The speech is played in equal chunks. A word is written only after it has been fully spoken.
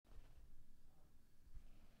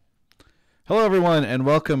Hello, everyone, and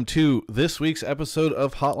welcome to this week's episode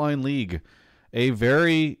of Hotline League. A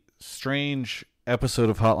very strange episode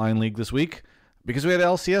of Hotline League this week because we had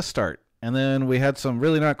LCS start, and then we had some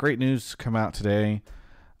really not great news come out today.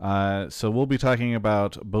 So we'll be talking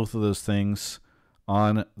about both of those things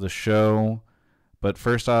on the show. But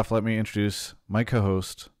first off, let me introduce my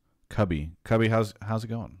co-host, Cubby. Cubby, how's it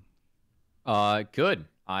going? Good.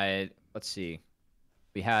 Let's see.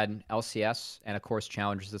 We had LCS and of course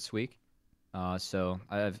challenges this week. So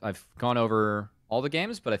I've gone over all the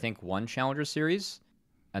games, but I think one challenger series,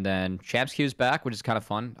 and then Champs Queue's back, which is kind of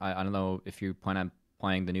fun. I don't know if you plan on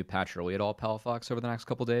playing the new patch early at all, Palafox, over the next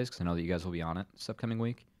couple days, because I know that you guys will be on it this upcoming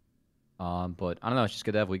week. But I don't know. It's just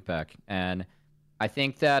good to have week back, and I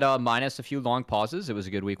think that minus a few long pauses, it was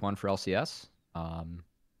a good week one for LCS. Yeah,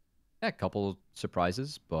 a couple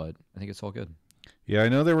surprises, but I think it's all good. Yeah, I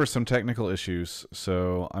know there were some technical issues,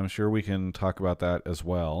 so I'm sure we can talk about that as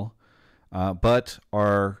well. But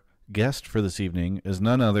our guest for this evening is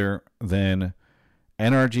none other than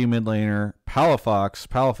NRG mid laner Palafox.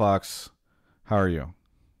 Palafox, how are you?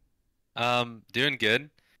 Doing good.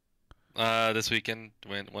 This weekend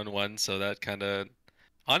went 1-1, so that kind of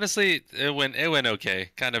honestly it went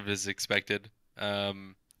okay, kind of as expected.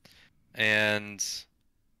 And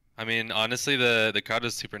I mean, honestly, the crowd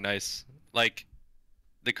was super nice. Like,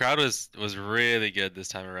 the crowd was really good this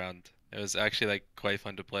time around. It was actually like quite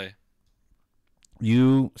fun to play.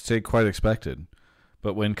 You say quite expected,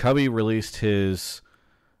 but when Cubby released his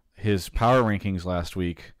power rankings last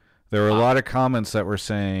week, there were a lot of comments that were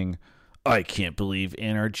saying, "I can't believe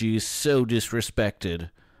NRG is so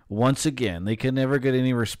disrespected. Once again, they can never get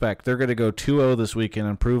any respect. They're going to go 2-0 this weekend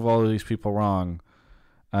and prove all of these people wrong."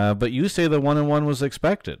 But you say the 1-1 was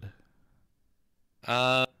expected.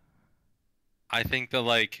 I think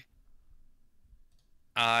that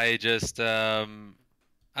I just I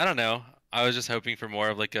don't know. I was just hoping for more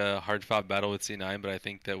of like a hard-fought battle with C9, but I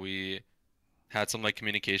think that we had some like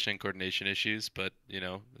communication and coordination issues. But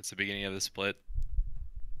it's the beginning of the split.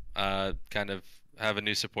 Kind of have a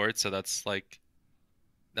new support, so that's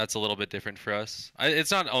a little bit different for us.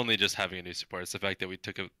 It's not only just having a new support; it's the fact that we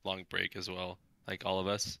took a long break as well, like all of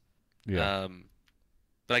us. Yeah.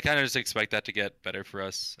 But I kind of just expect that to get better for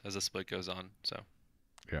us as the split goes on. So.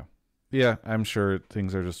 Yeah. Yeah, I'm sure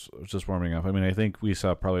things are just warming up. I mean, I think we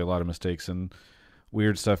saw probably a lot of mistakes and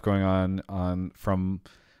weird stuff going on from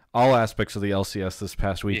all aspects of the LCS this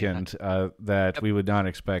past weekend that we would not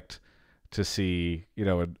expect to see,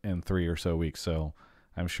 in 3 or so weeks. So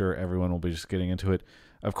I'm sure everyone will be just getting into it.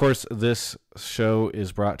 Of course, this show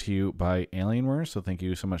is brought to you by Alienware, so thank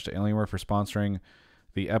you so much to Alienware for sponsoring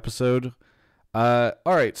the episode. All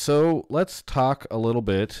right, so let's talk a little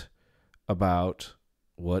bit about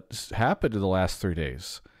what's happened in the last 3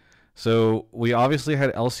 days. So we obviously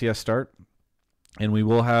had LCS start, and we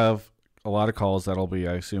will have a lot of calls. That'll be,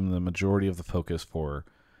 I assume, the majority of the focus for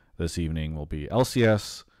this evening will be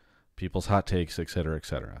LCS, people's hot takes, etc.,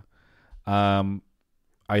 etc.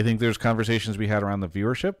 I think there's conversations we had around the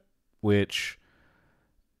viewership, which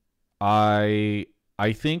I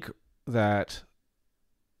think that,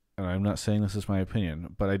 and I'm not saying this is my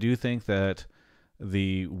opinion, but I do think that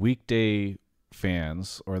the weekday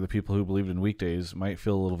fans or the people who believed in weekdays might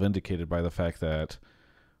feel a little vindicated by the fact that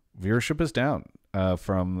viewership is down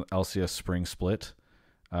from LCS Spring Split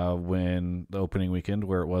when the opening weekend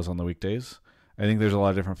where it was on the weekdays. I think there's a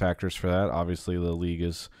lot of different factors for that. Obviously, the league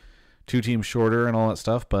is 2 teams shorter and all that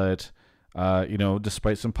stuff, but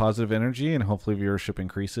despite some positive energy and hopefully viewership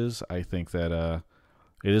increases, I think that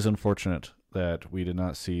it is unfortunate that we did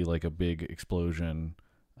not see like a big explosion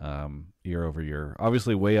year over year.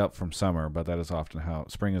 Obviously way up from summer, but that is often how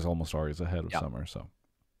spring is almost always ahead of summer. So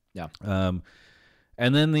yeah. And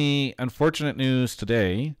then the unfortunate news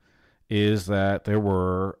today is that there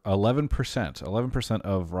were 11%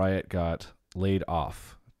 of Riot got laid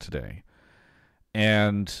off today.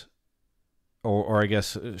 And or I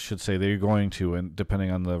guess I should say they're going to, and depending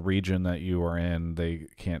on the region that you are in, they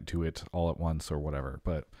can't do it all at once or whatever.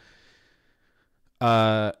 But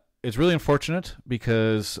it's really unfortunate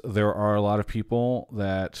because there are a lot of people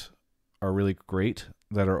that are really great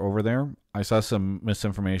that are over there. I saw some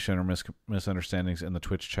misinformation or misunderstandings in the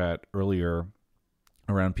Twitch chat earlier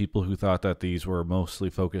around people who thought that these were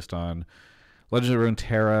mostly focused on Legends of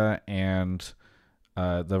Runeterra and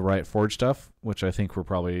the Riot Forge stuff, which I think were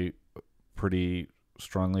probably pretty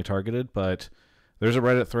strongly targeted. But there's a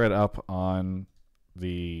Reddit thread up on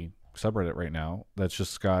the subreddit right now that's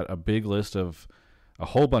just got a big list of a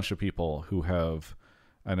whole bunch of people who have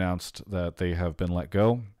announced that they have been let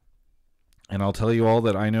go. And I'll tell you all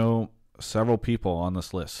that I know several people on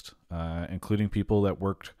this list, including people that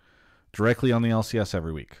worked directly on the LCS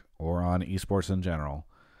every week or on esports in general.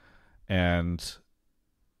 And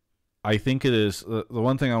I think it is the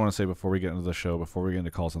one thing I want to say before we get into the show, before we get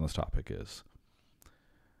into calls on this topic is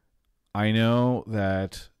I know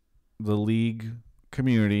that the league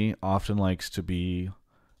community often likes to be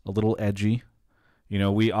a little edgy. You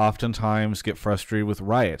know, we oftentimes get frustrated with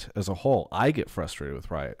Riot as a whole. I get frustrated with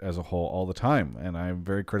Riot as a whole all the time, and I'm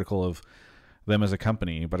very critical of them as a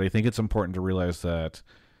company. But I think it's important to realize that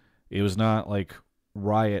it was not like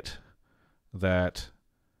Riot that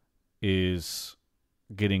is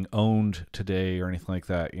getting owned today or anything like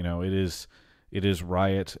that. You know, it is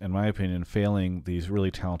Riot, in my opinion, failing these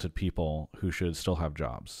really talented people who should still have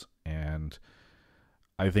jobs. And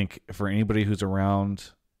I think for anybody who's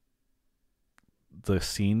around the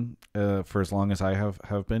scene for as long as I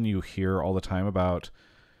have been, you hear all the time about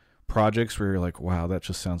projects where you're like, wow, that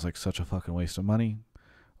just sounds like such a fucking waste of money.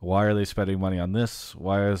 Why are they spending money on this?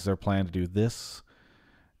 Why is their plan to do this?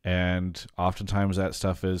 And oftentimes that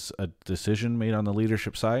stuff is a decision made on the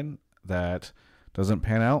leadership side that doesn't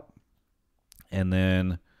pan out. And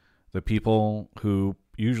then the people who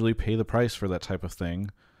usually pay the price for that type of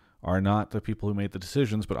thing are not the people who made the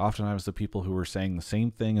decisions, but oftentimes the people who are saying the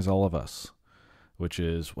same thing as all of us, which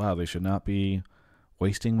is, wow, they should not be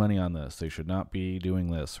wasting money on this. They should not be doing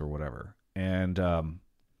this or whatever. And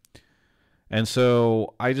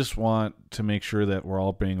so I just want to make sure that we're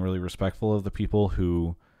all being really respectful of the people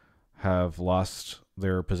who have lost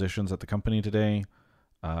their positions at the company today.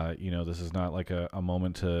 This is not like a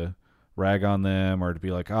moment to rag on them or to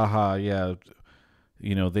be like, aha, yeah,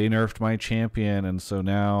 they nerfed my champion, and so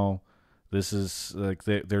now this is like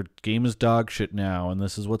their game is dog shit now, and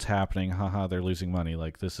this is what's happening. Haha, they're losing money.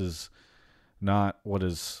 Like, this is not what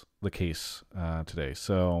is the case today.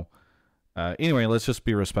 So anyway, let's just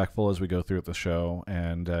be respectful as we go through the show.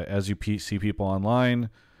 And as you see people online,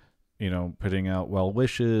 putting out well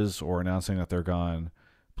wishes or announcing that they're gone,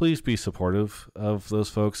 please be supportive of those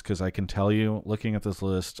folks, because I can tell you, looking at this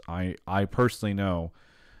list, I personally know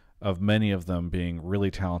of many of them being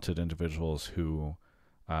really talented individuals who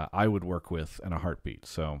I would work with in a heartbeat.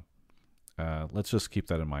 So let's just keep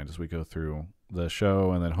that in mind as we go through the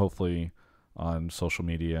show, and then hopefully on social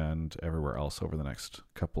media and everywhere else over the next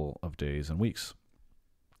couple of days and weeks.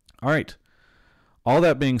 All right. All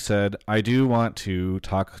that being said, I do want to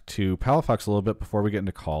talk to Palafox a little bit before we get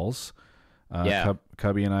into calls.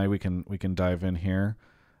 Cubby and I, we can dive in here.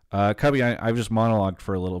 Cubby, I've just monologued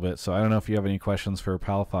for a little bit, so I don't know if you have any questions for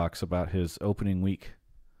Palafox about his opening week.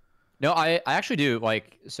 No, I actually do.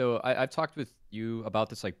 I've talked with you about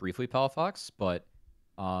this briefly, Palafox, but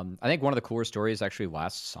I think one of the cooler stories actually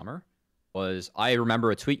last summer was, I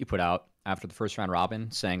remember a tweet you put out after the first round robin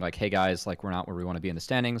saying hey guys, we're not where we want to be in the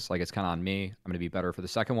standings. It's kind of on me. I'm going to be better for the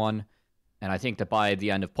second one. And I think that by the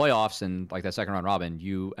end of playoffs and that second round robin,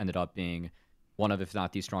 you ended up being one of, if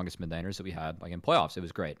not the strongest mid laners that we had in playoffs. It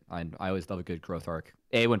was great. I always love a good growth arc.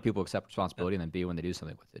 A, when people accept responsibility, and then B, when they do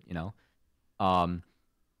something with it,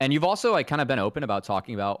 And you've also kind of been open about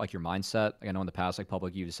talking about your mindset. I know in the past,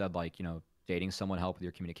 public, you've said dating someone help with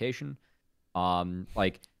your communication.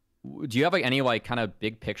 Do you have any kind of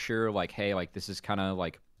big picture, hey, this is kind of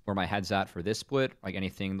where my head's at for this split?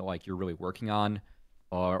 Anything that you're really working on,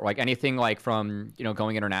 or anything from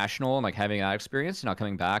going international and having that experience, now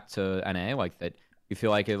coming back to NA, that you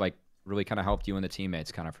feel it really kind of helped you and the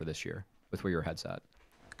teammates kind of for this year with where your head's at?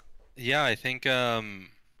 Yeah, I think okay,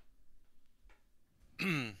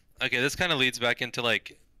 this kind of leads back into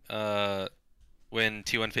when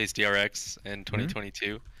T1 faced DRX in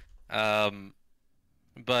 2022.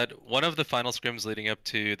 But one of the final scrims leading up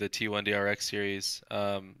to the T1 DRX series,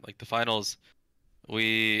 the finals,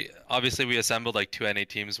 we assembled two NA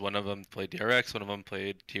teams. One of them played DRX, one of them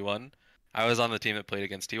played T1. I was on the team that played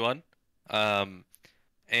against T1.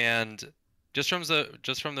 And just from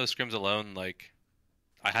those scrims alone, I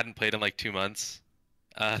hadn't played in 2 months.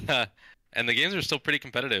 And the games were still pretty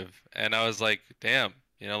competitive. And I was like, damn,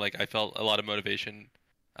 I felt a lot of motivation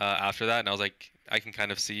after that. And I was like, I can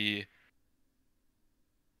kind of see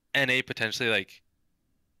NA potentially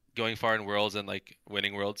going far in Worlds and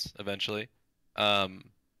winning Worlds eventually. And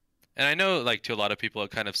I know to a lot of people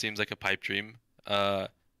it kind of seems like a pipe dream. When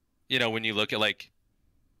you look at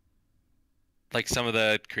some of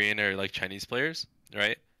the Korean or Chinese players,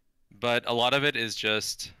 right? But a lot of it is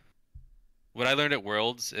just what I learned at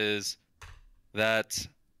Worlds is that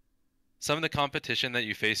some of the competition that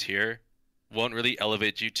you face here won't really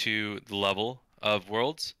elevate you to the level of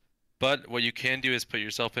Worlds. But what you can do is put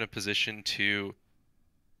yourself in a position to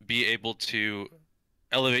be able to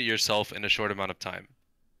elevate yourself in a short amount of time.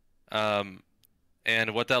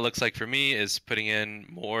 And what that looks like for me is putting in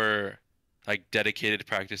more like dedicated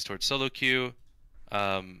practice towards solo queue,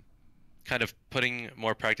 kind of putting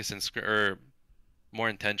more practice in or more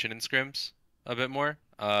intention in scrims a bit more,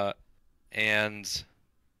 and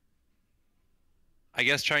I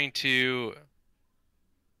guess trying to,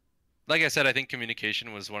 like I said, I think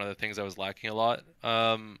communication was one of the things I was lacking a lot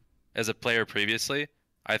as a player previously.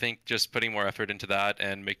 I think just putting more effort into that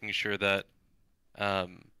and making sure that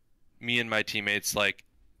me and my teammates like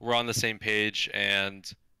we're on the same page and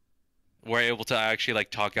we're able to actually like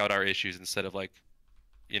talk out our issues instead of like,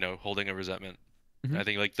 holding a resentment. I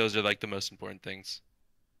think like those are like the most important things.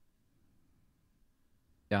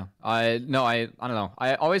 Yeah, I don't know.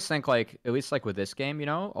 I always think like at least like with this game,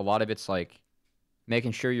 a lot of it's like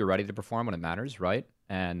making sure you're ready to perform when it matters, right?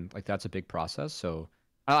 And like that's a big process. So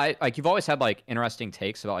I like you've always had like interesting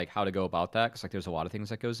takes about like how to go about that because like there's a lot of things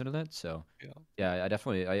that goes into that. So yeah, I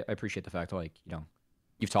definitely I appreciate the fact that like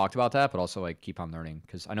you've talked about that, but also like keep on learning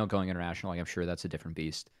because I know going international, like I'm sure that's a different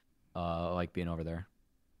beast. Like being over there.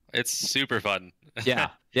 It's super fun. Yeah,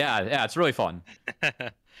 it's really fun.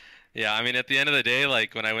 Yeah, I mean, at the end of the day,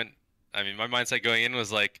 like when I went, I mean, my mindset going in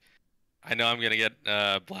was like, I know I'm gonna get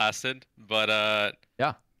blasted, but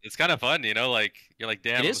yeah, it's kind of fun, like you're like,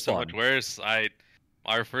 damn, I'm so fun. much worse.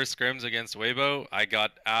 Our first scrims against Weibo, I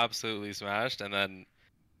got absolutely smashed, and then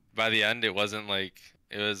by the end, it wasn't like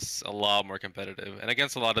it was a lot more competitive, and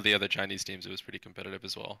against a lot of the other Chinese teams, it was pretty competitive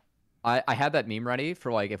as well. I had that meme ready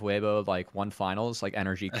for like if Weibo like won finals, like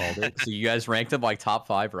Energy called it. So you guys ranked him like top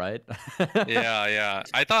 5, right? Yeah.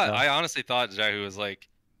 I honestly thought Zhahu was like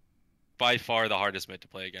by far the hardest mid to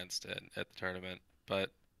play against at the tournament, but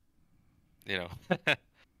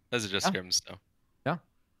those are just scrims, so. Yeah.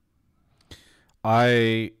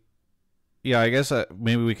 I guess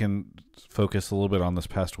maybe we can focus a little bit on this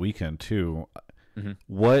past weekend too.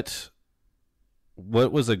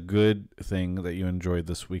 What was a good thing that you enjoyed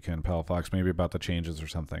this weekend, Palafox? Maybe about the changes or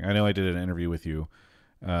something. I know I did an interview with you,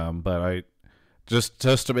 but I just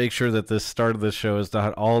to make sure that this start of the show is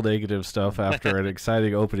not all negative stuff after an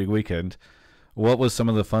exciting opening weekend. What was some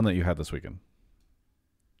of the fun that you had this weekend?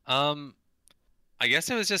 I guess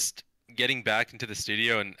it was just getting back into the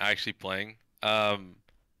studio and actually playing.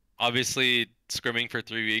 Obviously scrimming for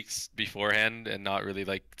 3 weeks beforehand and not really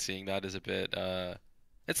like seeing that is a bit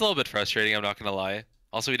it's a little bit frustrating, I'm not gonna lie.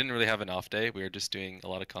 Also, we didn't really have an off day. We were just doing a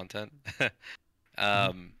lot of content.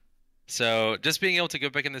 So just being able to go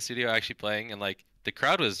back in the studio actually playing and like the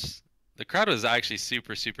crowd was actually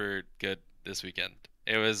super, super good this weekend.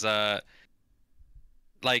 It was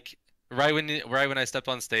like right when I stepped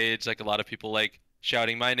on stage, like a lot of people like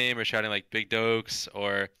shouting my name or shouting like Big Dokes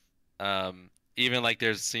or even like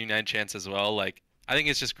there's C9 chants as well. Like I think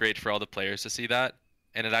it's just great for all the players to see that.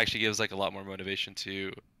 And it actually gives like a lot more motivation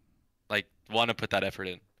to like want to put that effort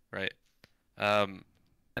in, right? And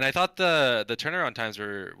I thought the turnaround times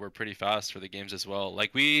were pretty fast for the games as well.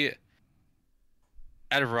 Like we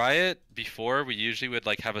at Riot before, we usually would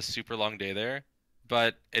like have a super long day there,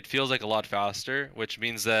 but it feels like a lot faster, which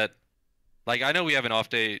means that like I know we have an off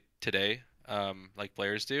day today, like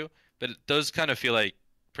players do, but those kind of feel like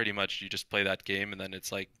pretty much you just play that game and then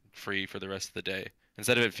it's like free for the rest of the day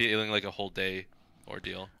instead of it feeling like a whole day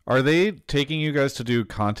ordeal. Are they taking you guys to do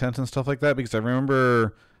content and stuff like that? Because I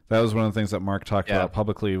remember that was one of the things that Mark talked about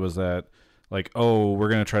publicly was that like, oh, we're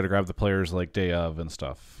going to try to grab the players like day of and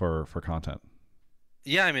stuff for content.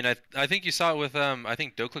 Yeah, I mean, I think you saw it with I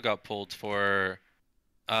think Dokla got pulled for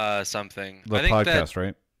something. The I think podcast,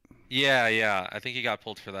 right? Yeah. I think he got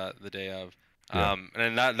pulled for that the day of. Yeah.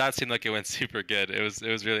 And that seemed like it went super good. It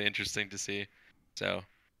was really interesting to see. So.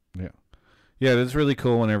 Yeah, it's really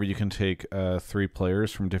cool whenever you can take 3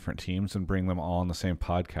 players from different teams and bring them all on the same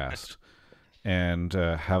podcast and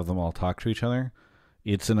have them all talk to each other.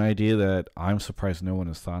 It's an idea that I'm surprised no one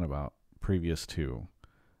has thought about previous to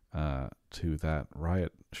that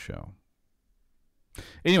Riot show.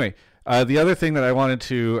 Anyway, the other thing that I wanted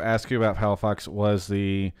to ask you about Palafox was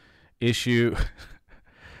the issue.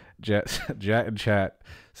 Jet in chat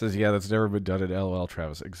says, "Yeah, that's never been done at LOL."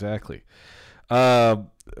 Travis, exactly.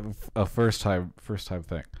 A first time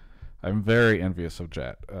thing. I'm very envious of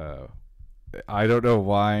Jet. I don't know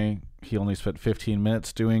why he only spent 15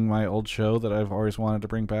 minutes doing my old show that I've always wanted to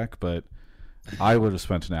bring back, but I would have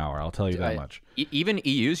spent an hour. I'll tell you that much. Even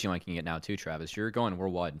EU's yoinking it now too, Travis. You're going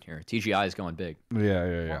worldwide here. TGI is going big.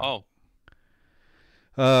 Yeah. Oh.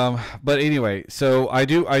 But anyway, so I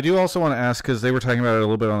do also want to ask because they were talking about it a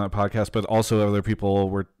little bit on that podcast, but also other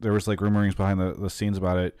people there was like rumorings behind the scenes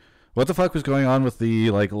about it. What the fuck was going on with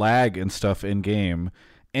the like lag and stuff in game?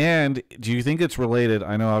 And do you think it's related?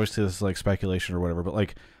 I know obviously this is like speculation or whatever, but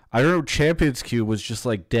like I remember Champions Queue was just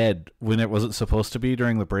like dead when it wasn't supposed to be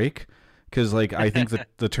during the break, because like I think that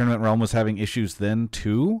the Tournament Realm was having issues then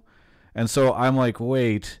too, and so I'm like,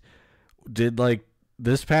 wait, did like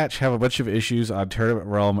this patch have a bunch of issues on Tournament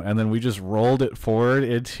Realm, and then we just rolled it forward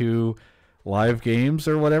into live games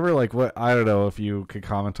or whatever? Like, what? I don't know if you could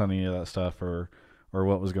comment on any of that stuff or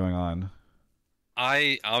what was going on.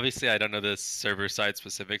 I don't know the server side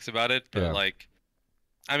specifics about it, but Yeah. like,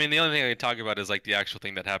 I mean, the only thing I can talk about is like the actual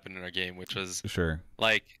thing that happened in our game, which was Sure.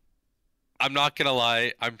 like, I'm not gonna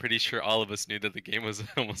lie, I'm pretty sure all of us knew that the game was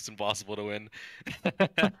almost impossible to win.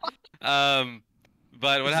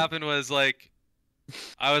 But what happened was like,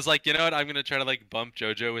 I was like, you know what, I'm gonna try to like bump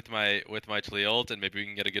JoJo with my Tlee ult, and maybe we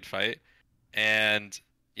can get a good fight. And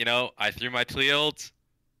you know, I threw my Tlee ult,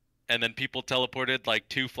 and then people teleported like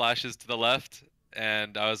 2 flashes to the left,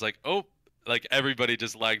 and I was like, oh, like everybody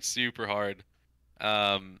just lagged super hard.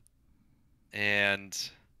 And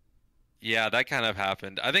yeah, that kind of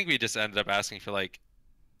happened. I think we just ended up asking for like,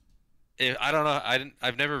 I don't know,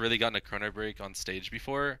 I've never really gotten a chrono break on stage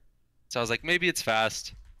before, so I was like, maybe it's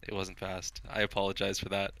fast. It wasn't fast. I apologize for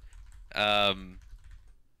that.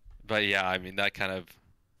 But yeah, I mean that kind of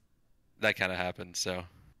happened. So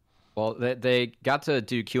Well, they got to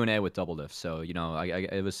do Q&A with Double Diff, so you know,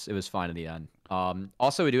 it was fine in the end.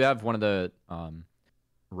 Also, we do have one of the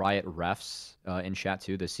Riot refs in chat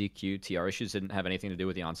too. The CQ TR issues didn't have anything to do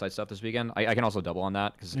with the onsite stuff this weekend. I can also double on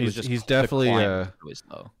that because he's definitely really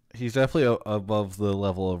slow. He's definitely above the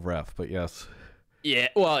level of ref, but yes. Yeah,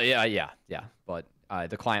 well, yeah. But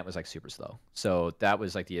the client was like super slow, so that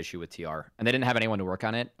was like the issue with TR, and they didn't have anyone to work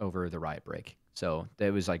on it over the Riot break, so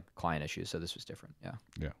it was like client issues. So this was different. Yeah.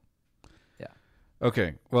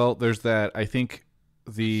 Okay, well, there's that. I think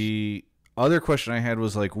the other question I had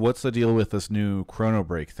was like, what's the deal with this new chrono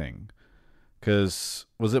break thing? Because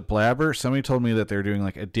was it Blabber? Somebody told me that they're doing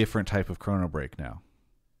like a different type of chrono break now.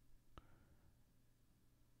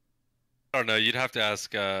 I don't know. You'd have to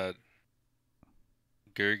ask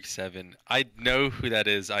Gerg7. I know who that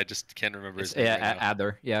is. I just can't remember his name. Yeah,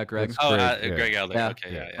 Adler. Yeah, Greg. Oh, Greg, Greg Adler. Yeah.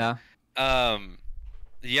 Okay, yeah.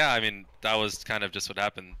 Yeah, I mean, that was kind of just what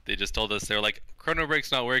happened. They just told us, they were like, chrono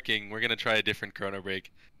break's not working. We're going to try a different chrono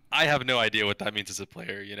break. I have no idea what that means as a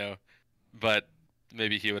player, you know? But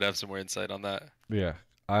maybe he would have some more insight on that. Yeah.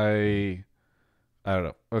 I don't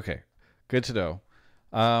know. Okay. Good to know.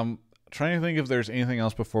 Trying to think if there's anything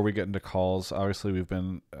else before we get into calls. Obviously, we've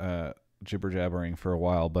been jibber jabbering for a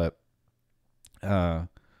while, but yeah,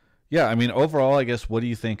 I mean, overall, I guess, what do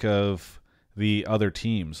you think of the other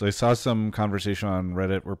teams? I saw some conversation on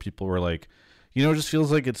Reddit where people were like, you know, it just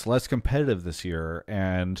feels like it's less competitive this year.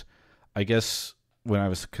 And I guess when I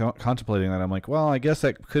was contemplating that, I'm like, well, I guess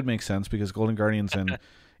that could make sense because Golden Guardians and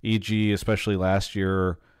EG, especially last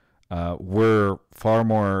year, were far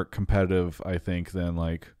more competitive, I think, than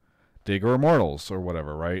like Dig or Immortals or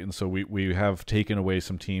whatever, right? And so we have taken away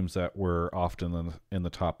some teams that were often in the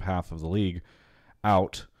top half of the league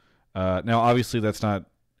out. Now, obviously, that's not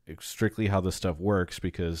strictly how this stuff works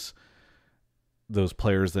because those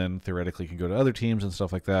players then theoretically can go to other teams and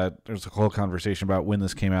stuff like that. There's a whole conversation about when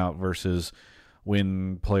this came out versus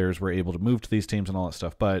when players were able to move to these teams and all that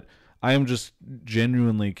stuff. But I am just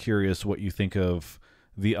genuinely curious what you think of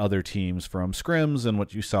the other teams from scrims and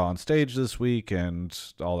what you saw on stage this week and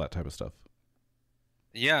all that type of stuff.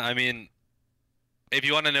 Yeah, I mean, if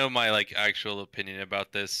you want to know my like actual opinion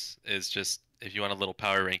about this, is just if you want a little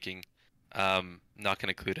power ranking. Not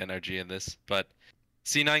going to include NRG in this, but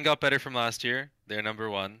C9 got better from last year. They're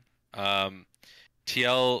number 1.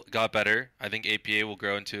 TL got better. I think APA will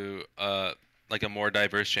grow into like a more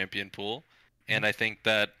diverse champion pool, and I think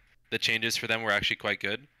that the changes for them were actually quite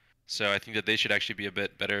good. So I think that they should actually be a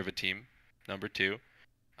bit better of a team. Number 2,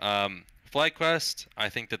 FlyQuest. I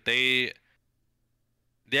think that they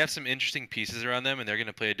have some interesting pieces around them, and they're going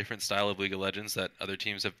to play a different style of League of Legends that other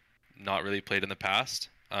teams have not really played in the past.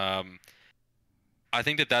 I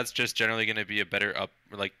think that that's just generally going to be a better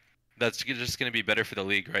that's just going to be better for the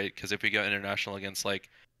league, right? Because if we go international against, like,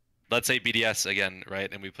 let's say BDS again, right,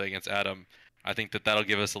 and we play against Adam, I think that that'll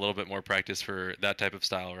give us a little bit more practice for that type of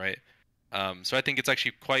style, right? So I think it's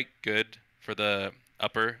actually quite good for the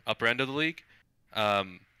upper end of the league. That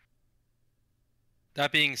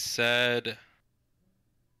being said,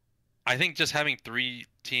 I think just having 3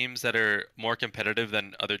 teams that are more competitive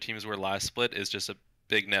than other teams were last split is just a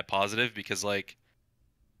big net positive because, like,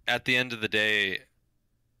 at the end of the day,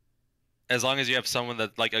 as long as you have someone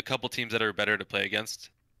that, like, a couple teams that are better to play against,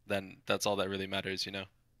 then that's all that really matters, you know?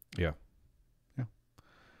 Yeah.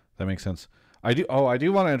 That makes sense. I do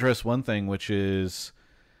want to address one thing, which is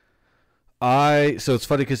So it's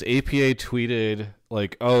funny because APA tweeted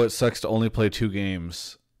like, "Oh, it sucks to only play 2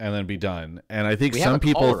 games and then be done." And I think some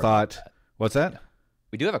people thought, "What's that?"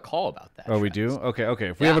 We do have a call about that. Oh, we do. Okay.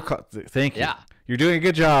 If we have a call, thank you. Yeah. You're doing a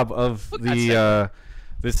good job of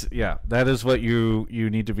this. Yeah, that is what you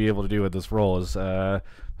need to be able to do with this role is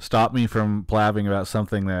stop me from blabbing about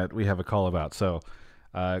something that we have a call about. So.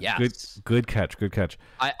 Yes. Good catch.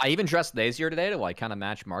 I even dressed lazier today to like kind of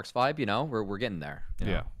match Mark's vibe. We're getting there.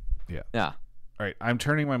 Yeah. All right, I'm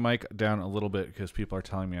turning my mic down a little bit because people are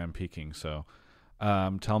telling me I'm peaking. So,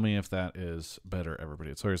 tell me if that is better,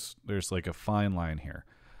 everybody. So there's like a fine line here.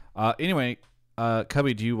 Anyway,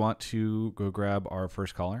 Cubby, do you want to go grab our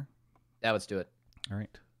first caller? Yeah, let's do it. All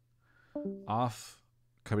right. Off.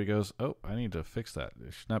 Cubby goes. Oh, I need to fix that.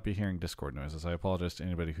 I should not be hearing Discord noises. I apologize to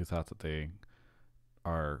anybody who thought that they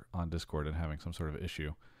are on Discord and having some sort of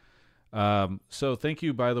issue. So thank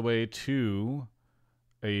you, by the way, to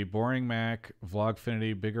a Boring Mac,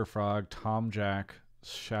 Vlogfinity, Bigger Frog, Tom Jack,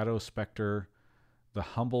 Shadow Spectre, the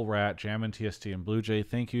Humble Rat, Jammin' TST, and Blue Jay.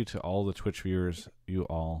 Thank you to all the Twitch viewers. You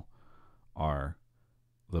all are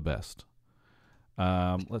the best.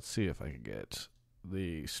 Let's see if I can get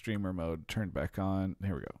the streamer mode turned back on.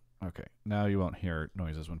 Here we go. Okay, now you won't hear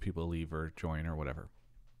noises when people leave or join or whatever.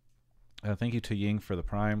 Thank you to Ying for the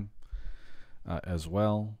Prime as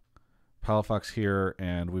well. Palafox here,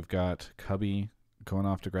 and we've got Cubby going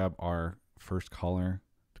off to grab our first caller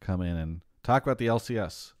to come in and talk about the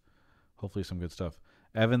LCS. Hopefully some good stuff.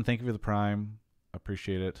 Evan, thank you for the Prime.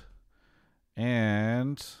 Appreciate it.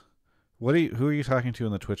 And who are you talking to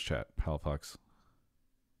in the Twitch chat, Palafox?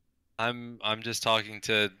 I'm just talking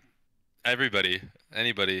to everybody,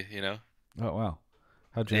 anybody, Oh, wow.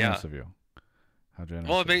 How generous of you. How generous.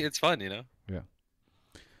 Well, it's fun, Yeah.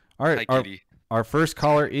 All right. Our first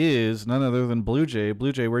caller is none other than Blue Jay.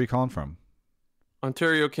 Blue Jay, where are you calling from?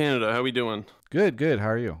 Ontario, Canada. How we doing? Good. How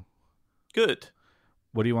are you? Good.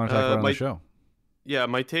 What do you want to talk about on the show? Yeah,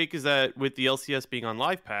 my take is that with the LCS being on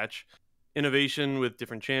live patch, innovation with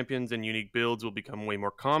different champions and unique builds will become way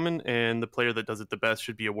more common, and the player that does it the best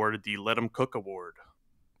should be awarded the Let 'em Cook award.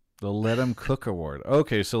 The Let 'em Cook award.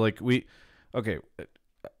 Okay, so like the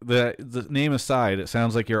name aside, it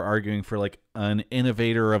sounds like you're arguing for like an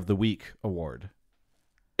Innovator of the Week award.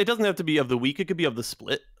 It doesn't have to be of the week. It could be of the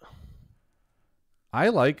split. I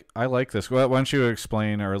like this. Why don't you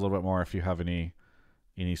explain or a little bit more if you have any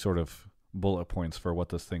sort of bullet points for what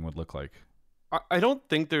this thing would look like? I don't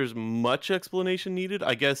think there's much explanation needed.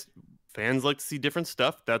 I guess fans like to see different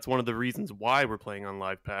stuff. That's one of the reasons why we're playing on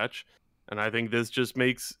live patch. And I think this just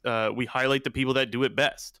makes we highlight the people that do it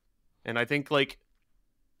best. And I think I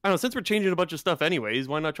don't know, since we're changing a bunch of stuff anyways,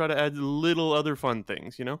 why not try to add little other fun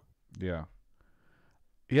things, Yeah.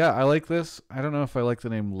 Yeah, I like this. I don't know if I like the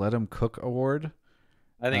name Let 'em Cook award.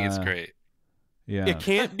 I think it's great. Yeah. It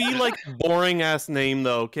can't be boring ass name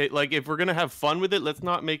though. Okay, if we're gonna have fun with it, let's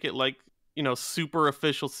not make it super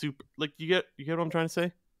official. Super you get what I'm trying to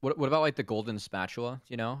say. What about the golden spatula?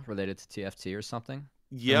 Related to TFT or something.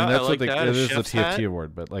 Yeah, that's what that. It is the TFT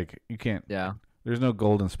award, but you can't. Yeah. There's no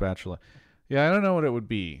golden spatula. Yeah, I don't know what it would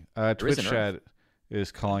be. Twitch chat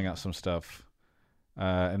is calling out some stuff,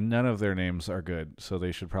 and none of their names are good, so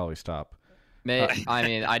they should probably stop.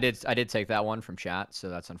 I did take that one from chat, so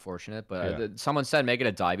that's unfortunate. But someone said make it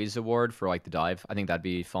a Divies award for the dive. I think that'd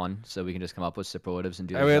be fun, so we can just come up with superlatives and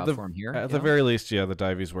do that for them here. At the very least, yeah, the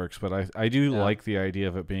Divies works, but I do like the idea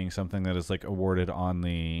of it being something that is awarded on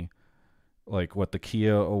the what the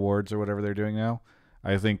Kia Awards or whatever they're doing now.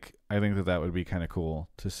 I think that would be kind of cool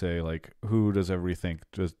to say who does everybody think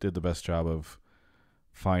just did the best job of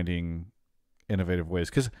finding innovative ways,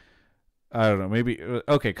 because I don't know, maybe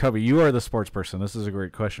okay, Cubby, you are the sports person. This is a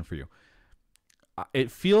great question for you. It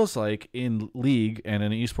feels like in League and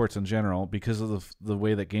in esports in general, because of the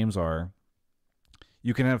way that games are,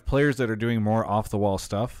 you can have players that are doing more off the wall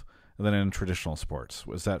stuff than in traditional sports.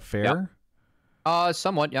 Was that fair? Yeah.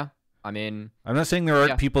 Somewhat, yeah. I mean, I'm not saying there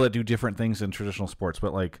aren't people that do different things in traditional sports,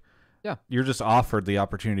 but you're just offered the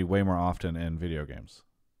opportunity way more often in video games.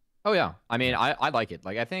 Oh yeah, I mean, I like it.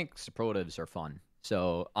 I think superlatives are fun.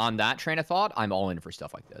 So on that train of thought, I'm all in for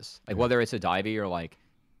stuff like this. Whether it's a divey or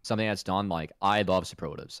something that's done, I love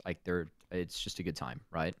superlatives. It's just a good time,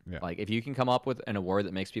 right? Yeah. If you can come up with an award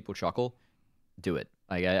that makes people chuckle, do it.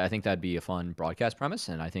 I think that'd be a fun broadcast premise,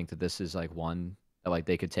 and I think that this is one that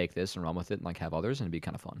they could take this and run with it and have others, and it'd be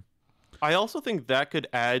kind of fun. I also think that could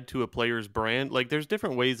add to a player's brand. There's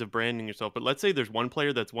different ways of branding yourself, but let's say there's one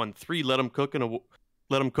player that's won 3 Let 'em Cook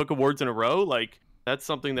awards in a row. That's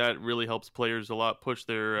something that really helps players a lot push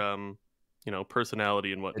their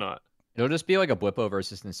personality and whatnot. It'll just be like a Blippo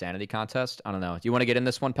versus Insanity contest. I don't know. Do you want to get in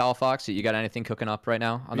this one, Palafox? You got anything cooking up right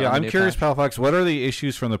now? Yeah, I'm curious, Palafox, what are the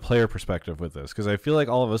issues from the player perspective with this? Because I feel like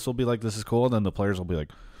all of us will be like, this is cool, and then the players will be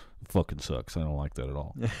like, fucking sucks. I don't like that at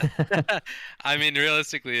all. I mean,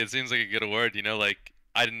 realistically, it seems like a good award. You know, like,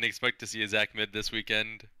 I didn't expect to see a Zach mid this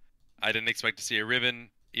weekend. I didn't expect to see a Riven,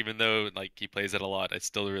 even though, like, he plays it a lot. I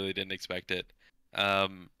still really didn't expect it. I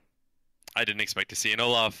didn't expect to see an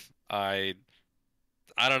Olaf.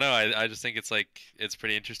 I don't know. I just think it's like it's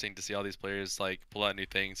pretty interesting to see all these players like pull out new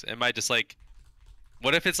things. It might just like,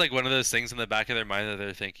 what if it's like one of those things in the back of their mind that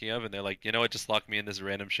they're thinking of, and they're like, you know what, just lock me in this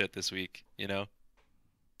random shit this week. You know?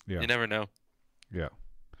 Yeah. You never know. Yeah.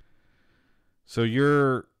 So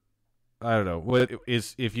I don't know. What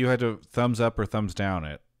is, if you had to thumbs up or thumbs down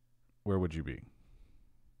it, where would you be?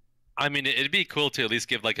 I mean, it'd be cool to at least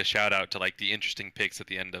give like a shout out to like the interesting picks at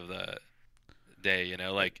the end of the day, you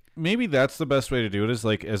know, like maybe that's the best way to do it, is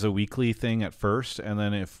like as a weekly thing at first, and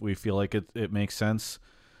then if we feel like it makes sense,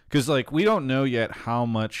 because like we don't know yet how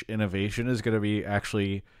much innovation is going to be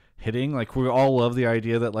actually hitting. Like we all love the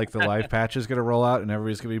idea that like the live patch is going to roll out and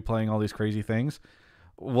everybody's going to be playing all these crazy things.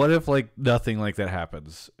 What if like nothing like that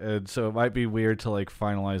happens? And so it might be weird to like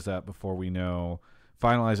finalize that before we know,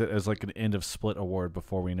 finalize it as like an end of split award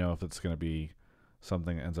before we know if it's going to be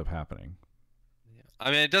something that ends up happening. I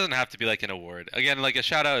mean, it doesn't have to be like an award. Again, like a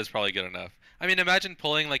shout out is probably good enough. I mean, imagine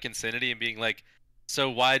pulling like Insanity and being like, so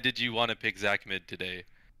why did you want to pick Zach mid today?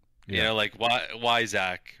 Yeah. You know, like why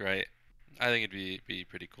Zach, right? I think it'd be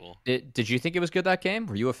pretty cool. Did you think it was good that game?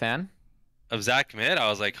 Were you a fan? Of Zach mid, I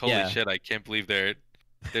was like, holy Yeah. shit, I can't believe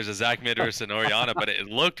there's a Zach mid versus an Orianna, but it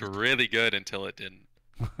looked really good until it didn't.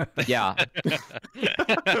 Yeah. Yeah.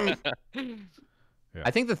 I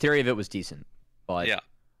think the theory of it was decent, but Yeah.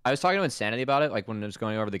 I was talking to Insanity about it, like when it was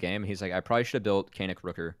going over the game. He's like, I probably should have built Kanik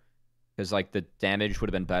Rooker, because like the damage would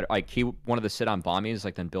have been better. Like he wanted to sit on bombies,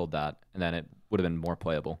 like then build that, and then it would have been more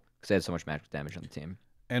playable because they had so much magic damage on the team.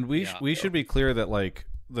 And we should be clear that like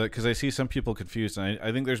because I see some people confused, and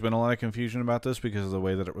I think there's been a lot of confusion about this because of the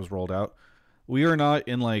way that it was rolled out. We are not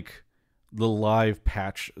in like the live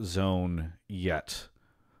patch zone yet,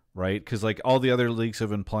 right? Because like all the other leagues have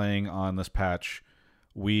been playing on this patch.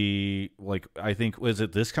 We like, I think, was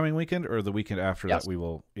it this coming weekend or the weekend after that we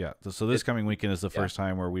will so this coming weekend is the first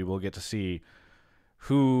time where we will get to see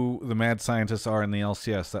who the mad scientists are in the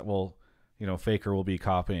LCS that will, you know, Faker will be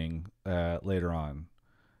copying later on,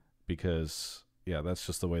 because that's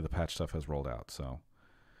just the way the patch stuff has rolled out. So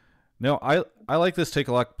no, I like this take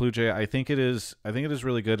a lot, Blue Jay. I think it is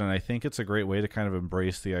really good, and I think it's a great way to kind of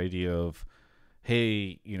embrace the idea of,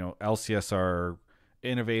 hey, you know, LCS are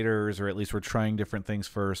innovators, or at least we're trying different things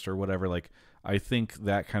first or whatever. Like I think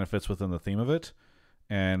that kind of fits within the theme of it.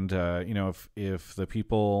 And you know, if the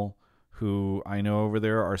people who I know over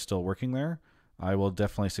there are still working there, I will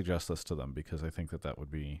definitely suggest this to them, because I think that would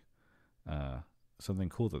be something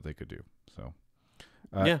cool that they could do. So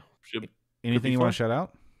anything you want to shout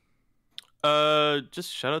out?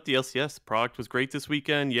 Just shout out the LCS. The product was great this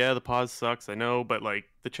weekend. Yeah, the pause sucks, I know, but like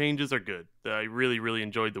the changes are good. I really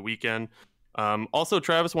enjoyed the weekend. Also,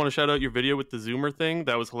 Travis, want to shout out your video with the Zoomer thing.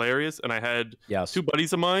 That was hilarious. And I had two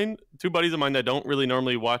buddies of mine that don't really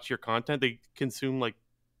normally watch your content. They consume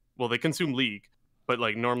they consume League, but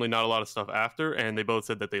like normally not a lot of stuff after. And they both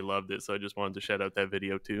said that they loved it. So I just wanted to shout out that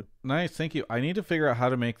video too. Nice, thank you. I need to figure out how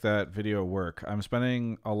to make that video work. I'm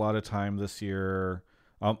spending a lot of time this year.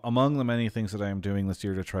 Among the many things that I am doing this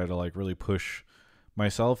year to try to like really push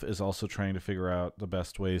myself is also trying to figure out the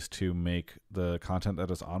best ways to make the content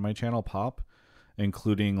that is on my channel pop,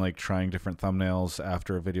 including like trying different thumbnails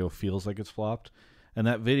after a video feels like it's flopped. And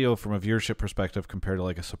that video, from a viewership perspective, compared to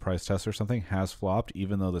like a surprise test or something, has flopped,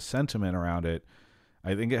 even though the sentiment around it,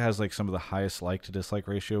 I think it has like some of the highest like to dislike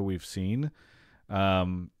ratio we've seen.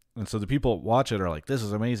 And so the people watch it are like, this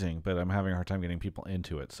is amazing, but I'm having a hard time getting people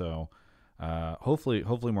into it. So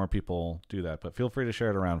hopefully more people do that, but feel free to share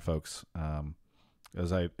it around, folks.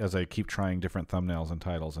 As I keep trying different thumbnails and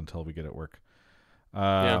titles until we get it work.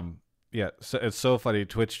 So it's so funny.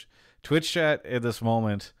 Twitch chat in this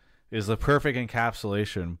moment is the perfect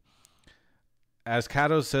encapsulation. As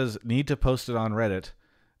Kato says, need to post it on Reddit,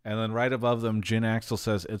 and then right above them, Jin Axel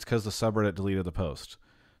says it's because the subreddit deleted the post.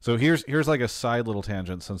 So here's like a side little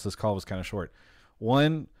tangent, since this call was kind of short.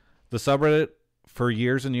 One, the subreddit for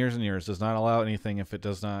years and years and years does not allow anything if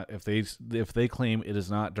they claim it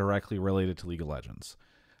is not directly related to League of Legends.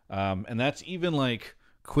 And that's even like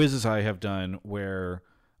quizzes I have done where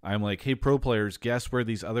I'm like, hey, pro players, guess where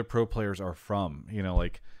these other pro players are from. You know,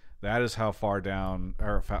 like that is how far down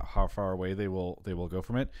or how far away they will go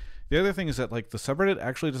from it. The other thing is that like the subreddit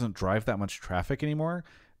actually doesn't drive that much traffic anymore.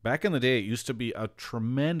 back in the day, it used to be a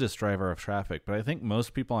tremendous driver of traffic, but I think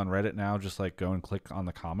most people on Reddit now just like go and click on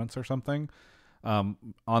the comments or something. On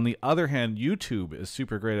the other hand, YouTube is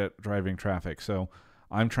super great at driving traffic. So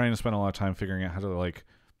I'm trying to spend a lot of time figuring out how to like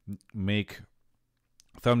make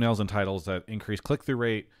thumbnails and titles that increase click-through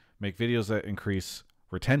rate, make videos that increase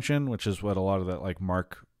retention, which is what a lot of that like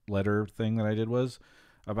Mark letter thing that I did was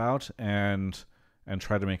about, and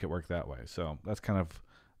try to make it work that way. So that's kind of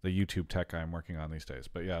the YouTube tech I'm working on these days.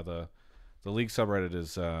 But yeah, the League subreddit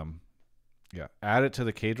is add it to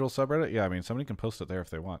the Cage Roll subreddit. Yeah, I mean somebody can post it there if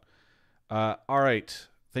they want. All right,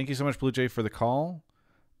 thank you so much, Blue Jay, for the call,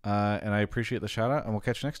 and I appreciate the shout out, and we'll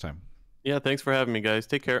catch you next time. Yeah, thanks for having me, guys.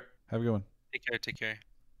 Take care. Have a good one. Take care.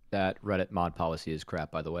 That Reddit mod policy is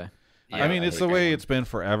crap, by the way. Yeah, I mean, it's the way it's been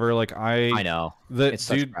forever. Like I know. It's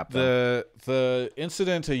such crap, the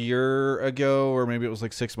incident a year ago, or maybe it was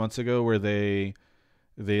like 6 months ago, where they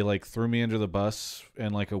like threw me under the bus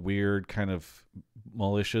in like a weird kind of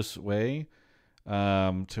malicious way,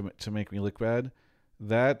 to make me look bad.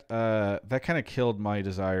 That kind of killed my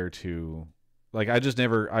desire to, like,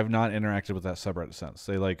 I've not interacted with that subreddit since.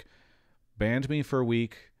 They like banned me for a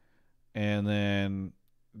week, and then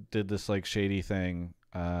did this like shady thing.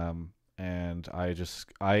 And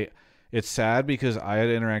it's sad because I had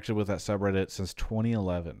interacted with that subreddit since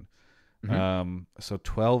 2011. So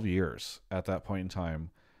 12 years at that point in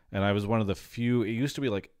time. And I was one of the few. It used to be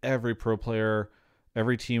like every pro player,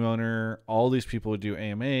 every team owner, all these people would do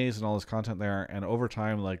AMAs and all this content there. And over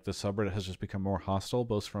time, like the subreddit has just become more hostile,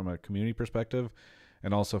 both from a community perspective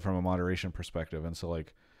and also from a moderation perspective. And so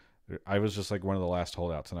like, I was just like one of the last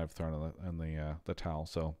holdouts, and I've thrown in the towel.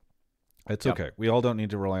 So it's okay. We all don't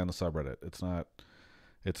need to rely on the subreddit. It's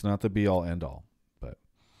not the be all end all. But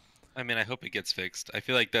I mean, I hope it gets fixed. I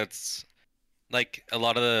feel like that's like a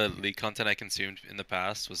lot of the League content I consumed in the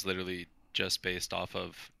past was literally just based off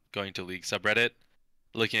of going to League subreddit,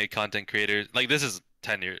 looking at content creators. Like this is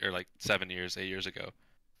 10 years or like 7 years, 8 years ago.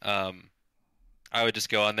 I would just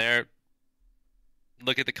go on there,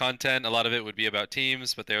 look at the content. A lot of it would be about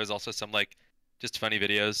teams, but there was also some like just funny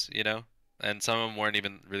videos, you know? And some of them weren't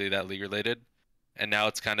even really that League related. And now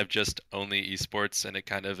it's kind of just only esports, and it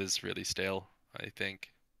kind of is really stale, I think.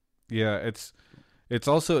 Yeah, it's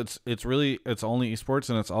also it's only esports,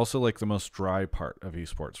 and it's also like the most dry part of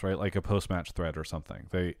esports, right? Like a post-match thread or something.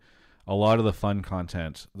 A lot of the fun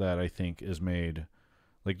content that I think is made,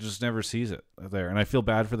 like, just never sees it there. And I feel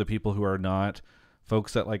bad for the people who are not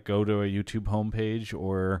folks that like go to a YouTube homepage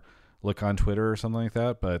or look on Twitter or something like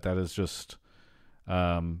that, but that is just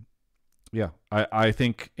yeah, I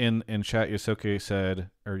think in chat Yasuki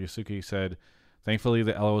said, thankfully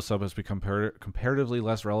the LO sub has become comparatively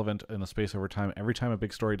less relevant in the space over time. Every time a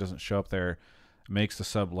big story doesn't show up there, it makes the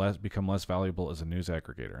sub become less valuable as a news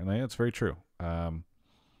aggregator. And it's very true.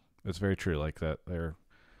 It's very true. Like that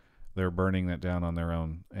they're burning that down on their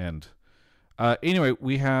own end. Anyway,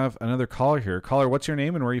 we have another caller here. Caller, what's your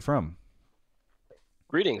name and where are you from?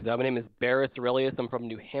 Greetings. My name is Barris Aurelius. I'm from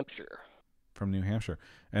New Hampshire. From New Hampshire.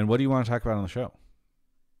 And what do you want to talk about on the show?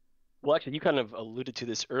 Well, actually, you kind of alluded to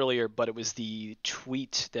this earlier, but it was the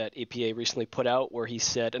tweet that APA recently put out where he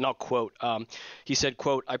said, and I'll quote, he said,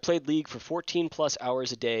 quote, "I played League for 14 plus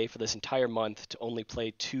hours a day for this entire month to only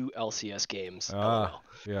play 2 LCS games."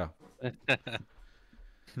 Yeah.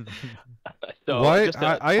 So why? just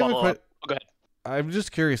I have a question. Go ahead. I'm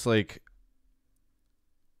just curious, like,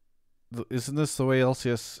 isn't this the way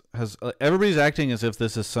LCS has... everybody's acting as if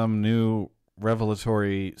this is some new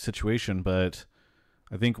revelatory situation, but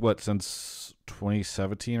I think, since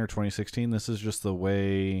 2017 or 2016, this is just the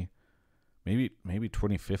way... Maybe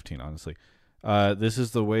 2015, honestly. This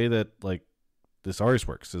is the way that, like, this always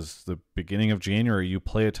works, is the beginning of January, you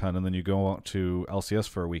play a ton, and then you go out to LCS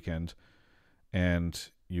for a weekend, and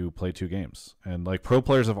you play 2 games. And, like, pro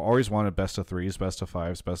players have always wanted best of 3s, best of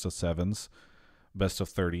 5s, best of 7s, best of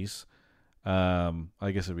 30s.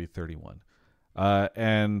 I guess it'd be 31.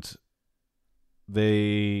 And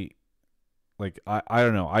they, like, I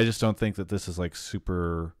don't know. I just don't think that this is, like,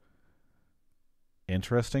 super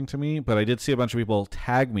interesting to me. But I did see a bunch of people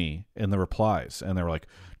tag me in the replies, and they were like,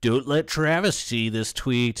 "Don't let Travis see this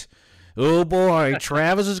tweet. Oh boy,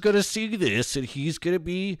 Travis is going to see this, and he's going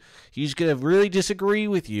to really disagree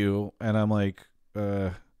with you." And I'm like,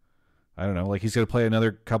 I don't know. Like, he's going to play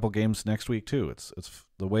another couple games next week too. It's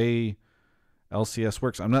the way LCS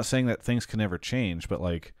works. I'm not saying that things can never change, but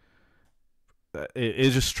like,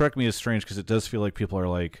 it just struck me as strange because it does feel like people are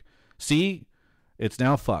like, "See, it's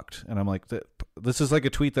now fucked." And I'm like, this is like a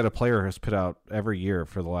tweet that a player has put out every year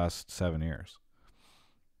for the last 7 years.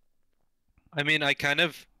 I mean, I kind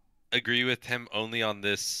of agree with him only on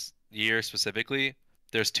this year specifically.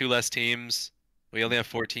 there's 2 less teams. We only have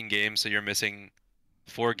 14 games, so you're missing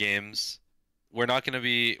 4 games. We're not going to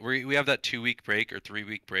be we have that 2-week break or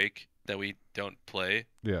 3-week break that we don't play.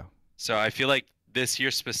 Yeah. So I feel like this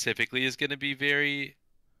year specifically is going to be very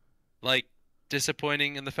like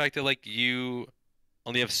disappointing in the fact that like you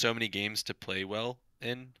only have so many games to play well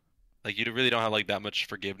in. Like you really don't have like that much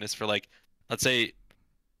forgiveness for like, let's say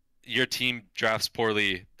your team drafts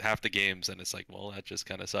poorly half the games and it's like, well, that just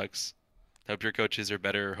kind of sucks. Hope your coaches are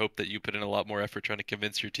better. Hope that you put in a lot more effort trying to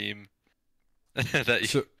convince your team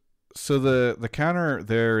that you... So the counter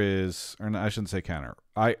there is, or I shouldn't say counter.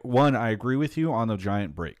 I agree with you on the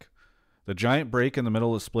giant break. The giant break in the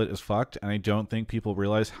middle of the split is fucked, and I don't think people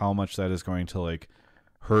realize how much that is going to like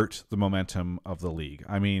hurt the momentum of the league.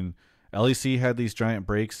 I mean, LEC had these giant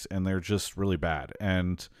breaks, and they're just really bad.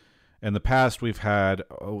 And in the past, we've had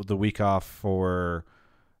the week off for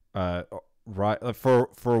a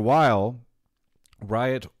while.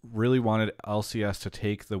 Riot really wanted LCS to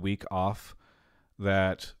take the week off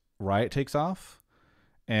that Riot takes off,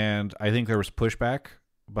 and I think there was pushback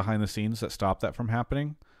behind the scenes that stopped that from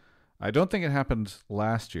happening. I don't think it happened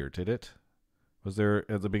last year, did it? Was there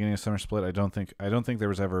at the beginning of summer split? I don't think there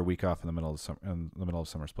was ever a week off in the middle of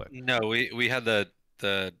summer split. No, we had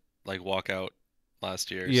the like walkout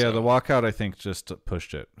last year. Yeah, so. the walkout I think just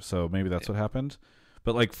pushed it. So maybe that's what happened.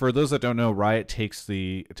 But like for those that don't know, Riot takes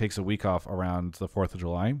a week off around the 4th of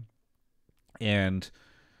July. And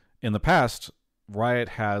in the past, Riot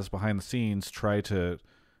has behind the scenes tried to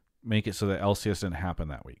make it so that LCS didn't happen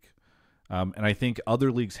that week. And I think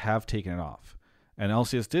other leagues have taken it off. And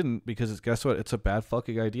LCS didn't because guess what? It's a bad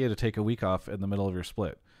fucking idea to take a week off in the middle of your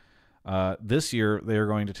split. This year, they're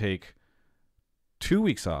going to take 2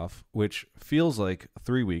 weeks off, which feels like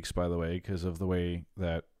 3 weeks, by the way, because of the way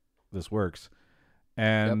that this works.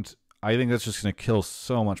 And I think that's just going to kill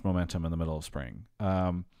so much momentum in the middle of spring.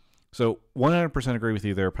 So 100% agree with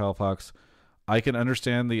you there, Palafox. I can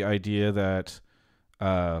understand the idea that,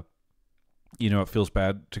 it feels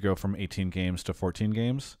bad to go from 18 games to 14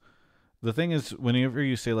 games. The thing is, whenever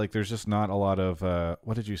you say, like, there's just not a lot of,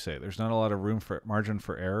 what did you say? There's not a lot of margin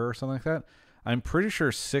for error or something like that. I'm pretty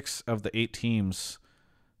sure 6 of the 8 teams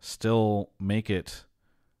still make it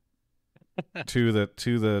to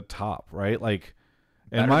the top, right? Like,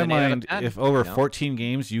 in my mind, if over 14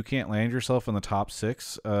 games you can't land yourself in the top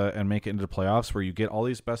 6 and make it into the playoffs where you get all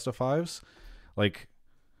these best of 5s, like,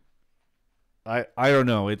 I don't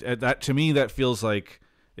know. That to me that feels like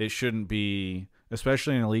it shouldn't be,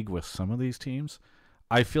 especially in a league with some of these teams.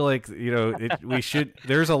 I feel like we should.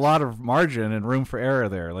 There's a lot of margin and room for error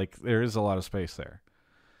there. Like there is a lot of space there.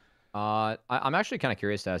 I'm actually kind of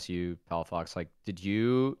curious to ask you, Palafox, like, did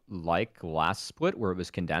you like last split where it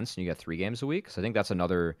was condensed and you got 3 games a week? So I think that's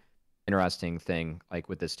another interesting thing, like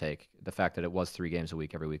with this take, the fact that it was 3 games a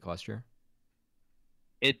week every week last year.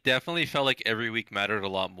 It definitely felt like every week mattered a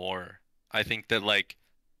lot more. I think that like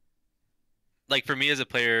for me as a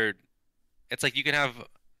player, it's like you can have,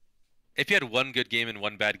 if you had 1 good game and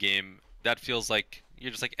 1 bad game, that feels like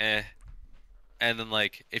you're just like eh. And then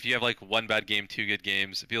like if you have like 1 bad game, 2 good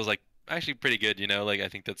games, it feels like actually pretty good, Like I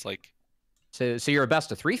think that's like. So you're a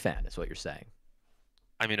best of 3 fan, is what you're saying.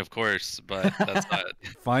 I mean, of course, but that's not.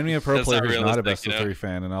 Find me a pro player who's not a best of 3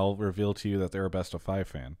 fan, and I'll reveal to you that they're a best of 5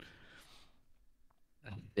 fan.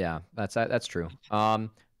 Yeah, that's true.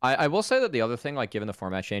 I will say that the other thing, like given the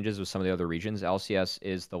format changes with some of the other regions, LCS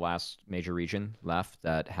is the last major region left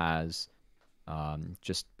that has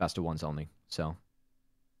just best of 1s only. So,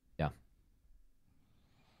 yeah.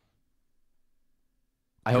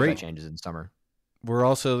 I hope that changes in summer. We're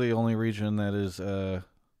also the only region that is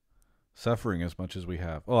suffering as much as we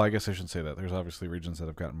have. Well, I guess I shouldn't say that. There's obviously regions that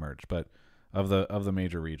have gotten merged, but of the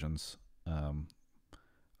major regions,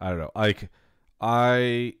 I don't know.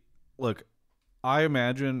 I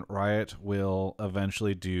imagine Riot will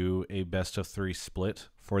eventually do a best of 3 split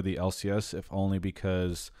for the LCS, if only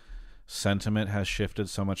because sentiment has shifted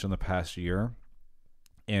so much in the past year,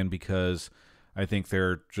 and because I think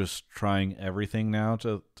they're just trying everything now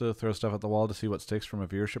to throw stuff at the wall to see what sticks from a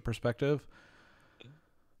viewership perspective.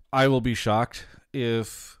 I will be shocked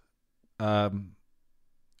if that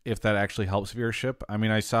actually helps viewership. I mean,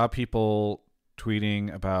 I saw people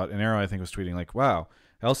tweeting about, an Arrow I think was tweeting like, wow,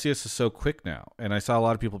 LCS is so quick now. And I saw a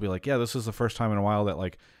lot of people be like, yeah, this is the first time in a while that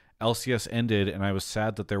like LCS ended and I was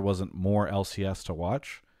sad that there wasn't more LCS to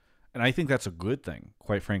watch. And I think that's a good thing,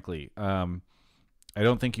 quite frankly. I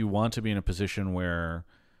don't think you want to be in a position where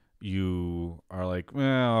you are like,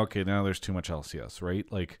 well, okay, now there's too much LCS, right?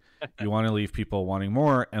 Like you want to leave people wanting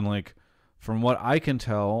more. And like, from what I can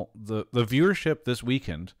tell, the viewership this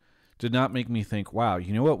weekend did not make me think, wow,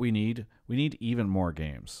 you know what we need? we need even more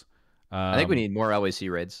games. I think we need more LEC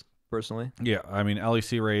raids, personally. Yeah, I mean,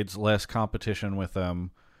 LEC raids, less competition with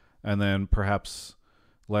them, and then perhaps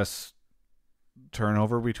less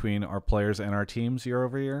turnover between our players and our teams year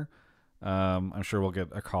over year. I'm sure we'll get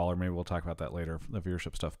a call, or maybe we'll talk about that later, the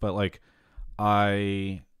viewership stuff. But like,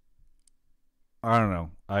 I don't know.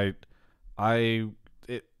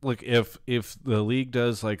 Like if the league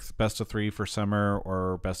does like best of 3 for summer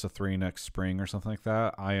or best of 3 next spring or something like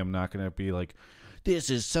that, I am not going to be like, this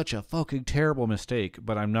is such a fucking terrible mistake.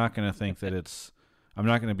 But I'm not going to think that it's. I'm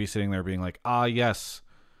not going to be sitting there being like, yes,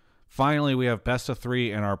 finally we have best of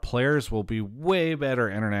 3 and our players will be way better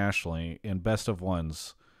internationally in best of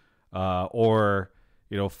 1s, or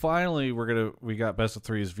finally we got best of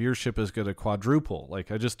 3s. Viewership is going to quadruple.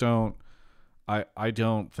 Like I just don't. I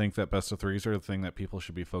don't think that best of 3s are the thing that people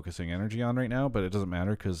should be focusing energy on right now, but it doesn't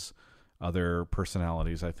matter because other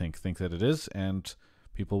personalities, I think that it is, and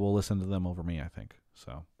people will listen to them over me, I think.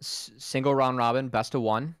 So single round robin, best of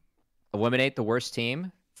 1, eliminate the worst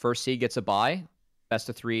team. First seed gets a bye, best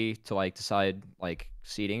of 3 to like decide like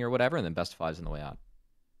seeding or whatever, and then best of 5's on the way out.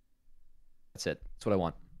 That's it. That's what I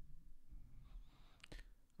want.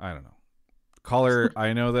 I don't know. Caller,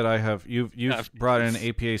 I know that you've brought in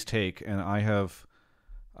APA's take, and I have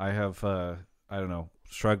I don't know,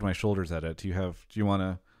 shrugged my shoulders at it. Do you want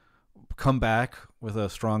to come back with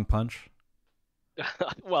a strong punch?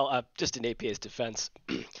 Well, just in APA's defense,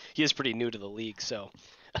 he is pretty new to the league, so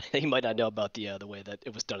he might not know about the way that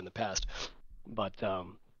it was done in the past. But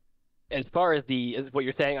as far as what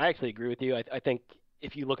you're saying, I actually agree with you. I think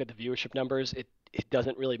if you look at the viewership numbers, it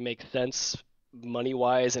doesn't really make sense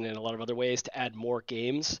money-wise and in a lot of other ways to add more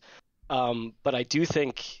games. But I do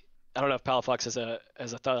think, I don't know if Palafox has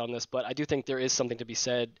a thought on this, but I do think there is something to be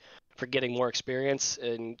said for getting more experience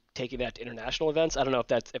and taking that to international events. I don't know if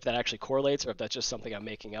that actually correlates or if that's just something I'm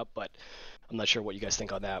making up, but I'm not sure what you guys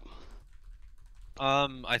think on that.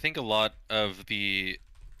 I think a lot of the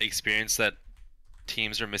experience that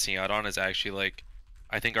teams are missing out on is actually like,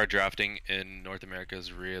 I think our drafting in North America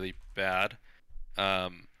is really bad.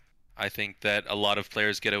 I think that a lot of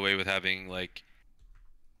players get away with having like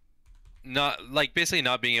basically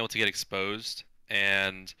not being able to get exposed,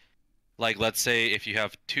 and like let's say if you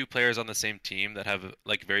have 2 players on the same team that have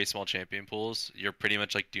like very small champion pools, you're pretty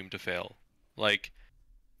much like doomed to fail. Like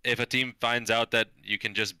if a team finds out that you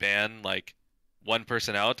can just ban like 1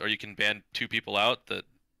 person out or you can ban 2 people out, that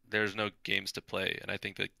there's no games to play, and I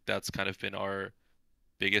think that that's kind of been our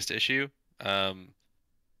biggest issue.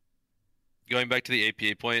 Going back to the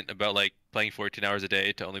APA point about like playing 14 hours a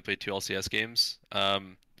day to only play 2 LCS games.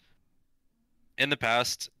 In the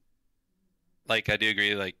past, like I do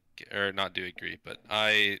agree, but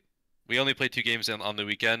we only play 2 games on the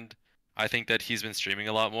weekend. I think that he's been streaming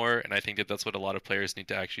a lot more, and I think that that's what a lot of players need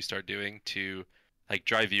to actually start doing to like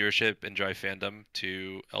drive viewership and drive fandom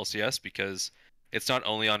to LCS, because it's not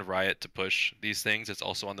only on Riot to push these things, it's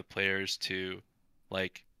also on the players to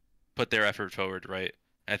like put their effort forward, right?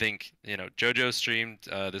 I think, JoJo streamed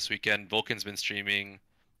this weekend. Vulcan's been streaming.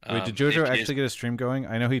 Wait, did JoJo actually get a stream going?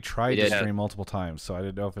 I know he tried to did. stream multiple times, so I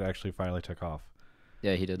didn't know if it actually finally took off.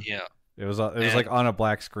 Yeah, he did. Yeah. It was like on a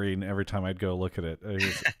black screen every time I'd go look at it. He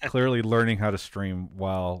was clearly learning how to stream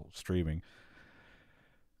while streaming.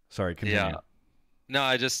 Sorry, continue. Yeah. No,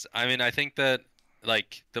 I think that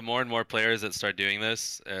like the more and more players that start doing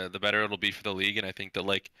this, the better it'll be for the league, and I think that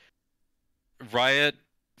like Riot,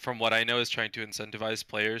 from what I know, is trying to incentivize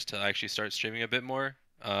players to actually start streaming a bit more.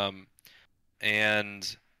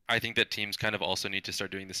 And I think that teams kind of also need to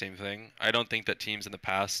start doing the same thing. I don't think that teams in the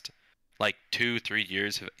past, like 2-3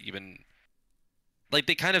 years, have even like,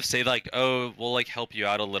 they kind of say like, oh, we'll like help you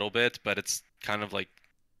out a little bit, but it's kind of like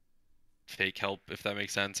fake help, if that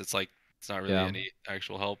makes sense. It's like, it's not really any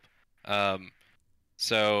actual help.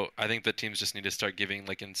 So I think that teams just need to start giving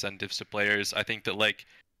like incentives to players. I think that like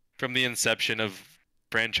from the inception of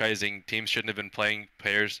franchising, teams shouldn't have been playing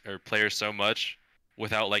players so much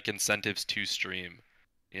without like incentives to stream,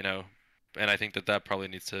 and I think that probably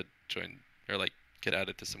needs to join or like get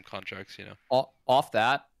added to some contracts. Off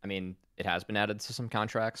that, I mean, it has been added to some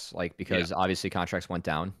contracts, like because obviously contracts went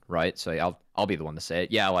down, right? So I'll be the one to say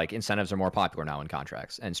it. Yeah, like incentives are more popular now in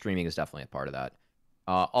contracts, and streaming is definitely a part of that.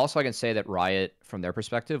 Also, I can say that Riot, from their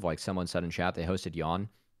perspective, like someone said in chat, they hosted Yawn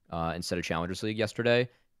instead of Challengers League yesterday.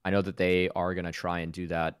 I know that they are going to try and do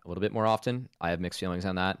that a little bit more often. I have mixed feelings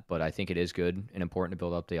on that, but I think it is good and important to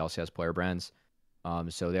build up the LCS player brands.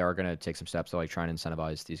 So they are going to take some steps to like try and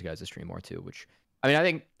incentivize these guys to stream more too, which I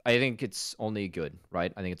mean, I think it's only good,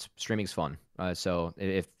 right? I think streaming's fun. So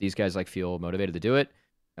if these guys like feel motivated to do it,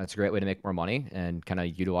 That's a great way to make more money and kind of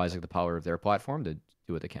utilize the power of their platform to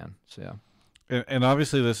do what they can. So yeah. And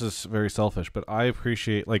obviously this is very selfish, but I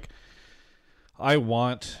appreciate, like, I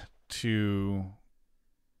want to,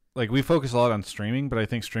 like, we focus a lot on streaming, but I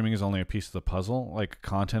think streaming is only a piece of the puzzle. Like,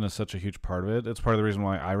 content is such a huge part of it. It's part of the reason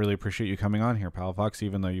why I really appreciate you coming on here, Palafox,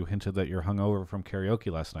 even though you hinted that you're hungover from karaoke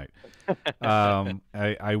last night.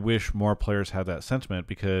 I wish more players had that sentiment,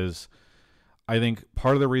 because I think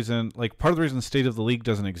part of the reason State of the League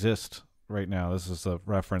doesn't exist right now, this is a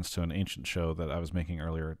reference to an ancient show that I was making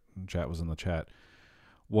earlier, Jet was in the chat,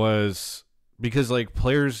 was because, like,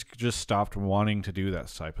 players just stopped wanting to do that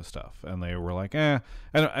type of stuff, and they were like, and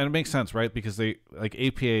it makes sense, right? Because they, like,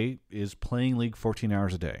 APA is playing League 14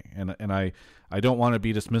 hours a day, and I don't want to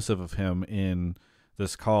be dismissive of him in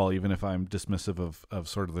this call, even if I'm dismissive of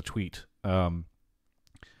sort of the tweet.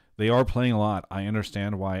 They are playing a lot. I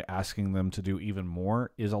understand why asking them to do even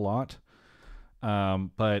more is a lot,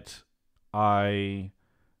 but I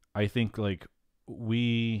think, like,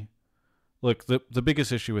 look, the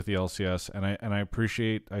biggest issue with the LCS, and I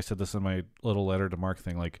appreciate, I said this in my little letter to Mark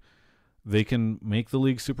thing, like, they can make the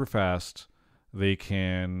league super fast, they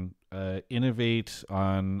can innovate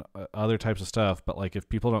on other types of stuff, but, like, if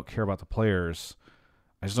people don't care about the players,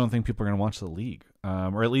 I just don't think people are going to watch the league,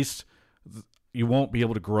 or at least you won't be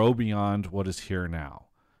able to grow beyond what is here now.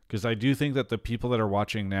 Because I do think that the people that are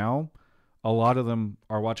watching now, a lot of them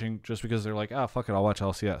are watching just because they're like, fuck it, I'll watch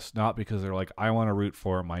LCS. Not because they're like, I want to root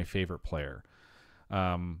for my favorite player.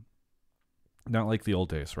 Not like the old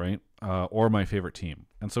days, right? Or my favorite team.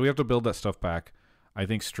 And so we have to build that stuff back. I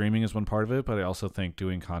think streaming is one part of it, but I also think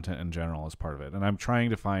doing content in general is part of it. And I'm trying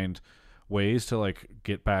to find ways to, like,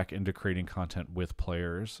 get back into creating content with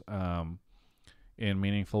players in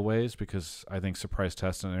meaningful ways, because I think surprise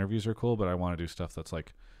tests and interviews are cool, but I want to do stuff that's,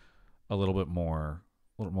 like, a little bit more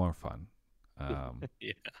fun.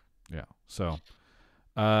 Yeah. So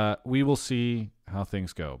we will see how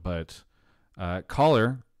things go. But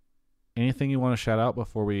caller, anything you want to shout out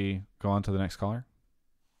before we go on to the next caller?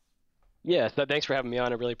 Yeah, thanks for having me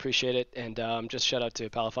on. I really appreciate it. And just shout out to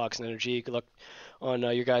Palafox and Energy. Good luck on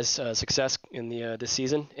your guys' success in the this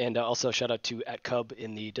season. And also shout out to @Cub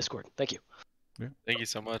in the Discord. Thank you. Yeah. Thank you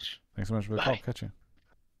so much. Thanks so much for the call. Catch you.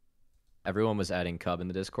 Everyone was adding Cub in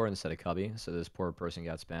the Discord instead of Cubby, so this poor person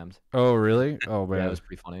got spammed. Oh, really? Oh, man. Yeah, it was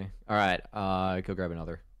pretty funny. All right, go grab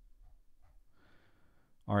another.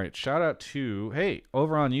 All right, shout out to, hey,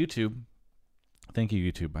 over on YouTube. Thank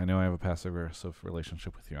you, YouTube. I know I have a passive-aggressive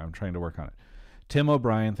relationship with you. I'm trying to work on it. Tim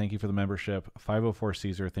O'Brien, thank you for the membership. 504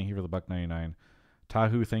 Caesar, thank you for the $1.99.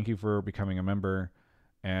 Tahu, thank you for becoming a member.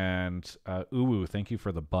 And Uwu, thank you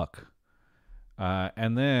for the $1.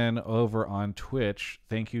 And then over on Twitch,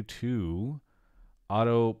 thank you to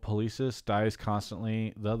Auto Policis, Dies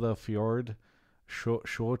Constantly, The Fjord,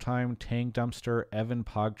 Showtime, Tang Dumpster, Evan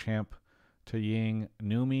Pogchamp, Ying,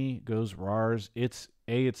 Numi, Goes Rars, It's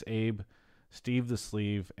Abe, Steve the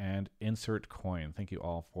Sleeve, and Insert Coin. Thank you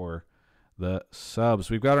all for the subs.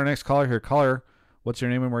 We've got our next caller here. Caller, what's your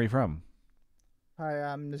name and where are you from? Hi,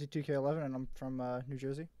 I'm Nizzy2K11 and I'm from New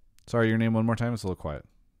Jersey. Sorry, your name one more time. It's a little quiet.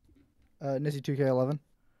 Nizzy2K11.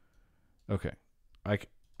 Okay. I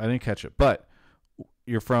didn't catch it. But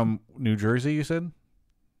you're from New Jersey, you said?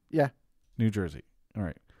 Yeah. New Jersey. All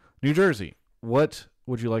right. New Jersey, what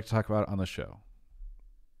would you like to talk about on the show?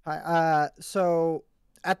 Hi. So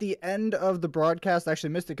at the end of the broadcast, I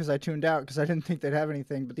actually missed it because I tuned out because I didn't think they'd have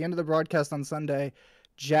anything. But the end of the broadcast on Sunday,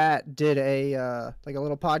 Jat did a like a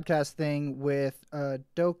little podcast thing with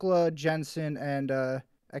Dokla, Jensen, and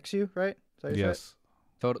XU, right? Yes.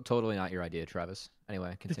 Totally not your idea, Travis.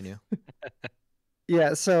 Anyway, continue.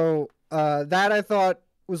 Yeah, so that I thought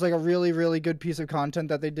was like a really, really good piece of content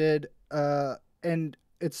that they did. And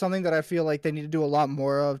it's something that I feel like they need to do a lot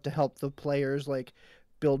more of to help the players like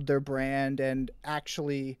build their brand and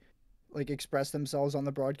actually like express themselves on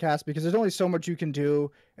the broadcast, because there's only so much you can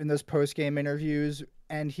do in those post-game interviews.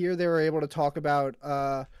 And here they were able to talk about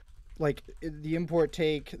like the import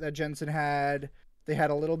take that Jensen had. They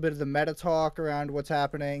had a little bit of the meta talk around what's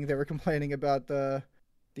happening. They were complaining about the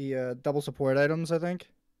double support items, I think.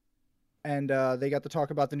 And they got to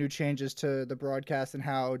talk about the new changes to the broadcast and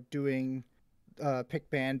how doing pick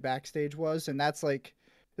band backstage was. And that's like,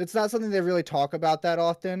 it's not something they really talk about that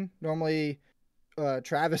often. Normally,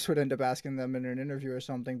 Travis would end up asking them in an interview or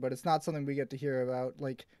something, but it's not something we get to hear about,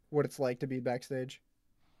 like what it's like to be backstage.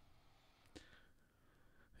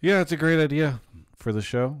 Yeah, it's a great idea for the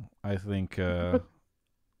show. I think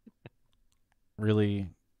really,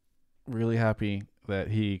 really happy that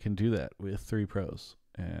he can do that with 3 pros.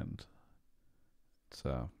 And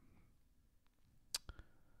so,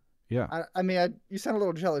 Yeah. I mean, you sound a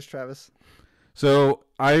little jealous, Travis. So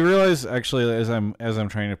I realize actually as I'm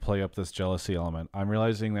trying to play up this jealousy element, I'm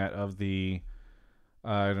realizing that of the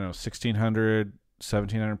I don't know 1,600,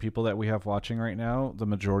 1,700 people that we have watching right now, the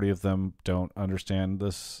majority of them don't understand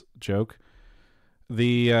this joke.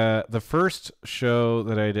 The first show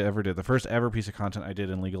that I ever did, the first ever piece of content I did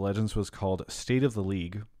in League of Legends was called State of the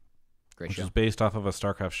League, which is based off of a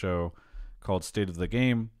StarCraft show called State of the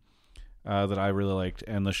Game that I really liked.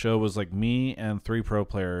 And the show was like me and 3 pro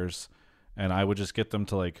players, and I would just get them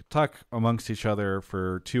to like talk amongst each other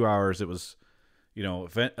for 2 hours. It was, you know,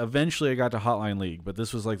 eventually I got to Hotline League, but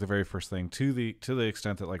this was like the very first thing to the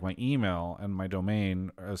extent that like my email and my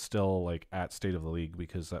domain is still like at State of the League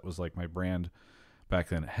because that was like my brand back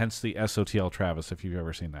then. Hence the SOTL Travis, if you've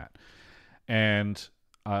ever seen that. And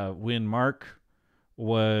when Mark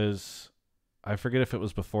was, I forget if it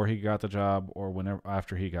was before he got the job or whenever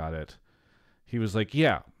after he got it, he was like,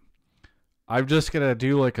 yeah, I'm just going to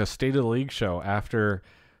do like a State of the League show after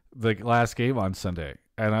the last game on Sunday.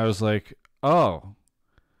 And I was like, oh,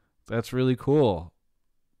 that's really cool.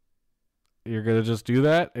 You're going to just do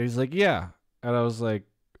that? And he's like, yeah. And I was like,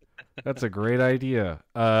 that's a great idea.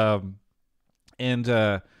 And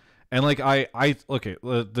like I okay,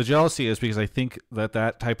 the jealousy is because I think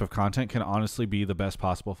that type of content can honestly be the best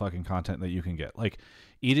possible fucking content that you can get. Like,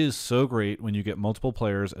 it is so great when you get multiple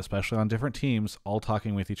players, especially on different teams, all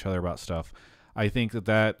talking with each other about stuff. I think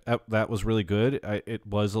that was really good. It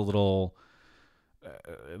was a little.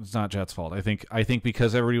 It's not Jet's fault. I think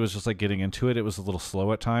because everybody was just like getting into it, it was a little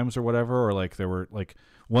slow at times or whatever. Or like there were like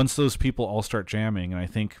once those people all start jamming, and I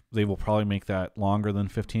think they will probably make that longer than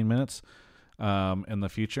 15 minutes. In the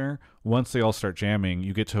future, once they all start jamming,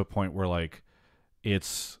 you get to a point where like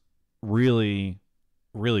it's really,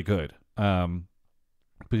 really good.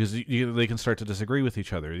 Because they can start to disagree with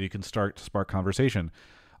each other. You can start to spark conversation.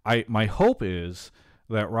 My hope is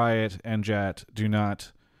that Riot and Jet do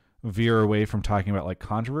not veer away from talking about like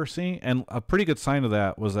controversy. And a pretty good sign of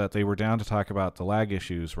that was that they were down to talk about the lag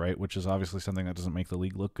issues, right? Which is obviously something that doesn't make the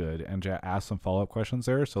league look good. And Jet asked some follow-up questions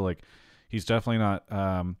there. So like he's definitely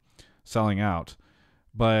not selling out,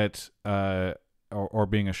 but or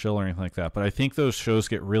being a shill or anything like that. But I think those shows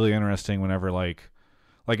get really interesting whenever like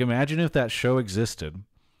imagine if that show existed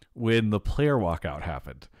when the player walkout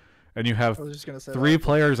happened, and you have 3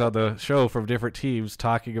 players on the show from different teams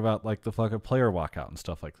talking about like the fucking player walkout and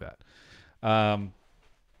stuff like that.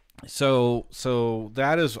 So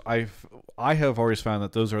that is I have always found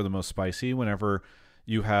that those are the most spicy whenever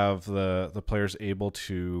you have the players able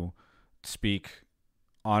to speak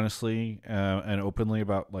honestly and openly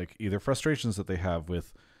about like either frustrations that they have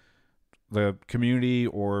with the community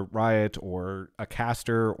or Riot or a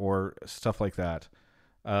caster or stuff like that.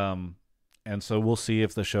 And so we'll see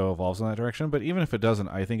if the show evolves in that direction. But even if it doesn't,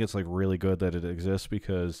 I think it's like really good that it exists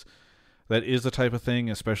because that is the type of thing,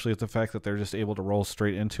 especially with the fact that they're just able to roll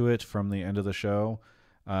straight into it from the end of the show.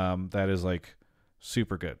 That is like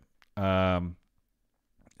super good.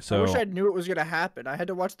 So I wish I knew it was gonna happen. I had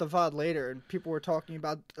to watch the VOD later, and people were talking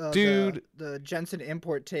about the Jensen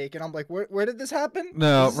import take, and I'm like, where did this happen?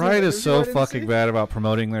 No, Riot is so fucking bad about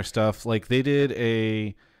promoting their stuff. Like they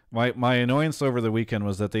did my annoyance over the weekend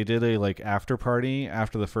was that they did a like after party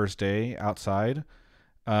after the first day outside,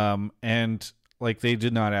 and like they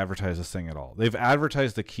did not advertise this thing at all. They've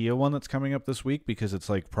advertised the Kia one that's coming up this week because it's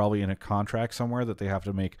like probably in a contract somewhere that they have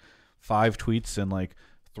to make 5 tweets and like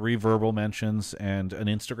 3 verbal mentions and an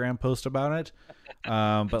Instagram post about it.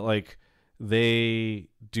 But like they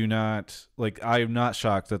do not like, I'm not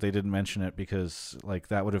shocked that they didn't mention it because like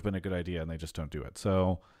that would have been a good idea and they just don't do it.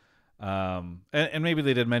 So, and maybe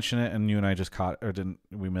they did mention it and you and I just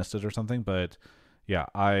we missed it or something, but yeah,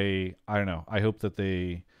 I don't know. I hope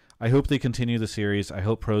they continue the series. I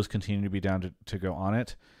hope pros continue to be down to go on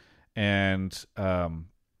it. And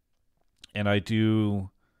I do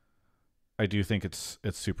think it's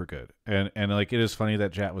super good. And like, it is funny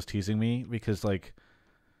that Jat was teasing me because like,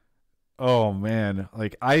 oh man,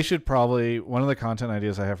 like I should probably, one of the content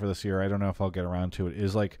ideas I have for this year, I don't know if I'll get around to it,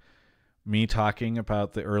 is like me talking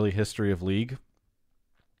about the early history of League.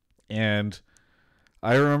 And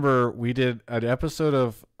I remember we did an episode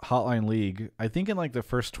of Hotline League, I think in like the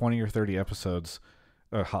first 20 or 30 episodes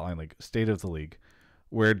of Hotline League, State of the League,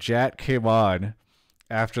 where Jat came on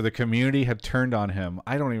after the community had turned on him.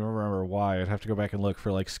 I don't even remember why. I'd have to go back and look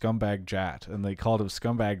for like Scumbag Jat, and they called him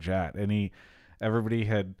Scumbag Jat, and everybody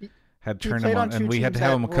had turned him on, and we had to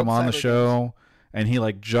have him come on the show, and he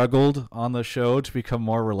like juggled on the show to become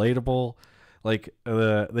more relatable. Like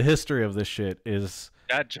the history of this shit is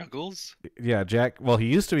That juggles? Yeah, Jack. Well, he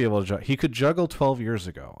used to be able to. He could juggle 12 years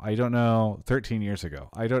ago. I don't know. 13 years ago.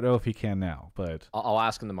 I don't know if he can now. But I'll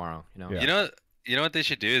ask him tomorrow. Yeah. You know what they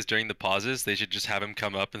should do is during the pauses, they should just have him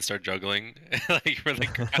come up and start juggling, like for the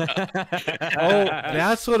crowd. Oh,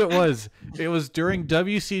 that's what it was. It was during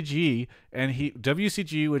WCG, and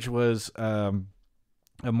WCG, which was a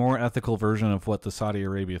more ethical version of what the Saudi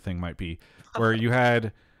Arabia thing might be, where you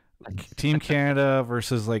had Team Canada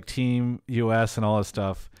versus like Team US and all this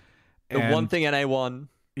stuff. The one thing NA won.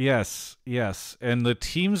 Yes, and the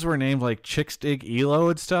teams were named like Chickstig Elo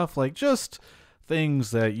and stuff, like just things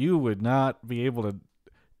that you would not be able to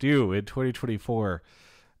do in 2024.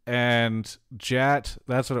 And Jat,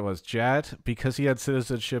 that's what it was. Jat, because he had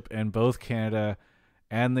citizenship in both Canada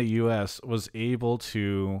and the US, was able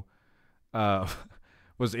to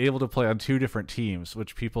play on two different teams,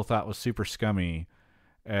 which people thought was super scummy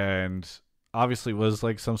and obviously was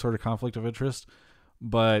like some sort of conflict of interest.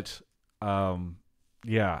 But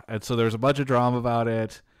yeah, and so there's a bunch of drama about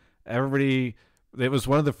it. It was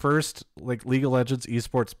one of the first like League of Legends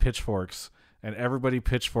esports pitchforks, and everybody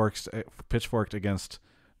pitchforked against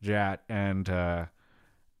Jat, and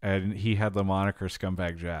he had the moniker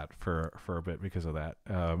Scumbag Jat for a bit because of that.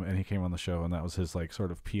 And he came on the show, and that was his like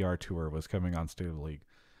sort of PR tour, was coming on State of the League.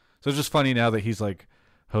 So it's just funny now that he's like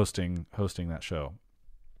hosting that show.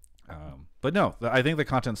 But no, I think the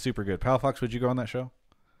content's super good. Palafox, would you go on that show?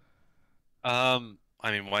 I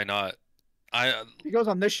mean, why not? He goes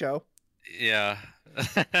on this show. Yeah.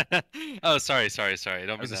 Oh, sorry. I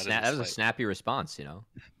don't mean that. That was a snappy response, you know.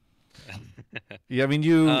 Yeah, I mean,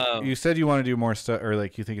 you said you want to do more stuff, or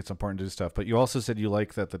like you think it's important to do stuff, but you also said you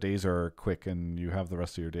like that the days are quick and you have the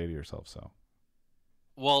rest of your day to yourself. So,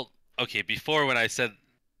 well, okay. Before, when I said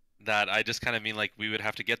that, I just kind of mean like we would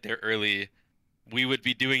have to get there early. We would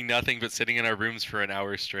be doing nothing but sitting in our rooms for an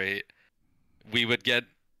hour straight. We would get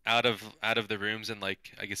out of the rooms, and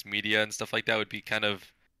like I guess media and stuff like that would be kind of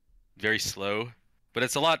very slow. But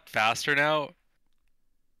it's a lot faster now.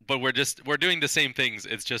 But we're doing the same things.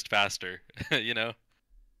 It's just faster, you know.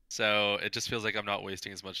 So it just feels like I'm not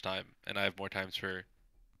wasting as much time, and I have more times for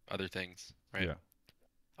other things, right? Yeah.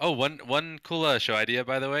 Oh, one cool show idea,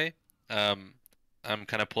 by the way. I'm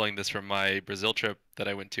kind of pulling this from my Brazil trip that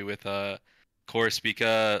I went to with Core,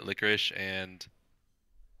 Spica, Licorice, and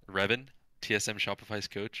Revan, TSM Shopify's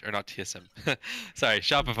coach, or not TSM. Sorry,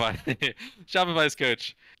 Shopify. Shopify's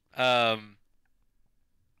coach.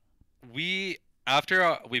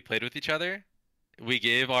 After we played with each other, we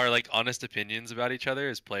gave our like honest opinions about each other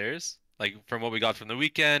as players, like from what we got from the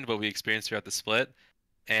weekend, what we experienced throughout the split,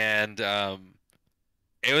 and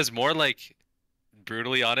it was more like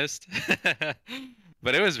brutally honest,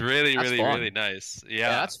 but it was really nice. Yeah,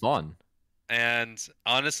 that's fun. And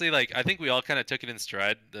honestly, like I think we all kind of took it in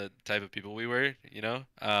stride, the type of people we were, you know.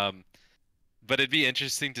 But it'd be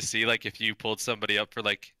interesting to see like if you pulled somebody up for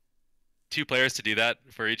like two players to do that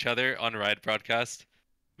for each other on Riot broadcast,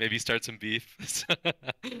 maybe start some beef.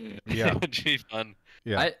 Yeah, it would be fun.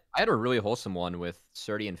 Yeah, I had a really wholesome one with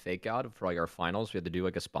Surdy and Fake God for like our finals. We had to do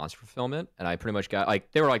like a sponsor fulfillment, and I pretty much got like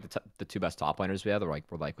they were like the two best top laners we had. They're like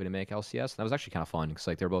we're likely to make LCS, and that was actually kind of fun because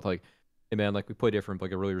like they were both like, hey man, like we play different, but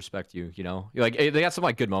like I really respect you, you know. Like they got some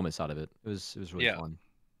like good moments out of it. It was really fun.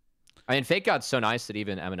 I mean, Fake God's so nice that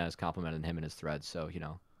even Eminez complimented him in his threads, so you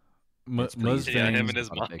know. Muzzvane, him and his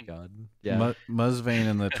mom. Yeah. Muzzvane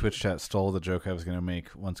in the Twitch chat stole the joke I was going to make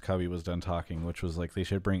once Cubby was done talking, which was like they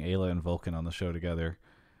should bring Ayla and Vulcan on the show together.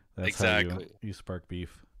 That's exactly. how you spark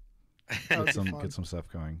beef. Get some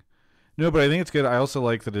stuff going. No, but I think it's good. I also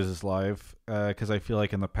like that it is live because I feel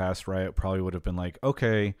like in the past Riot probably would have been like,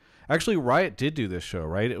 okay, actually Riot did do this show,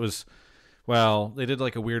 right? It was, well, they did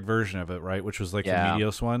like a weird version of it, right? Which was like the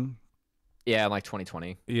Medios one. Yeah, in like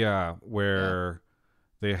 2020. Yeah, where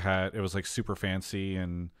they had, it was like super fancy,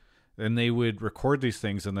 and then they would record these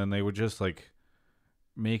things and then they would just like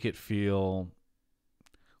make it feel,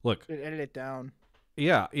 look, They'd edit it down.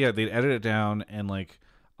 Yeah, they'd edit it down, and like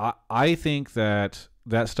I think that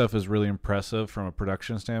stuff is really impressive from a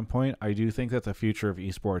production standpoint. I do think that the future of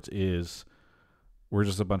esports is we're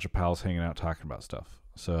just a bunch of pals hanging out talking about stuff.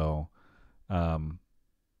 So,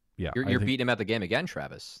 yeah, you're beating him at the game again,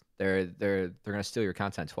 Travis. They're gonna steal your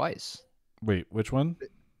content twice. Wait, which one?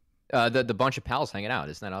 The bunch of pals hanging out.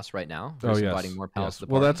 Isn't that us right now? We're just inviting more pals to the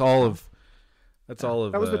party. Well, that's all of.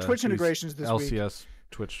 That was the Twitch integrations this week. LCS,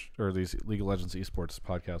 Twitch, or these League of Legends esports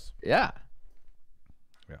podcasts. Yeah.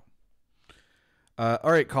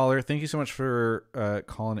 All right, caller. Thank you so much for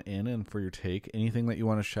calling in and for your take. Anything that you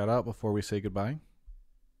want to shout out before we say goodbye?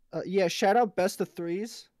 Yeah, shout out best of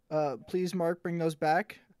threes. Please, Mark, bring those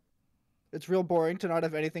back. It's real boring to not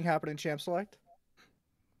have anything happen in Champ Select.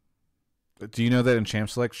 Do you know that in Champ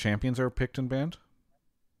Select, champions are picked and banned?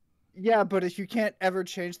 Yeah, but if you can't ever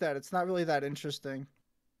change that, it's not really that interesting.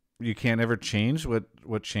 You can't ever change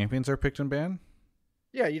what champions are picked and banned?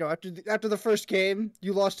 Yeah, after the first game,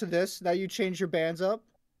 you lost to this. Now you change your bans up.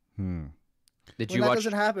 Did When you that watch?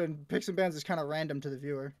 doesn't happen, picks and bans is kind of random to the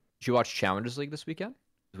viewer. Did you watch Challengers League this weekend?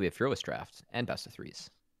 We have Fearless Draft and Best of Threes.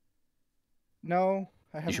 No,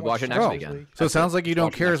 I haven't. You should watch it watched next Challenge weekend. League. So it sounds like you don't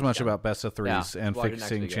Watch it care next as much weekend. about best of threes and watch it next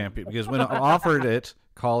fixing weekend. champion, because when I offered it,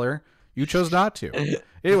 caller, you chose not to.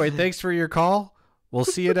 Anyway, thanks for your call. We'll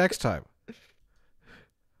see you next time.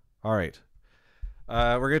 All right.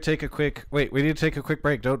 We're gonna take a quick. Wait, we need to take a quick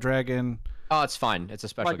break. Don't drag in. Oh, it's fine. It's a Oh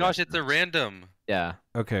special. my gosh, guest. it's a random. Yeah.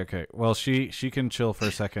 Okay. Well, she can chill for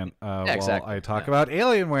a second while exactly. I talk about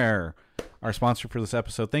Alienware, our sponsor for this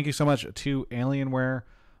episode. Thank you so much to Alienware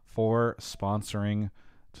for sponsoring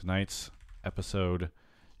tonight's episode.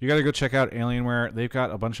 You got to go check out Alienware. They've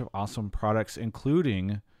got a bunch of awesome products,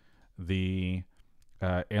 including the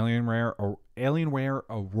Alienware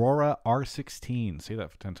Aurora R16. Say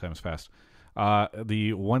that 10 times fast.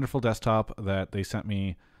 The wonderful desktop that they sent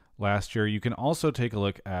me last year. You can also take a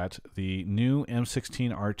look at the new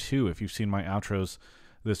M16R2. If you've seen my outros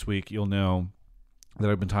this week, you'll know that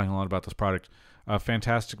I've been talking a lot about this product. A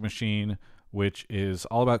fantastic machine, which is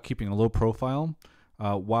all about keeping a low profile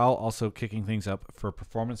while also kicking things up for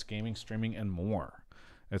performance gaming, streaming, and more.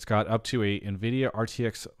 It's got up to a NVIDIA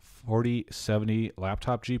RTX 4070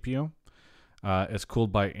 laptop GPU. It's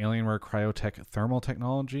cooled by Alienware Cryotech thermal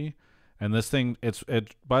technology. And this thing,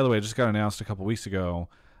 by the way, it just got announced a couple weeks ago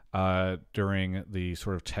during the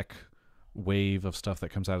sort of tech wave of stuff that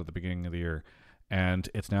comes out at the beginning of the year. And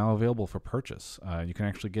it's now available for purchase. You can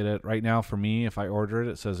actually get it right now. For me, if I order it,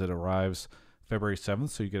 it says it arrives February 7th,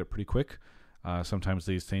 so you get it pretty quick. Sometimes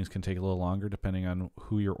these things can take a little longer depending on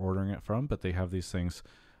who you're ordering it from, but they have these things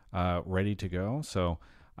ready to go. So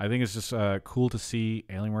I think it's just cool to see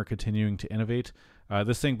Alienware continuing to innovate.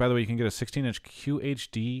 This thing, by the way, you can get a 16-inch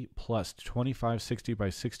QHD plus 2560 by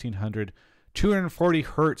 1600, 240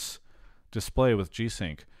 hertz display with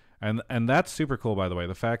G-Sync. And that's super cool, by the way.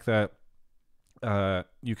 The fact that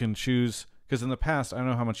you can choose, because in the past, I don't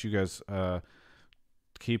know how much you guys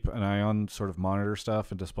keep an eye on sort of monitor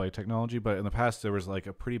stuff and display technology, but in the past there was like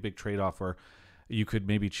a pretty big trade-off where you could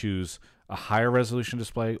maybe choose a higher resolution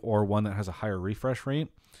display or one that has a higher refresh rate.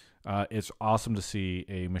 It's awesome to see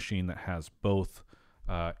a machine that has both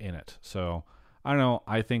in it. So I don't know.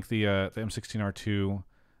 I think the M16R2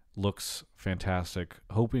 looks fantastic.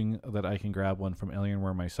 Hoping that I can grab one from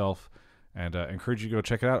Alienware myself, and encourage you to go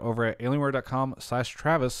check it out over at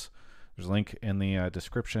alienware.com/Travis. There's a link in the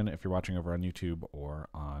description if you're watching over on YouTube or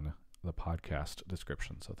on the podcast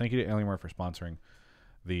description. So thank you to Alienware for sponsoring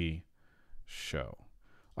the show.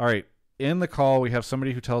 All right. In the call, we have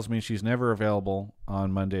somebody who tells me she's never available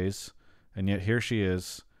on Mondays, and yet here she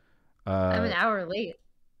is. I'm an hour late.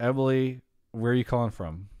 Emily, where are you calling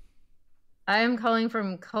from? I am calling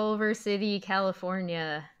from Culver City,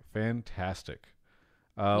 California. Fantastic.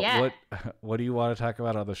 Yeah. What do you want to talk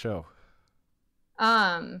about on the show?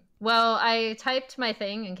 Well, I typed my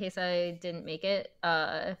thing in case I didn't make it,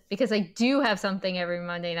 because I do have something every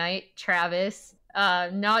Monday night, Travis,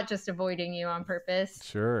 not just avoiding you on purpose.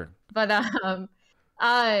 Sure. But,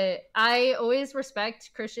 I always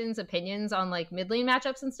respect Christian's opinions on like mid lane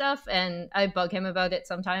matchups and stuff, and I bug him about it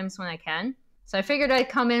sometimes when I can. So I figured I'd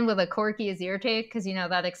come in with a quirky Azir take, because, you know,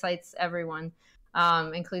 that excites everyone,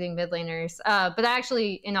 including mid laners. But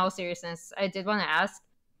actually, in all seriousness, I did want to ask,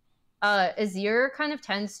 Azir kind of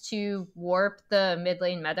tends to warp the mid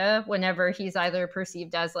lane meta whenever he's either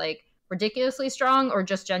perceived as like ridiculously strong or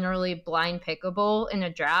just generally blind pickable in a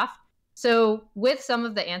draft. So with some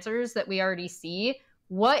of the answers that we already see,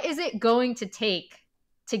 what is it going to take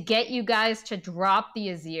to get you guys to drop the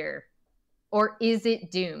Azir? Or is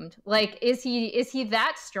it doomed? Like, is he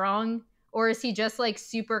that strong? Or is he just like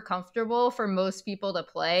super comfortable for most people to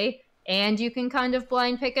play? And you can kind of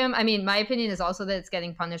blind pick him. I mean, my opinion is also that it's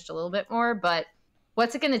getting punished a little bit more, but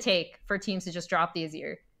what's it going to take for teams to just drop the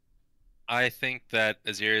Azir? I think that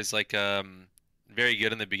Azir is like very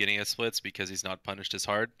good in the beginning of splits because he's not punished as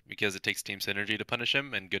hard, because it takes team synergy to punish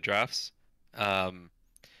him and good drafts.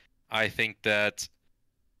 I think that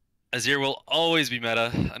Azir will always be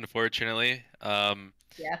meta, unfortunately.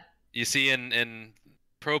 Yeah. You see in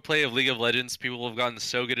pro play of League of Legends, people have gotten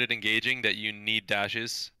so good at engaging that you need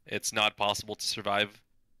dashes. It's not possible to survive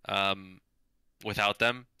without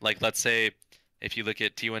them. Like, let's say if you look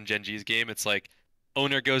at T1 Gen G's game, it's like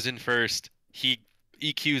owner goes in first, he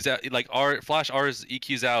EQs out, like Flash R's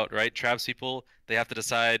EQs out, right? Traps people, they have to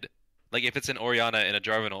decide, like if it's an Orianna and a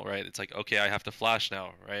Jarvanel, right? It's like, okay, I have to flash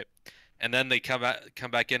now, right? and then they come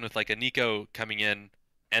back in with like a Nico coming in,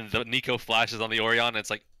 and the Nico flashes on the Orion, and it's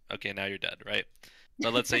like, okay, now you're dead, right?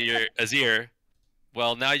 But let's say you're Azir,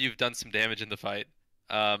 well, now you've done some damage in the fight,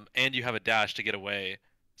 and you have a dash to get away,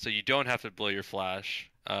 so you don't have to blow your flash,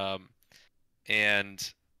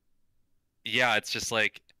 and yeah, it's just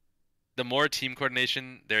like the more team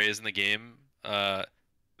coordination there is in the game,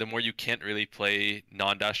 the more you can't really play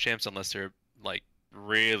non-dash champs unless they're like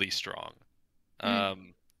really strong.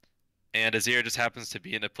 And Azir just happens to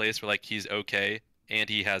be in a place where like he's okay and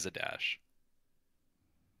he has a dash.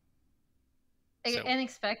 So,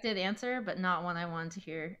 Unexpected answer, but not one I wanted to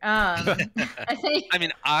hear. I think. I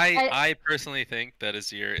mean, I personally think that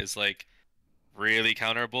Azir is like really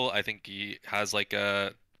counterable. I think he has like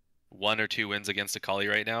a 1 or 2 wins against Akali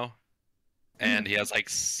right now, and he has like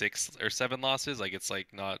 6 or 7 losses. Like it's like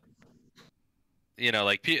not,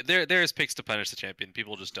 like there's picks to punish the champion.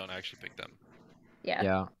 People just don't actually pick them.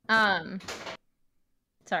 Yeah.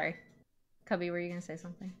 Sorry, Cubby, were you gonna say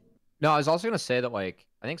something? No, I was also gonna say that like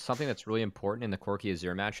I think something that's really important in the Corki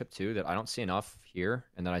Azir matchup too that I don't see enough here,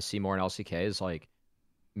 and that I see more in LCK is like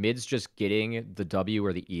mid's just getting the W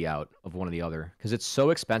or the E out of one or the other because it's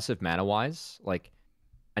so expensive mana wise. Like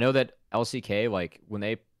I know that LCK like when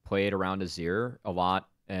they played around Azir a lot,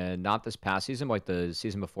 and not this past season, but like the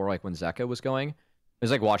season before, like when Zeka was going, it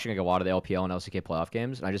was like watching like a lot of the LPL and LCK playoff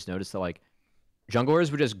games, and I just noticed that like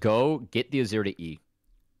junglers would just go get the Azir to E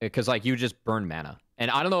because like you just burn mana. And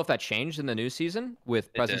I don't know if that changed in the new season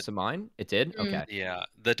with Presence of Mind. It did? Okay. Yeah,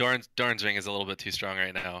 the Doran's ring is a little bit too strong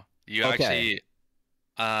right now. You Okay.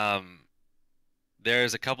 actually,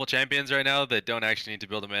 there's a couple champions right now that don't actually need to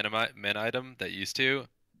build a mana item that used to.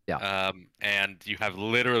 Yeah. And you have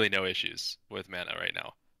literally no issues with mana right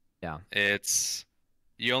now. Yeah.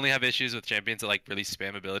 You only have issues with champions that like really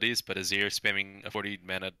spam abilities, but Azir spamming a 40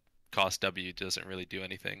 mana cost W doesn't really do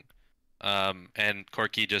anything. And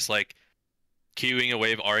Corki just like queuing a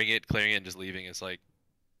wave, R'ing it, clearing it, and just leaving is like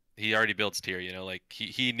he already builds tier, like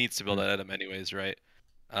he needs to build that item anyways, right?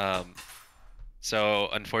 So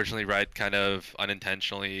unfortunately, Riot kind of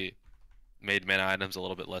unintentionally made mana items a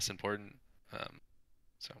little bit less important.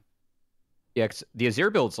 So Yeah, 'cause the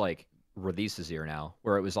Azir build's like release Azir now,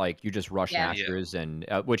 where it was like you just rush Nashers and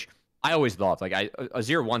which I always loved. Like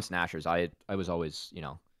Azir wants Nashers. I was always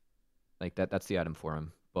like that's the item for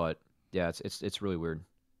him. But yeah, it's really weird.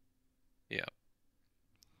 Yeah.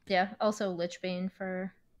 Yeah. Also, Lichbane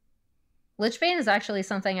is actually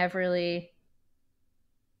something I've really.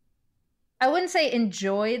 I wouldn't say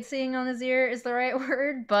enjoyed seeing on Azir is the right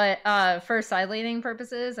word, but for side laning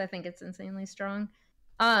purposes, I think it's insanely strong.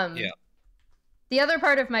 Yeah. The other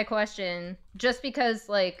part of my question, just because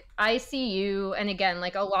like I see you, and again,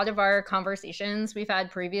 like a lot of our conversations we've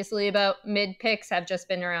had previously about mid picks have just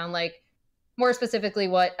been around like more specifically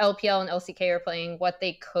what LPL and LCK are playing, what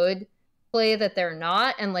they could play that they're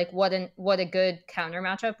not, and like what a good counter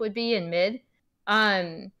matchup would be in mid.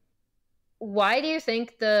 Why do you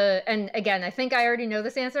think and again, I think I already know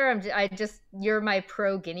this answer. You're my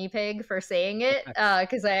pro guinea pig for saying it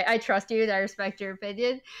because I trust you and I respect your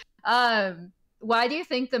opinion. Why do you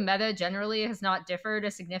think the meta generally has not differed a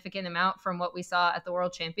significant amount from what we saw at the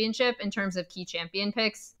World Championship in terms of key champion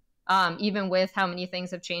picks, even with how many things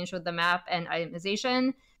have changed with the map and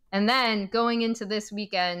itemization? And then going into this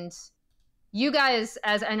weekend, you guys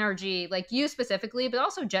as NRG, like you specifically, but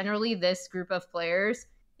also generally this group of players,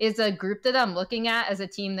 is a group that I'm looking at as a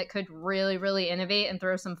team that could really, really innovate and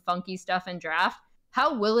throw some funky stuff in draft.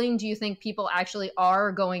 How willing do you think people actually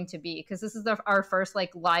are going to be? Because this is our first like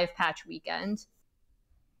live patch weekend.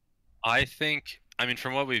 I mean,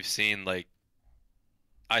 from what we've seen, like,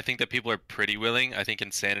 I think that people are pretty willing. I think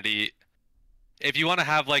Insanity, if you want to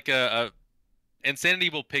have like Insanity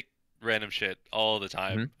will pick random shit all the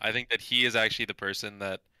time. Mm-hmm. I think that he is actually the person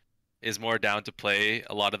that is more down to play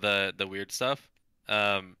a lot of the weird stuff.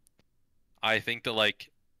 I think that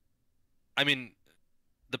I mean,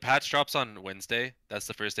 the patch drops on Wednesday. That's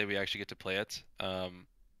the first day we actually get to play it.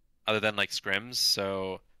 Other than like scrims,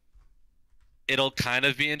 so it'll kind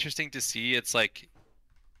of be interesting to see. It's like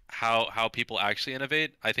how people actually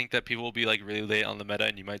innovate. I think that people will be like really late on the meta,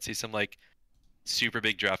 and you might see some like super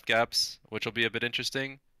big draft gaps, which will be a bit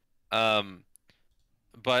interesting.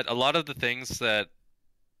 But a lot of the things that,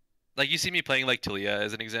 like, you see me playing like Talia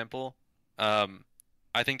as an example.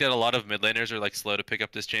 I think that a lot of mid laners are like slow to pick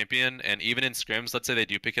up this champion, and even in scrims, let's say they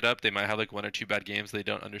do pick it up, they might have like 1 or 2 bad games. They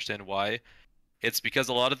don't understand why. It's because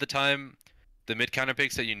a lot of the time, the mid counter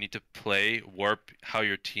picks that you need to play warp how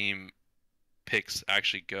your team picks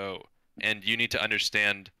actually go, and you need to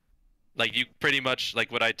understand. Like, you pretty much,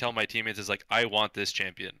 like, what I tell my teammates is like, I want this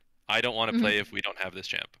champion. I don't want to play if we don't have this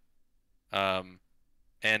champ. And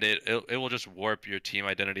it will just warp your team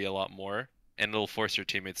identity a lot more, and it'll force your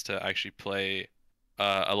teammates to actually play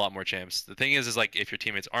a lot more champs. The thing is like if your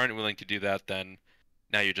teammates aren't willing to do that, then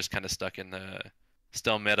now you're just kind of stuck in the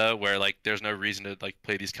still meta where like there's no reason to like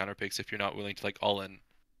play these counter picks if you're not willing to like all in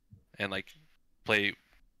and like play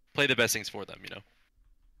the best things for them, you know.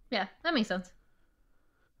 Yeah, that makes sense.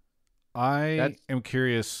 I am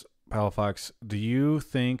curious, Palafox, do you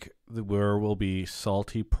think that there will be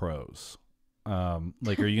salty pros?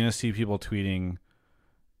 Like, are you going to see people tweeting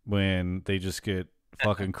when they just get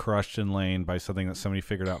fucking crushed in lane by something that somebody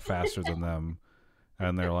figured out faster than them,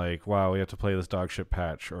 and they're like, wow, we have to play this dog shit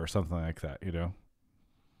patch or something like that, you know?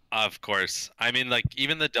 Of course. I mean, like,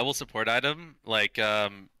 even the double support item, like,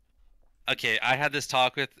 okay, I had this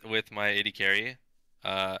talk with my AD carry,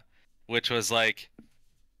 which was like,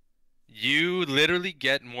 you literally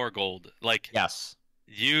get more gold. Like, Yes.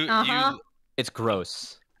 you It's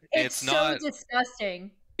gross. It's not so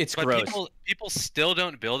disgusting. It's but gross. people still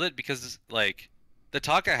don't build it because like the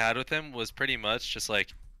talk I had with him was pretty much just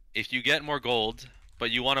like, if you get more gold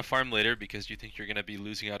but you want to farm later because you think you're going to be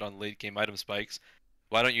losing out on late game item spikes,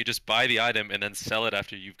 why don't you just buy the item and then sell it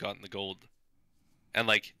after you've gotten the gold? And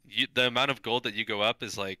like the amount of gold that you go up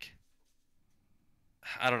is like,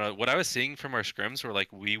 I don't know, what I was seeing from our scrims were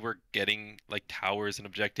like we were getting like towers and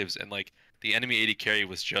objectives, and like the enemy AD carry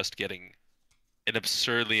was just getting an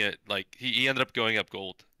absurdly like he ended up going up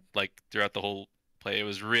gold like throughout the whole play. It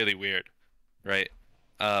was really weird, right?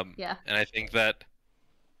 Yeah. And I think that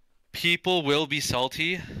people will be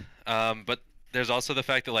salty, but there's also the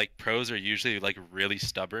fact that like pros are usually like really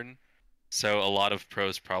stubborn, so a lot of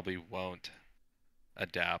pros probably won't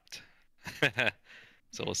adapt.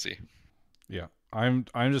 So we'll see. Yeah, I'm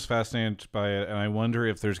just fascinated by it, and I wonder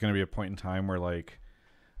if there's going to be a point in time where like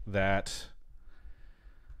that.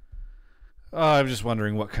 I'm just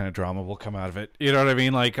wondering what kind of drama will come out of it. You know what I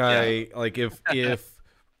mean? Like Hey,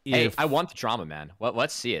 I want the drama, man.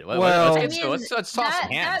 Let's see it. Well, let's toss some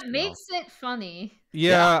hands. That makes it funny.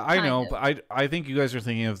 Yeah, I kind know, of. but I think you guys are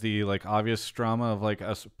thinking of the like obvious drama of like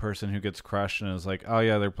a person who gets crushed and is like, oh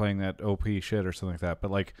yeah, they're playing that OP shit or something like that.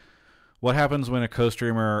 But like, what happens when a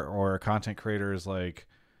co-streamer or a content creator is like,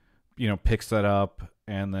 you know, picks that up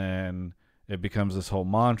and then it becomes this whole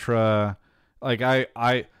mantra? Like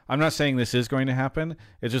I'm not saying this is going to happen.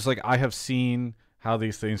 It's just like I have seen how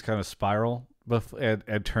these things kind of spiral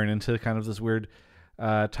and turn into kind of this weird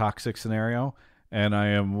toxic scenario. And I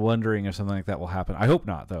am wondering if something like that will happen. I hope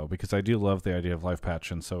not, though, because I do love the idea of live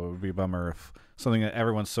patch, and so it would be a bummer if something that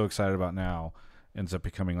everyone's so excited about now ends up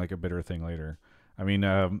becoming like a bitter thing later. I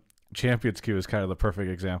mean, Champions Queue is kind of the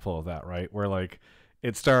perfect example of that, right? Where like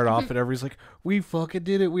it started off and everybody's like, we fucking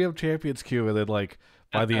did it, we have Champions Queue, and then like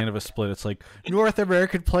by the end of a split, it's like North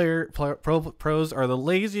American pros are the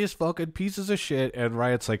laziest fucking pieces of shit, and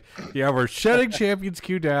Riot's like, yeah, we're shutting Champions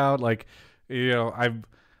Queue down. Like, you know,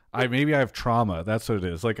 maybe I have trauma. That's what it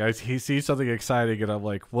is. Like he sees something exciting, and I'm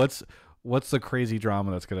like, what's the crazy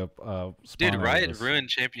drama that's gonna spawn? Dude, Riot this? ruined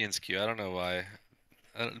Champions Queue. I don't know why.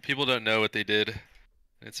 People don't know what they did.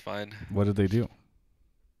 It's fine. What did they do?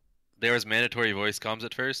 There was mandatory voice comms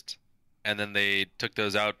at first, and then they took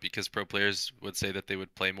those out because pro players would say that they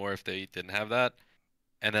would play more if they didn't have that.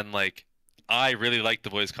 And then like I really liked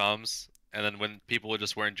the voice comms, and then when people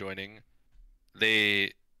just weren't joining,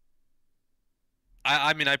 I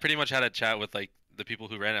mean I pretty much had a chat with like the people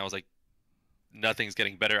who ran it. I was like, nothing's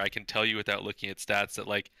getting better. I can tell you without looking at stats that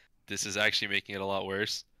like this is actually making it a lot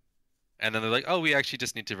worse. And then they're like, oh, we actually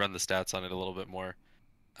just need to run the stats on it a little bit more.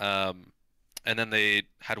 And then they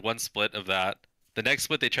had one split of that. The next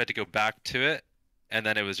split, they tried to go back to it, and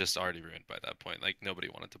then it was just already ruined by that point. Like, nobody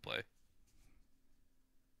wanted to play.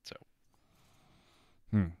 So.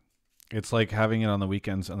 It's like having it on the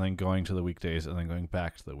weekends and then going to the weekdays and then going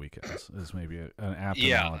back to the weekends is maybe an apt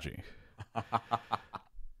analogy. Nice.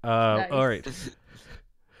 All right.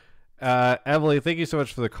 Emily, thank you so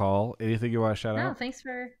much for the call. Anything you want to shout No, out? thanks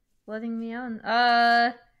for letting me on.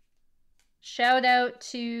 Shout out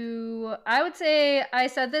to, I would say I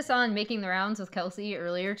said this on Making the Rounds with Kelsey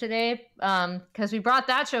earlier today, because we brought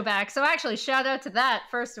that show back. So actually, shout out to that,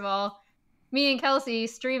 first of all. Me and Kelsey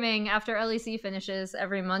streaming after LEC finishes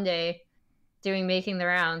every Monday, doing Making the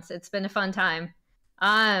Rounds. It's been a fun time.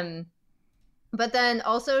 But then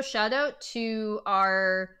also shout out to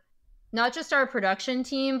our, not just our production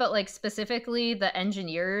team, but like specifically the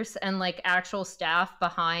engineers and like actual staff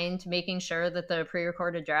behind making sure that the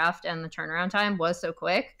pre-recorded draft and the turnaround time was so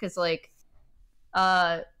quick. Cause like,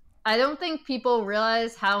 I don't think people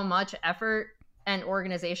realize how much effort and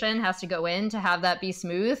organization has to go in to have that be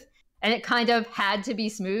smooth. And it kind of had to be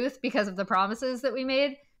smooth because of the promises that we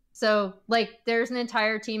made. So like there's an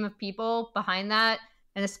entire team of people behind that,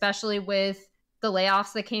 and especially with the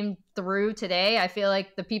layoffs that came through today, I feel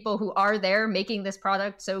like the people who are there making this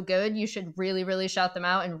product so good, you should really, really shout them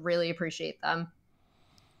out and really appreciate them.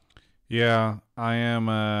 Yeah, I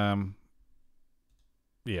am.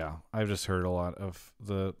 Yeah, I've just heard a lot of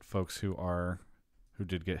the folks who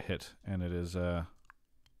did get hit, and it is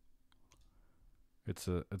it's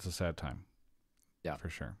a sad time. Yeah, for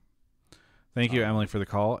sure. Thank you, Emily, for the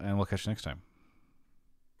call, and we'll catch you next time.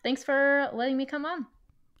 Thanks for letting me come on.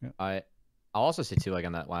 I'll also say too, like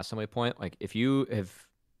on that last Emily point, like if you have,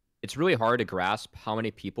 it's really hard to grasp how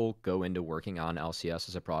many people go into working on LCS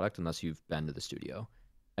as a product unless you've been to the studio.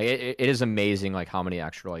 Like it is amazing, like how many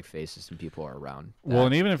actual like faces and people are around. Well,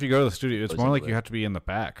 and even if you go to the studio, it's more like into you it. have to be in the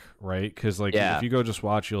back, right? Because like Yeah. if you go just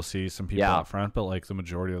watch, you'll see some people out front, but like the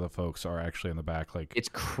majority of the folks are actually in the back. Like It's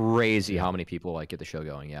crazy how many people like get the show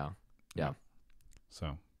going. Yeah.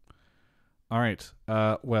 So, all right.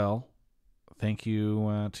 Well, thank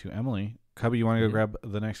you to Emily. Cubby, you want to go grab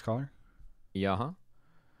the next caller? Yeah. Huh.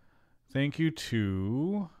 Thank you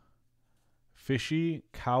to Fishy,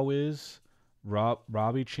 Cowiz,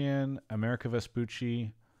 Robbie Chan, America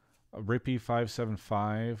Vespucci,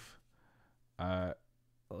 Rippy575,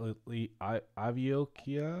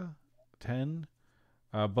 Aviokia 10,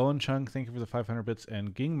 Bowen Chung, thank you for the 500 bits,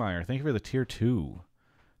 and Gingmeyer, thank you for the tier 2.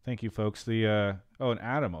 Thank you, folks. And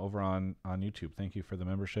Adam over on YouTube, thank you for the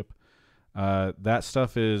membership. That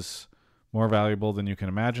stuff is more valuable than you can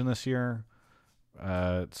imagine this year.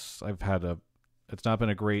 It's not been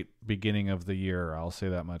a great beginning of the year, I'll say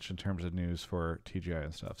that much, in terms of news for TGI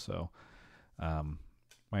and stuff. So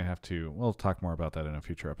we'll talk more about that in a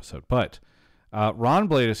future episode. But Ron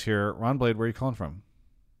Blade is here. Ron Blade, where are you calling from?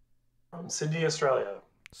 From Sydney, Australia.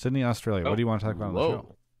 Sydney, Australia. What do you want to talk about on the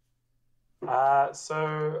show?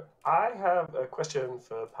 So I have a question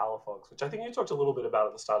for Palafox, which I think you talked a little bit about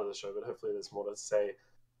at the start of the show, but hopefully there's more to say,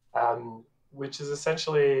 which is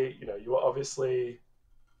essentially, you were obviously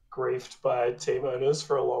griefed by team owners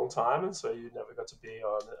for a long time, and so you never got to be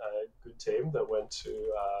on a good team that went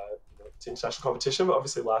to international competition, but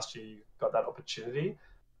obviously last year you got that opportunity.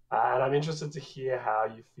 And I'm interested to hear how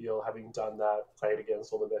you feel having done that, played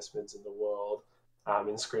against all the best mids in the world,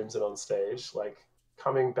 in scrims and on stage. Like,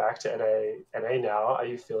 coming back to NA now, are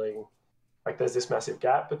you feeling like there's this massive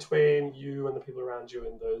gap between you and the people around you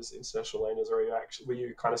and those international laners, or were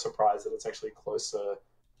you kind of surprised that it's actually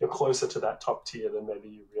you're closer to that top tier than maybe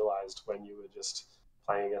you realized when you were just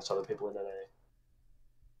playing against other people in NA?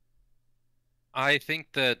 I think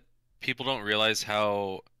that people don't realize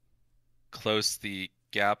how close the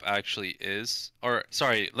gap actually is. Or,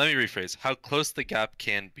 sorry, let me rephrase. How close the gap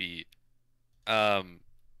can be.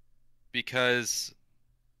 Because,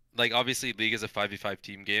 like, obviously League is a 5v5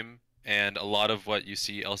 team game, and a lot of what you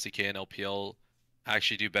see LCK and LPL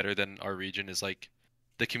actually do better than our region is, like,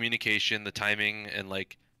 the communication, the timing, and,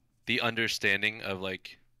 like, the understanding of,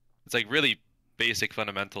 like, it's, like, really basic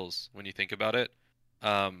fundamentals when you think about it.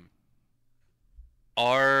 I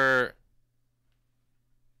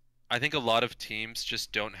think a lot of teams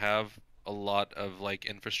just don't have a lot of, like,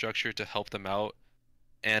 infrastructure to help them out,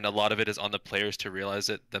 and a lot of it is on the players to realize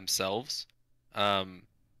it themselves. And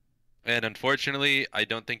unfortunately, I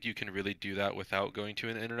don't think you can really do that without going to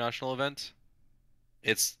an international event.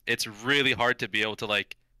 It's really hard to be able to,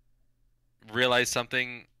 like, realize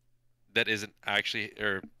something that isn't actually,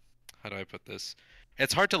 or how do I put this?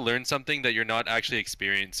 It's hard to learn something that you're not actually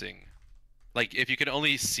experiencing. Like, if you can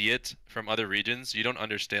only see it from other regions, you don't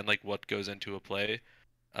understand, like, what goes into a play.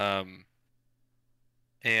 And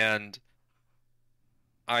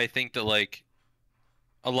I think that, like,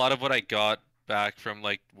 a lot of what I got back from,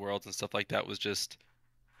 like, Worlds and stuff like that was just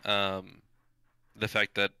the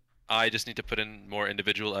fact that I just need to put in more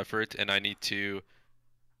individual effort, and I need to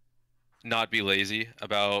not be lazy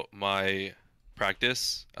about my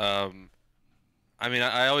practice. I mean,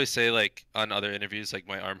 I always say, like, on other interviews, like,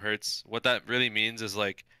 my arm hurts. What that really means is,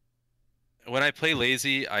 like, when I play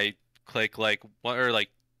lazy, I click, like, 1 or,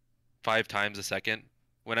 like, 5 times a second.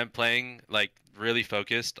 When I'm playing, like, really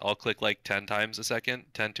focused, I'll click, like, 10 times a second,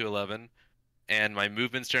 10 to 11. And my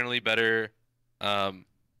movement's generally better. And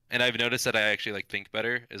I've noticed that I actually, like, think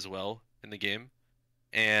better as well in the game.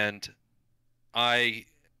 And I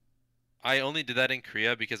only did that in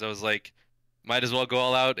Korea because I was like, might as well go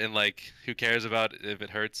all out, and, like, who cares about if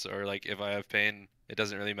it hurts or, like, if I have pain, it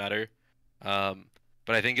doesn't really matter. But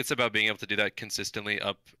I think it's about being able to do that consistently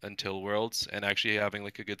up until Worlds and actually having,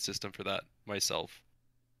 like, a good system for that myself.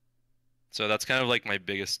 So that's kind of, like, my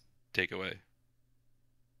biggest takeaway.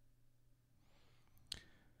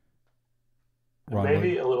 And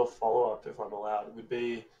maybe a little follow-up, if I'm allowed, would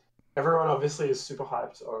be everyone obviously is super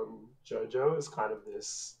hyped on JoJo as kind of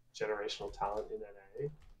this generational talent in NA.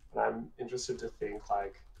 And I'm interested to think,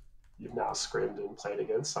 like, you've now scrimmed and played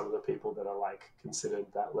against some of the people that are, like, considered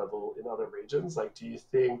that level in other regions. Like, do you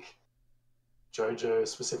think JoJo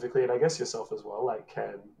specifically, and I guess yourself as well, like,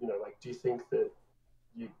 do you think that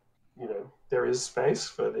there is space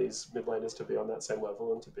for these mid laners to be on that same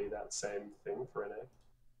level and to be that same thing for NA?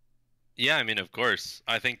 Yeah, I mean, of course.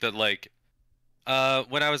 I think that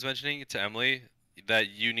when I was mentioning to Emily that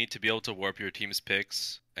you need to be able to warp your team's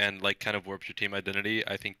picks and like kind of warp your team identity,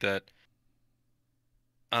 I think that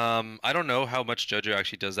I don't know how much JoJo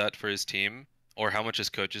actually does that for his team or how much his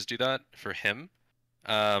coaches do that for him.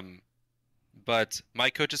 But my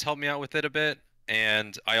coaches help me out with it a bit,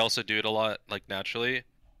 and I also do it a lot, like, naturally.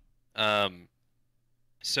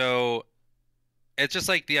 So it's just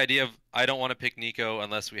like the idea of I don't want to pick Nico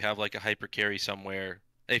unless we have like a hyper carry somewhere.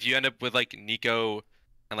 If you end up with like Nico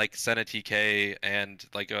and like Senna TK and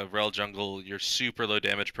like a Rel jungle, your super low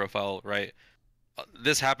damage profile, right?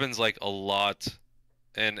 This happens like a lot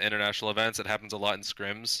in international events. It happens a lot in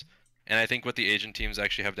scrims. And I think what the Asian teams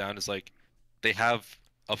actually have down is like they have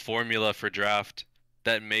a formula for draft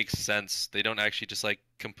that makes sense. They don't actually just like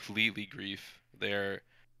completely grief their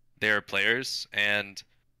players. And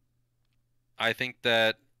I think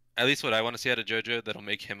that at least what I want to see out of JoJo that'll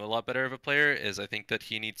make him a lot better of a player is I think that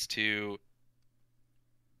he needs to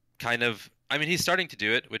kind of, I mean, he's starting to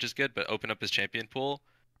do it, which is good, but open up his champion pool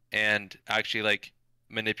and actually like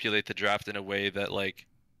manipulate the draft in a way that like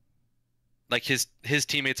his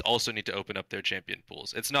teammates also need to open up their champion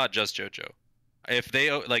pools. It's not just JoJo.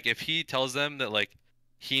 If he tells them that like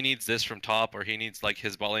he needs this from top or he needs like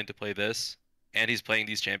his bot lane to play this and he's playing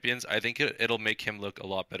these champions, I think it'll make him look a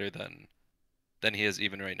lot better than he is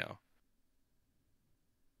even right now.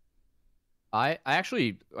 I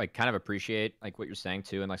actually like kind of appreciate like what you're saying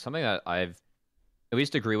too, and like something that I've at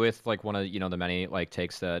least agree with, like one of the many like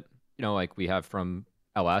takes that like we have from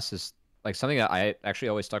LS is like something that I actually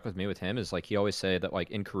always stuck with me with him is like he always say that like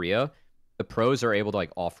in Korea the pros are able to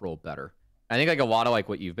like off roll better. I think like a lot of like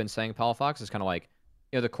what you've been saying, Palafox, is kind of like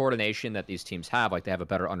the coordination that these teams have, like they have a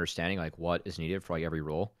better understanding like what is needed for like every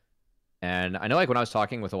role. And I know like when I was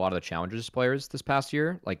talking with a lot of the Challengers players this past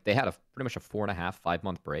year, like they had a pretty much a 4.5-5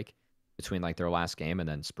 month break between like their last game and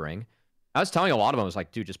then spring. I was telling a lot of them, I was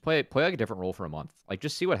like, dude, just play like a different role for a month. Like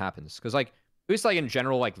just see what happens. Because like at least like in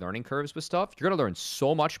general like learning curves with stuff, you're gonna learn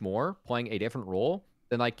so much more playing a different role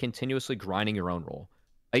than like continuously grinding your own role.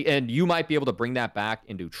 And you might be able to bring that back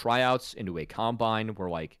into tryouts, into a combine where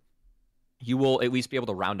like you will at least be able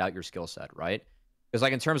to round out your skill set, right? Because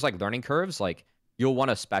like in terms of like learning curves, like you'll want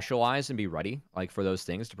to specialize and be ready like for those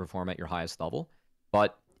things to perform at your highest level.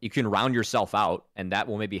 But you can round yourself out and that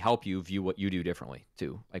will maybe help you view what you do differently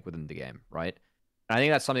too, like within the game, right? And I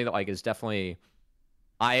think that's something that like is definitely,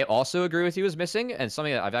 I also agree with you is missing, and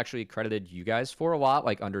something that I've actually credited you guys for a lot,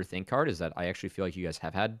 like under ThinkCard, is that I actually feel like you guys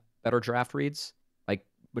have had better draft reads, like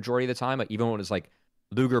majority of the time. Like even when it was like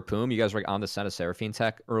Luger Poom, you guys were like, on the Senna Seraphine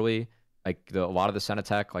tech early, like a lot of the Senna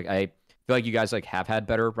tech. Like I feel like you guys like have had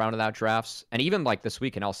better rounded out drafts, and even like this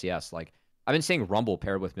week in LCS, like I've been seeing Rumble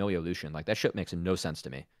paired with Millia Lucian. Like that shit makes no sense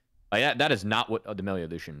to me. Like that is not what the Millia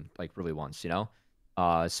Lucian like really wants,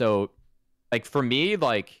 So like for me,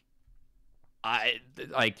 like I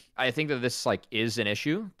think that this like is an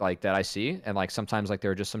issue like that I see, and like sometimes like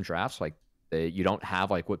there are just some drafts like you don't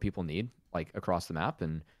have like what people need like across the map,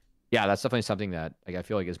 and yeah, that's definitely something that like I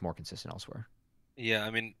feel like is more consistent elsewhere. Yeah,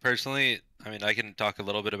 I mean personally, I can talk a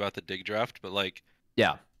little bit about the dig draft, but like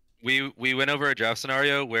yeah, we went over a draft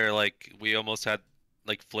scenario where like we almost had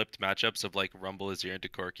like flipped matchups of like Rumble Azir into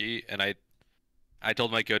Corki, and I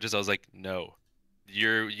told my coaches, I was like, no,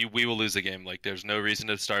 we will lose the game. Like there's no reason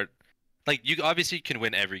to start. Like you obviously can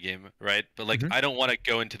win every game, right? But like I don't want to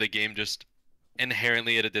go into the game just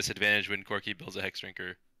inherently at a disadvantage when Corki builds a Hex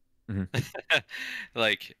Drinker.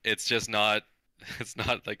 Like it's just not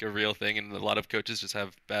like a real thing, and a lot of coaches just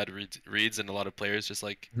have bad reads and a lot of players just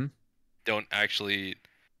like don't actually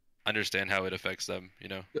understand how it affects them,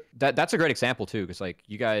 That's a great example too, because like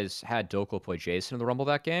you guys had Doko play Jason in the Rumble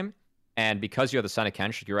that game, and because you have the Senna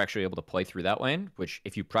Kench, you're actually able to play through that lane, which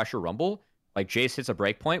if you pressure Rumble, like Jace hits a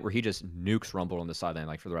break point where he just nukes Rumble on the sideline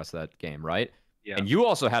like for the rest of that game, right? Yeah. And you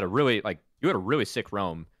also had a really sick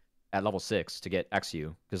roam at level 6 to get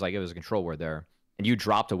XU, because like it was a control ward there, and you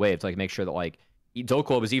dropped a wave to like make sure that like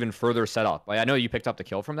Doko was even further set up. Like I know you picked up the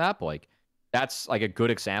kill from that, but like that's like a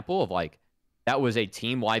good example of like that was a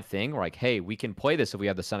team-wide thing where like, hey, we can play this if we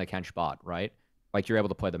have the Senna Kench bot, right? Like you're able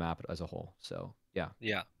to play the map as a whole. So yeah.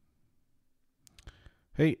 Yeah.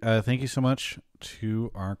 Hey, thank you so much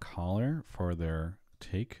to our caller for their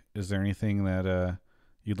take. Is there anything that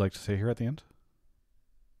you'd like to say here at the end?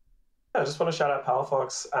 Yeah, I just want to shout out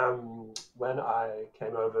Palafox. When I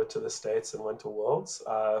came over to the States and went to Worlds,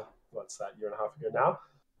 what's that, year and a half ago now,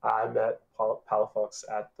 I met Palafox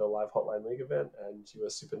at the live Hotline League event, and you were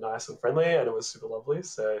super nice and friendly, and it was super lovely.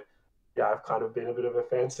 So, yeah, I've kind of been a bit of a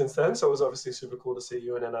fan since then. So it was obviously super cool to see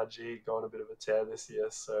you and NRG go on a bit of a tear this year.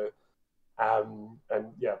 So, and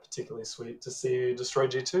yeah, particularly sweet to see you destroy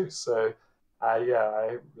G2. So, yeah,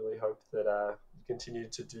 I really hope that you continue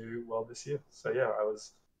to do well this year. So, yeah,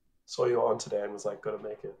 saw you on today and was like, gotta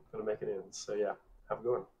make it in. So yeah, have a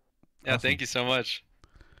good one. Yeah, Awesome. Thank you so much.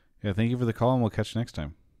 Yeah, thank you for the call, and we'll catch you next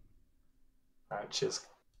time. All right, cheers.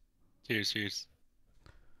 Cheers.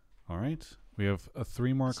 All right. We have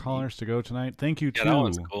 3 more Sweet. callers to go tonight. Thank you Yeah, to that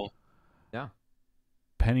one's cool.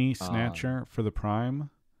 Penny Snatcher for the Prime,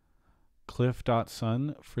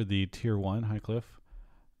 Cliff.Sun for the Tier 1. Hi, Cliff.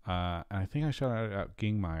 And I think I shouted out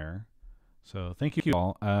Gingmeyer. So thank you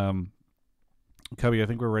all. Cubby, I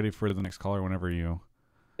think we're ready for the next caller whenever you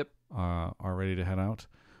are ready to head out.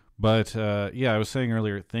 But yeah, I was saying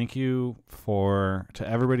earlier, thank you to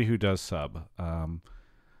everybody who does sub.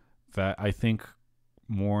 That I think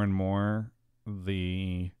more and more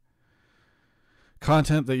the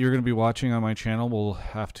content that you're going to be watching on my channel will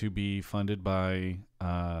have to be funded by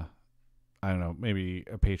I don't know, maybe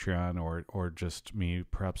a Patreon or just me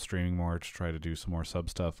perhaps streaming more to try to do some more sub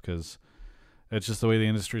stuff, because it's just the way the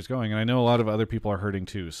industry is going. And I know a lot of other people are hurting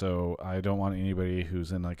too, so I don't want anybody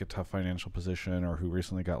who's in like a tough financial position or who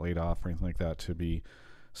recently got laid off or anything like that to be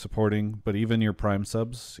supporting. But even your Prime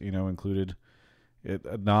subs, included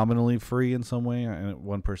it nominally free in some way. And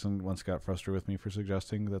one person once got frustrated with me for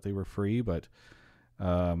suggesting that they were free, but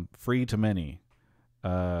free to many.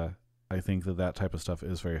 I think that type of stuff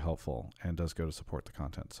is very helpful and does go to support the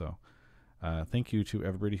content. So thank you to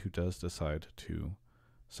everybody who does decide to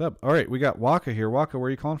sub. All right, we got Waka here. Waka, where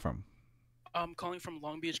are you calling from? I'm calling from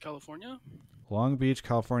Long Beach, California. Long Beach,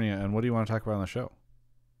 California. And what do you want to talk about on the show?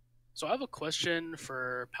 So I have a question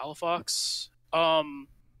for Palafox.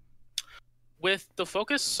 With the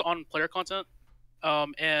focus on player content,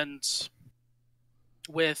 and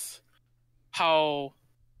with how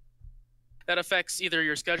that affects either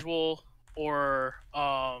your schedule or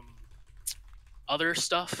other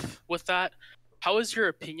stuff with that, how is your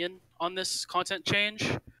opinion on this content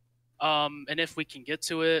change? And if we can get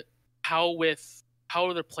to it, how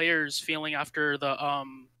are the players feeling after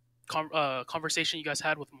the conversation you guys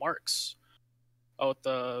had with Marks about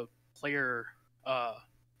the player?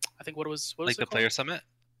 I think what was like the player summit?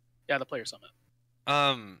 Yeah, the player summit.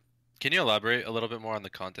 Can you elaborate a little bit more on the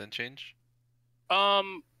content change?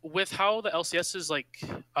 With how the LCS is like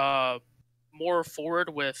more forward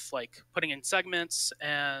with like putting in segments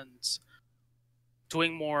and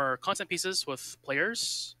doing more content pieces with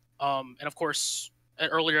players. And of course,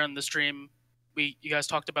 earlier in the stream, you guys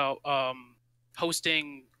talked about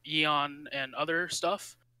hosting Eon and other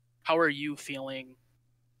stuff. How are you feeling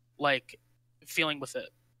with it?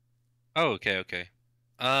 Oh, okay.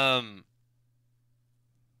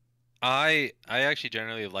 I actually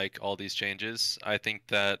generally like all these changes. I think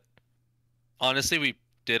that honestly we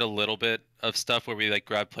did a little bit of stuff where we like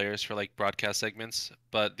grab players for like broadcast segments,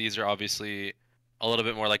 but these are obviously a little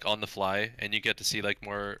bit more like on the fly, and you get to see like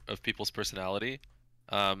more of people's personality.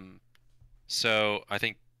 So I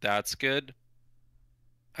think that's good.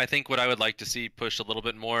 I think what I would like to see pushed a little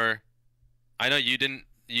bit more. I know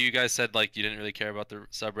you guys said like you didn't really care about the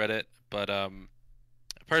subreddit, but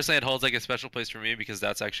personally it holds like a special place for me, because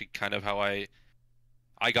that's actually kind of how I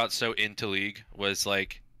got so into League. Was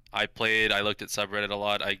like I looked at subreddit a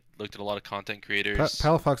lot, I looked at a lot of content creators.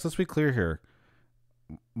 Palafox, let's be clear here.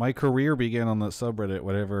 My career began on the subreddit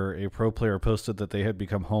whenever a pro player posted that they had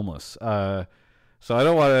become homeless. So I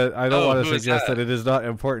don't want to suggest that it is not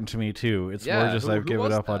important to me too. It's more just I've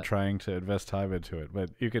given up on trying to invest time into it. But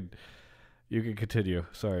you could continue.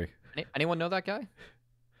 Sorry. Anyone know that guy?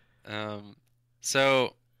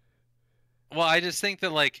 So, well, I just think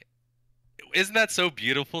that like, isn't that so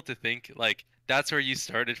beautiful to think like that's where you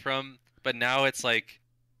started from, but now it's like,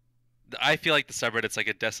 I feel like the subreddit's like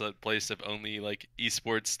a desolate place of only like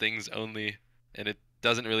esports things only, and it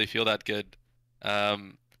doesn't really feel that good.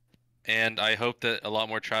 And I hope that a lot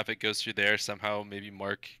more traffic goes through there somehow. Maybe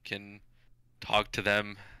Mark can talk to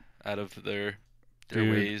them out of their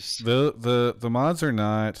ways. The mods are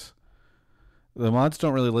not. The mods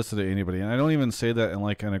don't really listen to anybody, and I don't even say that in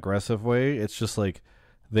like an aggressive way. It's just like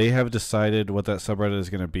they have decided what that subreddit is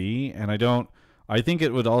going to be, and I think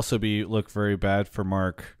it would also look very bad for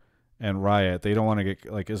Mark and Riot. They don't want to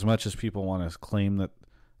get like, as much as people want to claim that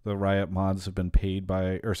the Riot mods have been paid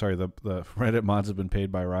by, or sorry, the Reddit mods have been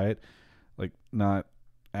paid by Riot, like not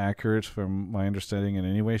accurate from my understanding in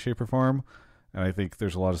any way, shape, or form. And I think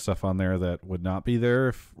there's a lot of stuff on there that would not be there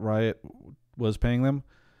if Riot was paying them.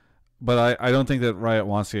 But I don't think that Riot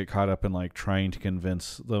wants to get caught up in like trying to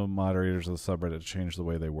convince the moderators of the subreddit to change the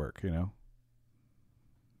way they work, you know?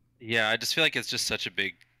 Yeah, I just feel like it's just such a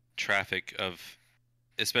big traffic of,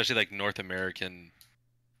 especially like North American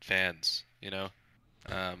fans, you know?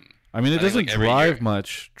 I mean, it I think, doesn't like, every drive year-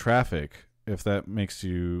 much traffic, if that makes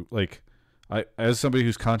you like. I as somebody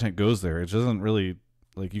whose content goes there, it doesn't really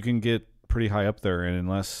like you can get pretty high up there, and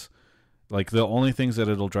unless like the only things that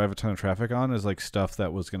it'll drive a ton of traffic on is like stuff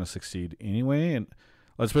that was going to succeed anyway. And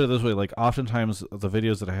let's put it this way: like oftentimes the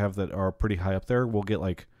videos that I have that are pretty high up there will get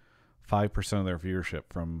like 5% of their viewership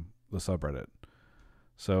from the subreddit.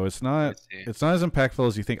 So it's not as impactful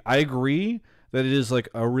as you think. I agree that it is like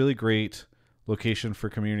a really great location for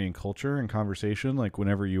community and culture and conversation. Like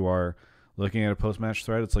whenever you are looking at a post-match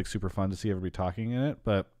thread, it's like super fun to see everybody talking in it.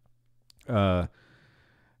 But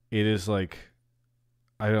it is like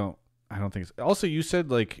I don't think it's... Also, you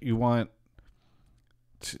said like you want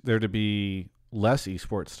there to be less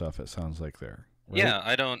esports stuff. It sounds like there. Right? Yeah,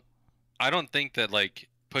 I don't think that like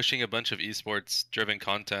pushing a bunch of esports driven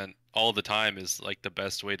content all the time is like the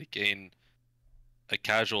best way to gain a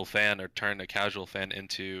casual fan or turn a casual fan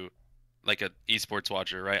into like a esports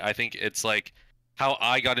watcher, right? I think it's like how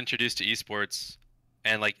I got introduced to esports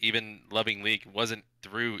and like even loving League wasn't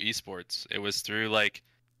through esports. It was through like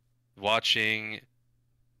watching,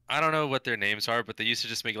 I don't know what their names are, but they used to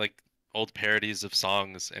just make like old parodies of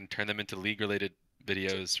songs and turn them into League related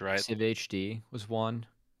videos, right? Civ HD was one.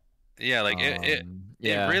 Yeah, like it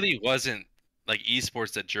yeah. really wasn't like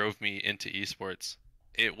esports that drove me into esports.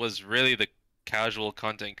 It was really the casual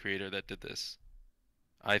content creator that did this.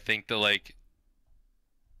 I think that like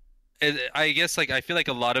I guess like I feel like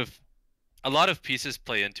a lot of pieces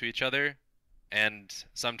play into each other, and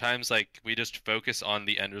sometimes like we just focus on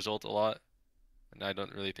the end result a lot, and I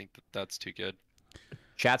don't really think that that's too good.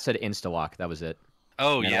 Chat said Instalock. That was it.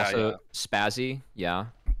 Oh, and yeah, also yeah. Spazzy,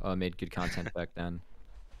 made good content back then.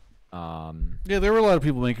 Yeah, there were a lot of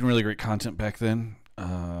people making really great content back then.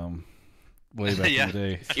 Way back Yeah. in the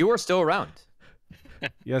day. You were still around.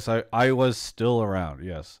 Yes, I was still around.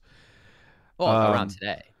 Yes. Well, around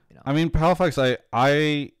today. You know. I mean, Palafox,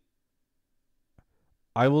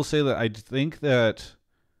 I will say that I think that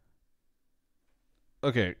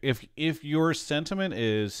okay, if your sentiment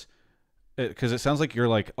is because it sounds like you're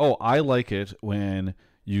like, oh, I like it when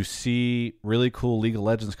you see really cool League of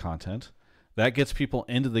Legends content that gets people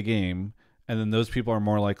into the game, and then those people are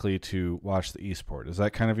more likely to watch the esport. Is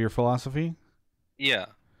that kind of your philosophy? Yeah.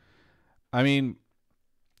 I mean,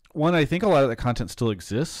 one, I think a lot of that content still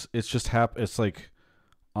exists. It's just it's like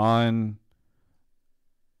on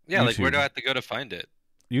Yeah, like where YouTube. do I have to go to find it?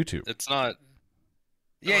 YouTube. It's not.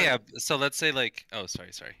 Yeah, yeah. So let's say like, oh,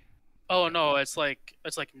 sorry. Oh no, it's like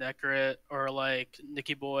Necrit or like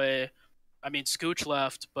Nicky Boy. I mean, Scooch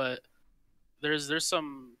left, but there's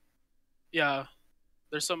some, yeah,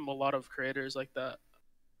 there's a lot of creators like that.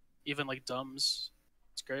 Even like Dumbs,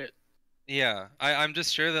 it's great. Yeah, I'm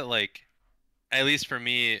just sure that like, at least for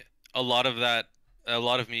me, a lot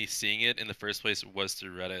of me seeing it in the first place was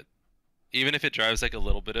through Reddit. Even if it drives like a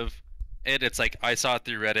little bit of it, it's like I saw it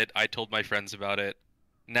through Reddit, I told my friends about it.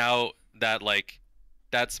 Now that like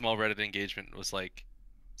that small Reddit engagement was like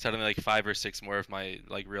suddenly like 5 or 6 more of my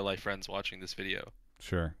like real life friends watching this video.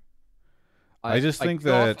 Sure. I just think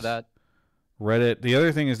go off that Reddit, the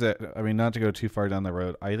other thing is that, I mean, not to go too far down the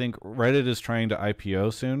road, I think Reddit is trying to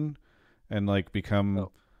IPO soon and like become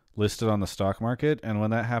listed on the stock market. And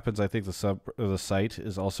when that happens, I think the site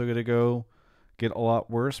is also going to get a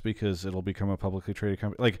lot worse because it'll become a publicly traded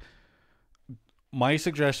company. Like, my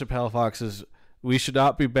suggestion, Palafox, is we should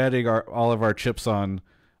not be betting all of our chips on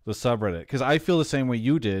the subreddit, because I feel the same way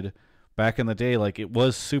you did back in the day. Like, it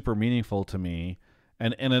was super meaningful to me,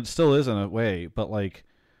 and it still is in a way, but like,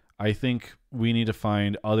 I think we need to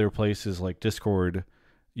find other places like Discord,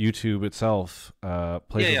 YouTube itself,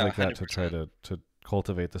 places like that 100%. to try to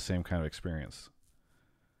cultivate the same kind of experience.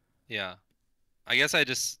 Yeah, I guess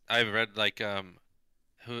I've read like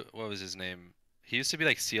what was his name? He used to be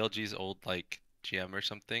like CLG's old like GM or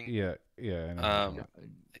something. Yeah, I know.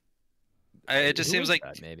 It just Who seems was like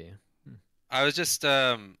that, maybe. I was just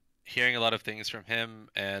hearing a lot of things from him,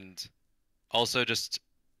 and also just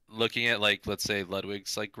looking at like, let's say,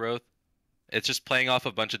 Ludwig's like growth. It's just playing off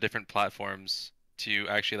a bunch of different platforms to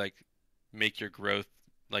actually like make your growth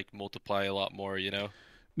like multiply a lot more, you know?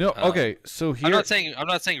 No, okay. So here, I'm not saying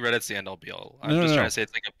Reddit's the end all be all. I'm just trying to say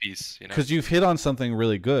it's like a piece, you know. Because you've hit on something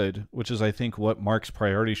really good, which is I think what Mark's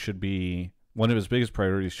priority should be. One of his biggest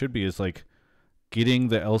priorities should be is like getting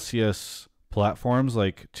the LCS platforms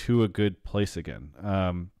like to a good place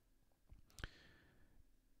again.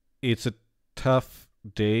 It's a tough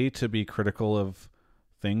day to be critical of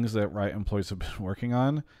things that Riot employees have been working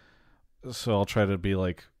on, so I'll try to be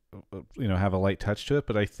like, have a light touch to it.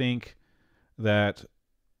 But I think that,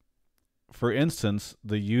 for instance,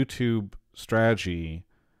 the YouTube strategy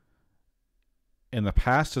in the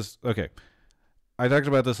past is okay. I talked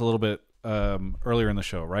about this a little bit earlier in the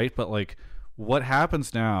show, right? But like, what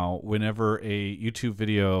happens now whenever a YouTube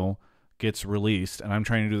video gets released, and I'm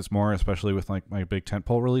trying to do this more, especially with like my big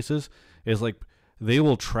tentpole releases, is like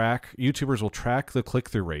YouTubers will track the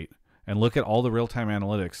click-through rate and look at all the real-time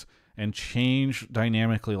analytics and change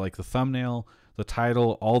dynamically like the thumbnail, the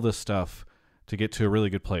title, all this stuff to get to a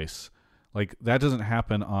really good place. Like, that doesn't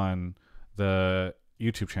happen on the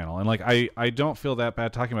YouTube channel. And like, I don't feel that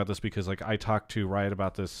bad talking about this because like I talked to Riot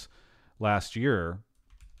about this last year.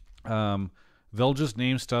 They'll just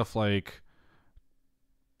name stuff like,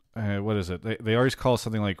 what is it? They always call it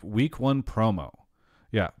something like week 1 promo.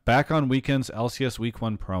 Yeah. Back on weekends, LCS week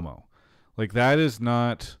 1 promo. Like, that is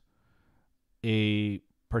not a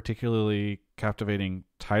particularly captivating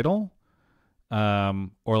title.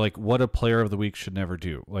 Or like what a player of the week should never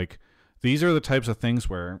do. Like, these are the types of things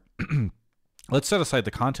where let's set aside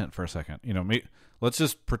the content for a second. Let's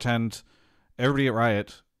just pretend everybody at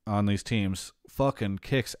Riot on these teams fucking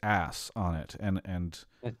kicks ass on it. And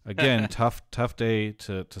again, tough day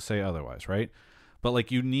to say otherwise, right? But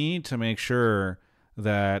like, you need to make sure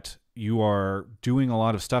that you are doing a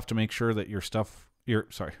lot of stuff to make sure that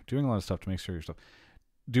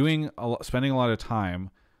spending a lot of time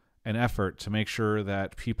and effort to make sure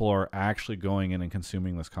that people are actually going in and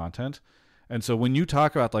consuming this content. And so when you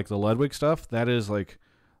talk about like the Ludwig stuff, that is like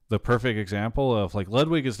the perfect example of like,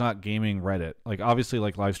 Ludwig is not gaming Reddit. Like, obviously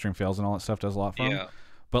like live stream fails and all that stuff does a lot for him.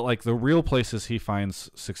 But like the real places he finds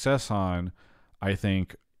success on, I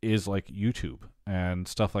think, is like YouTube and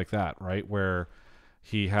stuff like that, right? Where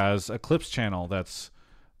he has a clips channel that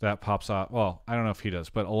pops up. Well, I don't know if he does,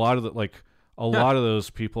 but a lot of those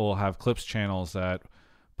people have clips channels that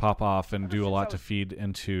pop off and do a lot to feed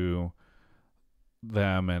into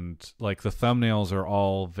them, and like the thumbnails are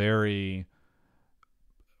all very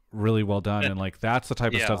really well done, and like that's the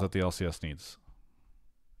type of stuff that the LCS needs.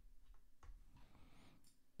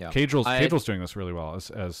 Yeah, Cagel's doing this really well,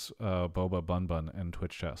 as Boba Bun Bun and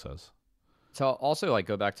Twitch chat says. So also like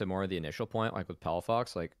go back to more of the initial point, like with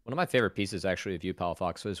Palafox. Like, one of my favorite pieces actually of you,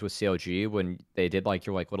 Palafox, was with COG when they did like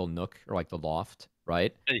your like little nook or like the loft,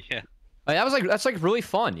 right? Yeah. Like, that's like really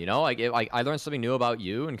fun, Like, I learned something new about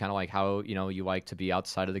you and kind of like how you like to be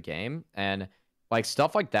outside of the game, and like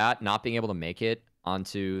stuff like that. Not being able to make it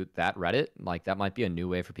onto that Reddit, like that might be a new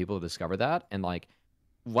way for people to discover that, and like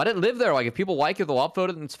let it live there. Like, if people like it, they'll upvote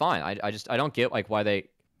it, and it's fine. I don't get like why they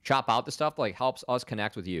chop out the stuff that like helps us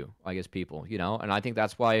connect with you, like as people, And I think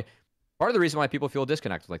that's why part of the reason why people feel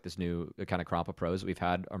disconnected, like this new kind of crop of pros that we've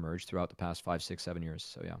had emerge throughout the past 5, 6, 7 years.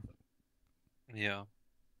 So yeah.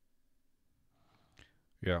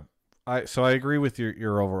 Yeah, I agree with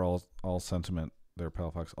your overall sentiment there,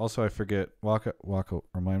 Palafox. Also, I forget, Waka,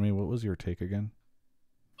 remind me, what was your take again?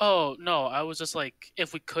 Oh no, I was just like,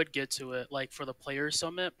 if we could get to it, like for the player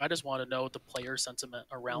summit, I just want to know the player sentiment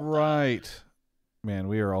around. Right, that. Man,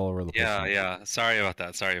 we are all over the place. Yeah. Sorry about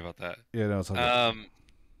that. Yeah, no, it's all good.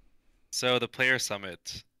 So the player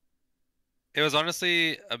summit, it was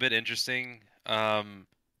honestly a bit interesting.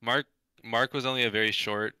 Mark was only a very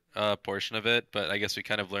short portion of it, but I guess we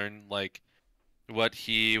kind of learned like what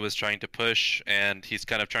he was trying to push, and he's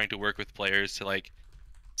kind of trying to work with players to like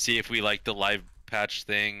see if we like the live patch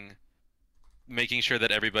thing, making sure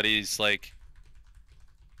that everybody's like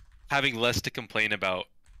having less to complain about,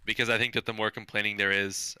 because I think that the more complaining there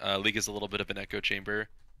is, League is a little bit of an echo chamber,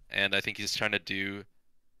 and I think he's trying to do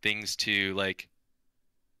things to like,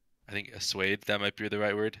 I think assuage, that might be the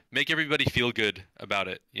right word, make everybody feel good about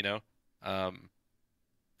it,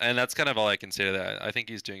 and that's kind of all I can say to that. I think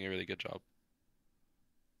he's doing a really good job.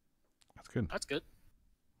 That's good.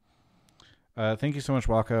 Thank you so much,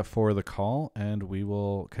 Waka, for the call, and we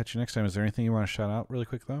will catch you next time. Is there anything you want to shout out really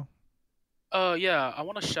quick, though? Yeah, I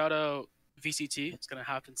want to shout out VCT. It's going to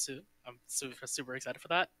happen soon. I'm super excited for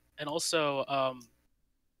that. And also,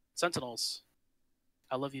 Sentinels.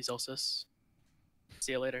 I love you, Zolcis.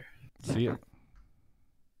 See you later. See you.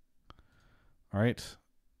 All right.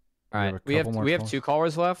 We have 2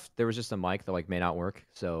 callers left. There was just a mic that like may not work,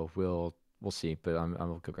 so we'll see. But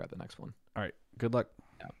I'll go grab the next one. All right. Good luck.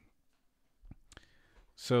 Yeah.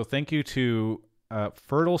 So thank you to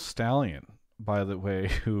Fertile Stallion, by the way,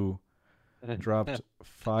 who dropped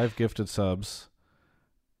 5 gifted subs.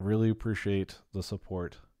 Really appreciate the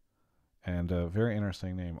support. And a very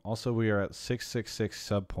interesting name. Also, we are at 666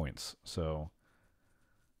 sub points, so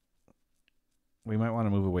we might want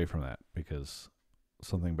to move away from that because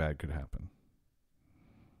something bad could happen.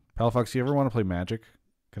 Palafox, do you ever want to play Magic?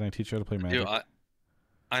 Can I teach you how to play Magic?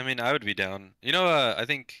 I mean, I would be down. You know, I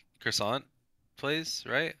think Croissant plays,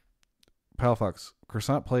 right? Palafox,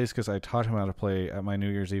 Croissant plays because I taught him how to play at my New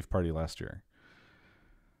Year's Eve party last year.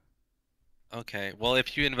 Okay. Well,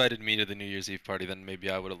 if you invited me to the New Year's Eve party, then maybe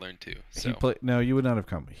I would have learned too. So. No, you would not have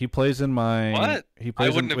come. He plays in my. What? He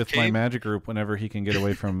plays with my Magic group whenever he can get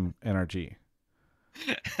away from NRG.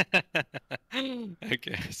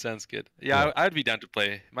 Okay, sounds good. Yeah, I'd be down to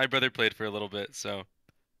play. My brother played for a little bit, so.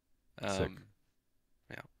 Sick.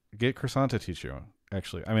 Yeah. Get Croissant to teach you.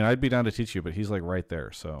 Actually, I mean, I'd be down to teach you, but he's like right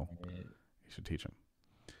there, so you should teach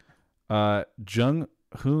him. Jung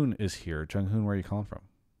Hoon is here. Jung Hoon, where are you calling from?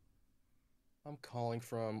 I'm calling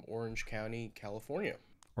from Orange County, California.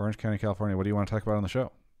 Orange County, California. What do you want to talk about on the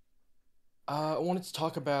show? I wanted to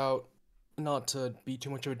talk about, not to be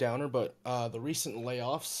too much of a downer, but the recent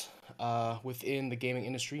layoffs within the gaming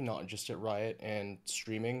industry, not just at Riot, and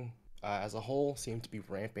streaming as a whole seem to be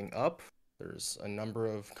ramping up. There's a number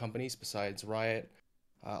of companies besides Riot,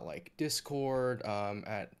 like Discord,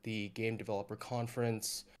 at the Game Developer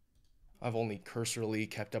Conference. I've only cursorily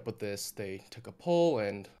kept up with this. They took a poll,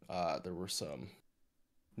 and there were some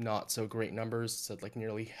not so great numbers. It said like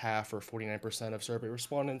nearly half or 49% of survey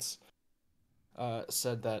respondents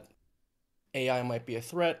said that AI might be a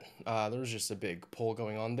threat. There was just a big poll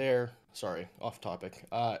going on there. Sorry, off topic.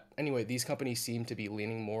 Anyway, these companies seem to be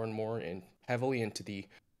leaning more and more heavily into the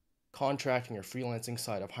contracting or freelancing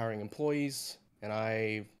side of hiring employees, and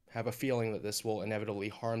I have a feeling that this will inevitably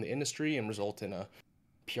harm the industry and result in a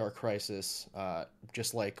PR crisis,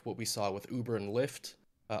 just like what we saw with Uber and Lyft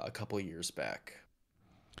a couple of years back.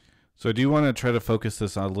 So do you want to try to focus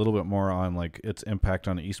this a little bit more on like its impact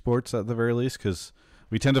on esports at the very least? Because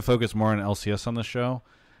we tend to focus more on LCS on the show.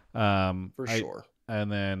 For sure. And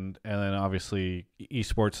then obviously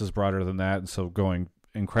esports is broader than that, and so going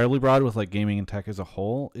incredibly broad with like gaming and tech as a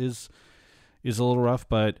whole is a little rough.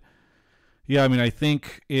 But yeah, I mean, I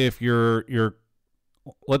think if maybe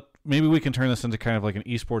we can turn this into kind of like an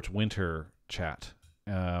esports winter chat,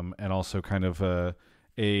 and also kind of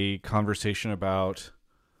a conversation about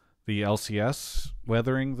the LCS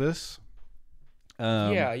weathering this.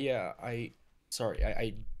 Yeah. I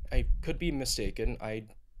could be mistaken. I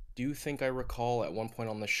do think I recall at one point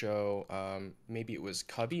on the show, maybe it was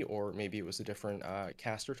Cubby or maybe it was a different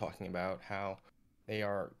caster talking about how they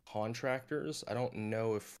are contractors. I don't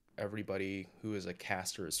know if everybody who is a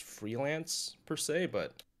caster is freelance per se,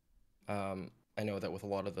 but I know that with a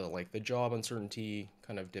lot of the job uncertainty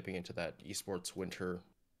kind of dipping into that esports winter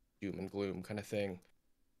doom and gloom kind of thing,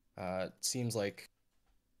 it seems like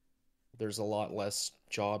there's a lot less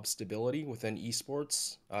job stability within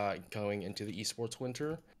esports going into the esports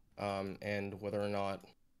winter, and whether or not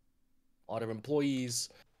a lot of employees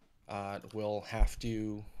will have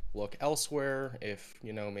to look elsewhere if,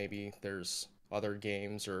 maybe there's other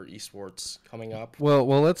games or esports coming up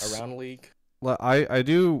around League. I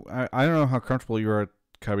don't know how comfortable you are,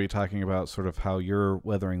 Cubby, talking about sort of how you're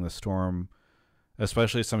weathering the storm,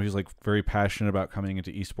 especially as somebody who's like very passionate about coming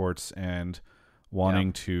into esports and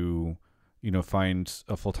wanting to, find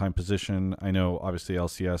a full-time position. I know obviously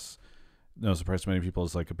LCS, no surprise to many people,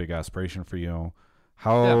 is like a big aspiration for you.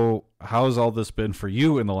 How has all this been for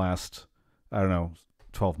you in the last,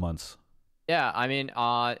 12 months? Yeah, I mean,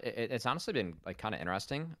 it's honestly been like kind of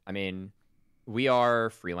interesting. I mean, we are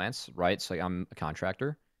freelance, right? So like, I'm a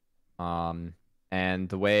contractor. And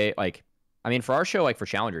the way for our show, like for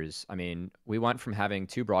Challengers, I mean, we went from having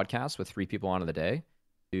 2 broadcasts with 3 people on in the day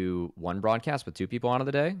to 1 broadcast with 2 people on in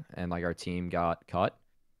the day, and like our team got cut.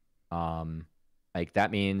 Like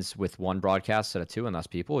that means with 1 broadcast instead of 2 and less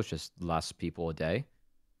people, it's just less people a day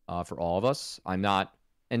for all of us. I'm not,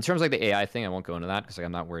 in terms of like the AI thing, I won't go into that because like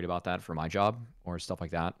I'm not worried about that for my job or stuff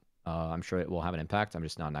like that. I'm sure it will have an impact. I'm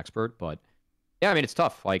just not an expert, but yeah, I mean, it's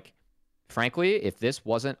tough. Like, frankly, if this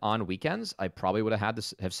wasn't on weekends, I probably would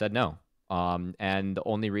have said no. And the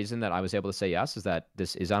only reason that I was able to say yes is that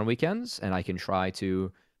this is on weekends, and I can try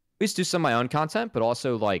to at least do some of my own content, but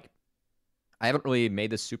also like I haven't really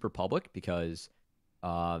made this super public because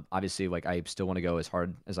obviously like I still want to go as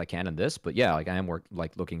hard as I can in this, but yeah, like I am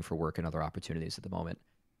looking for work and other opportunities at the moment.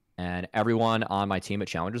 And everyone on my team at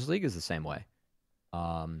Challengers League is the same way.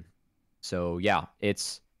 So yeah,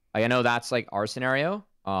 it's, I know that's like our scenario.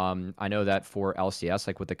 I know that for LCS,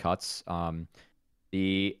 like with the cuts,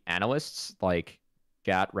 the analysts like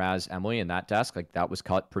Jat, Raz, Emily, and that desk, like that was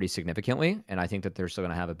cut pretty significantly. And I think that they're still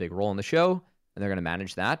going to have a big role in the show and they're going to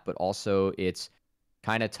manage that. But also it's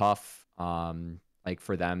kind of tough, like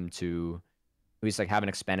for them to at least like have an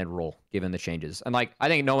expanded role given the changes. And like, I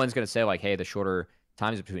think no one's going to say like, hey, the shorter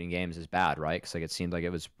times between games is bad, right? Because like it seemed like it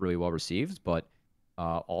was really well received, but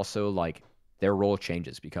also like their role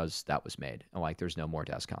changes because that was made and like there's no more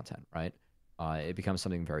desk content, right? It becomes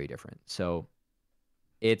something very different. So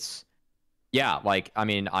it's yeah, like I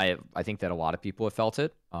mean, I think that a lot of people have felt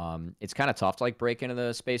it. It's kind of tough to like break into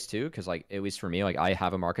the space too, because like at least for me, like I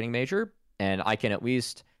have a marketing major and I can at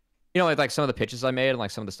least, you know, like some of the pitches I made and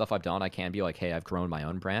like some of the stuff I've done, I can be like, hey, I've grown my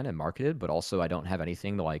own brand and marketed, but also I don't have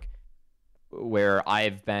anything to like where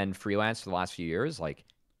I've been freelance for the last few years, like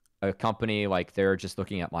a company like they're just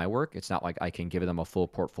looking at my work. It's not like I can give them a full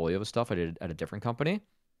portfolio of stuff I did at a different company.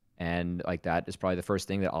 And like that is probably the first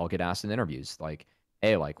thing that I'll get asked in interviews. Like,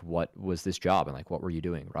 hey, like what was this job and like what were you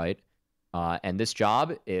doing, right? And this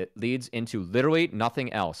job, it leads into literally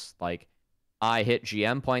nothing else. Like I hit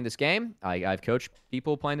GM playing this game. I've coached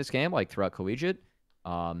people playing this game like throughout collegiate.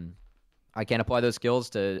 I can't apply those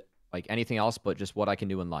skills to like anything else but just what I can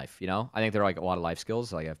do in life, you know? I think there are like a lot of life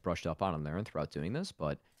skills like I've brushed up on them there and throughout doing this,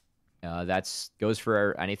 but that's goes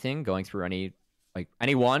for anything, going through any like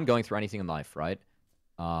anyone going through anything in life, right?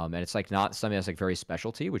 And it's like not something that's like very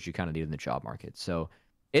specialty, which you kind of need in the job market. So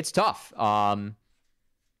it's tough.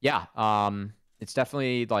 It's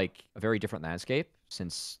definitely like a very different landscape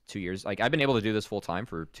since 2 years. Like I've been able to do this full time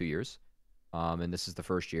for 2 years. And this is the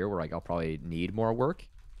first year where like I'll probably need more work.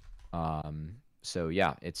 So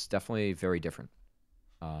yeah, it's definitely very different.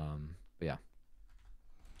 But yeah.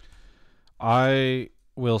 I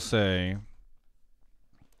will say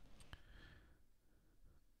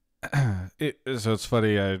so it's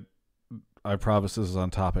funny, I promise this is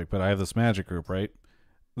on topic, but I have this magic group, right?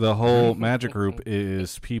 The whole magic group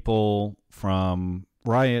is people from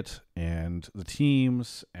Riot and the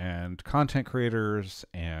teams and content creators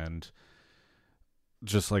and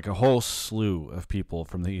just like a whole slew of people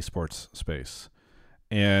from the esports space.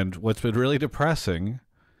 And what's been really depressing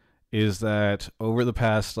is that over the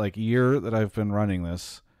past like year that I've been running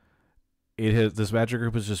this, this magic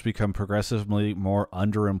group has just become progressively more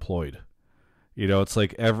underemployed. You know, it's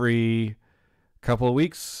like every couple of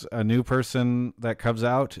weeks, a new person that comes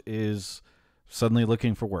out is suddenly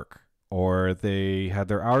looking for work, or they had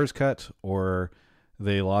their hours cut, or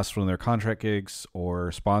they lost one of their contract gigs,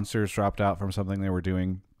 or sponsors dropped out from something they were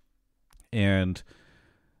doing. And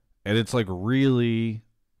it's like really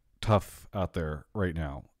tough out there right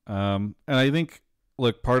now. And I think,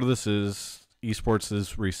 look, part of this is esports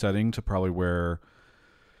is resetting to probably where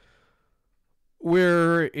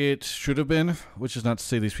it should have been, which is not to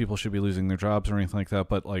say these people should be losing their jobs or anything like that,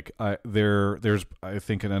 but like there's I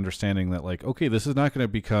think an understanding that like, okay, this is not going to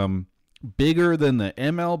become bigger than the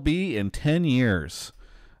MLB in 10 years.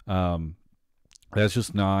 That's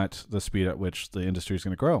just not the speed at which the industry is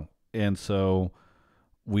going to grow. And so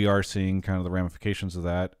we are seeing kind of the ramifications of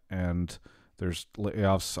that, and there's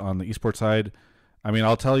layoffs on the esports side. I mean,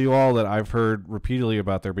 I'll tell you all that I've heard repeatedly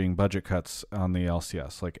about there being budget cuts on the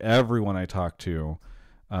LCS. Like everyone I talk to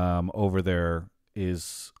over there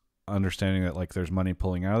is understanding that like there's money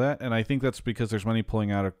pulling out of that, and I think that's because there's money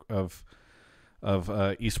pulling out of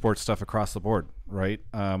esports stuff across the board, right?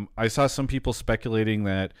 I saw some people speculating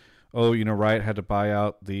that, oh, you know, Riot had to buy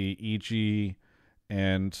out the EG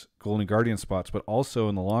and Golden Guardian spots, but also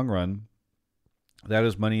in the long run, that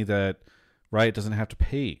is money that Riot doesn't have to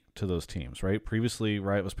pay to those teams, right? Previously,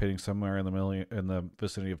 Riot was paying somewhere in the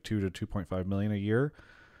vicinity of 2 to 2.5 million a year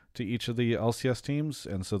to each of the LCS teams,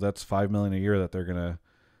 and so that's 5 million a year that they're gonna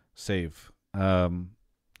save.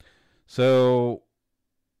 So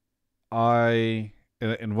and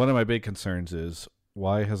one of my big concerns is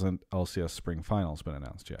why hasn't LCS Spring Finals been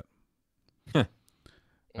announced yet?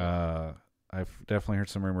 I've definitely heard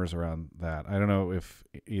some rumors around that. I don't know if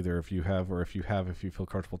either of you have, or if you feel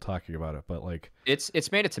comfortable talking about it, but like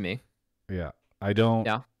it's made it to me. Yeah. I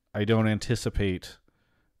don't anticipate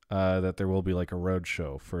that there will be like a road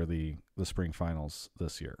show for the spring finals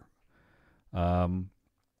this year. So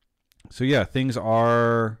yeah, things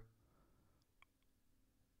are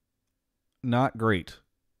not great,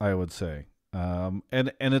 I would say. And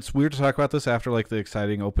it's weird to talk about this after like the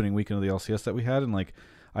exciting opening weekend of the LCS that we had, and like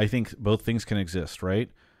I think both things can exist, right?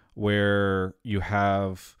 Where you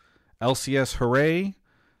have LCS, hooray!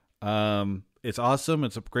 It's awesome.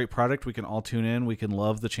 It's a great product. We can all tune in. We can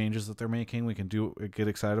love the changes that they're making. We can get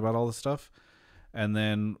excited about all this stuff. And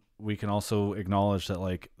then we can also acknowledge that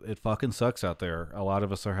like it fucking sucks out there. A lot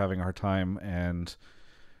of us are having a hard time, and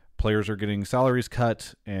players are getting salaries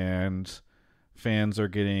cut, and fans are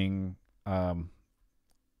getting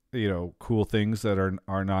cool things that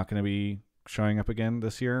are not going to be showing up again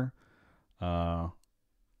this year. I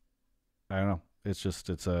don't know. It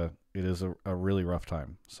is a really rough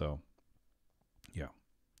time. So yeah.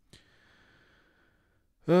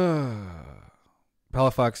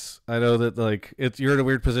 Palafox, I know that like you're in a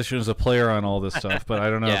weird position as a player on all this stuff, but I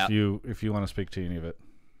don't know if you want to speak to any of it.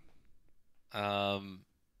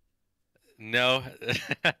 No,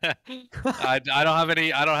 I don't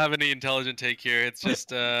have any intelligent take here. It's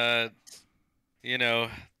just Hope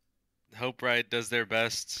Riot does their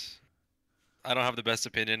best. I don't have the best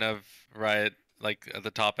opinion of Riot like at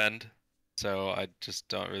the top end, so I just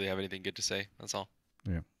don't really have anything good to say. That's all.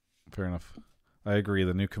 Yeah, fair enough. I agree.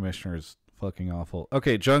 The new commissioner is fucking awful.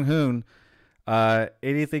 Okay, Jung Hoon,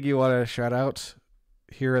 anything you want to shout out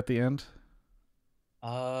here at the end?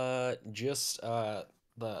 Just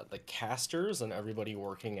the casters and everybody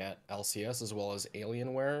working at LCS as well as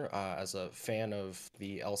Alienware. As a fan of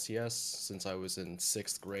the LCS since I was in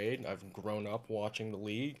 6th grade, I've grown up watching the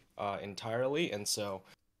league entirely, and so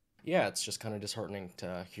yeah, it's just kind of disheartening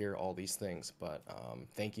to hear all these things. But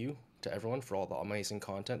thank you to everyone for all the amazing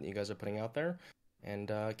content that you guys are putting out there, and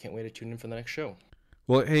can't wait to tune in for the next show.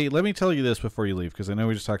 Well, hey, let me tell you this before you leave, because I know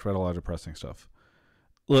we just talked about a lot of depressing stuff.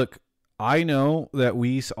 Look, I know that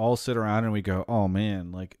we all sit around and we go, oh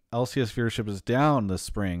man, like LCS viewership is down this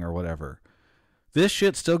spring or whatever. This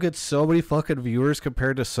shit still gets so many fucking viewers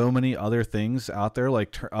compared to so many other things out there,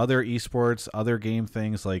 like other esports, other game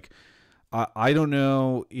things. Like, I don't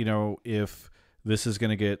know, if this is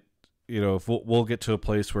going to get, if we'll get to a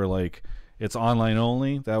place where like it's online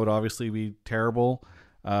only. That would obviously be terrible.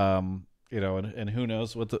 And who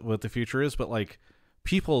knows what the future is, but like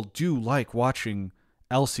people do like watching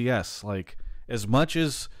LCS, like as much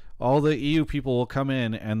as all the EU people will come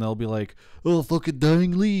in and they'll be like, oh, fucking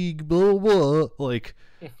dying league, blah, blah. Like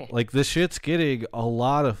this shit's getting a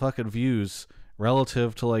lot of fucking views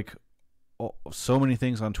relative to like so many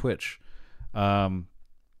things on Twitch. And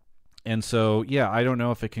so, yeah, I don't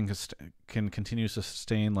know if it can continue to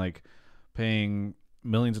sustain like paying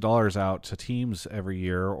millions of dollars out to teams every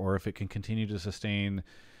year, or if it can continue to sustain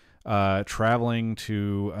traveling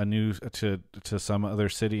to to some other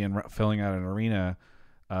city and filling out an arena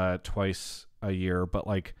twice a year. But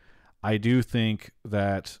like, I do think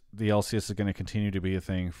that the LCS is going to continue to be a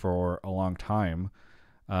thing for a long time,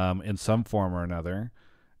 in some form or another,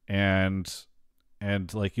 and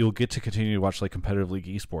like you'll get to continue to watch like competitive league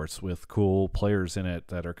esports with cool players in it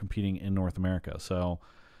that are competing in North America. So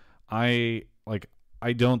I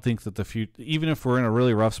don't think that the future, even if we're in a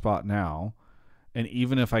really rough spot now, and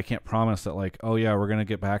even if I can't promise that like, oh yeah, we're going to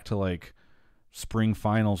get back to like spring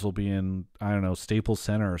finals will be in, I don't know, Staples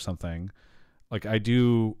Center or something. Like, I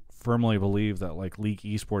do firmly believe that like league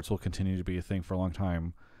esports will continue to be a thing for a long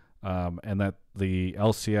time. And that the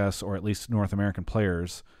LCS, or at least North American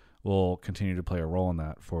players, will continue to play a role in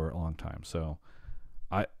that for a long time. So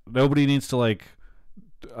nobody needs to like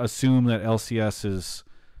assume that LCS is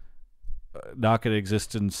not going to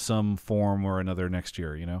exist in some form or another next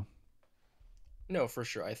year, No, for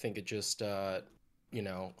sure. I think it just,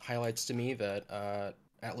 highlights to me that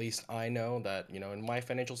at least I know that, in my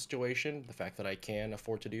financial situation, the fact that I can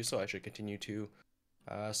afford to do so, I should continue to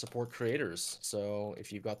support creators. So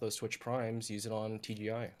if you've got those Twitch Primes, use it on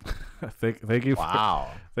TGI. Thank you.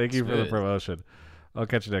 Wow. Thank you for the promotion. I'll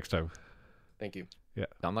catch you next time. Thank you. Yeah.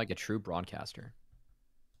 I'm like a true broadcaster.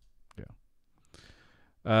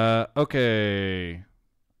 Yeah. Okay.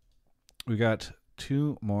 We got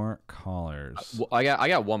 2 more callers. Well, I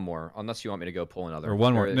got one more, unless you want me to go pull another. Or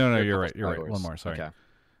one more. No, you're right. You're right. One more. Sorry. Okay.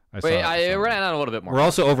 I ran out a little bit more. We're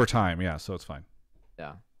also over time, yeah, so it's fine.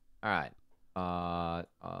 Yeah. All right. All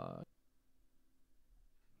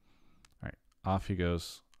right. Off he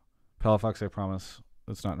goes. Palafox, I promise.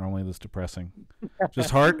 It's not normally this depressing. Just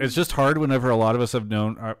hard. It's just hard whenever a lot of us have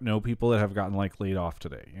know people that have gotten like laid off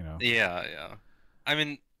today. Yeah. I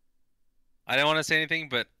mean, I don't want to say anything,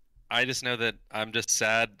 but I just know that I'm just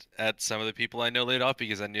sad at some of the people I know laid off,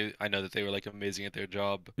 because I know that they were like amazing at their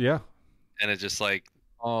job. Yeah. And it's just like,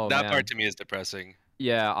 part to me is depressing.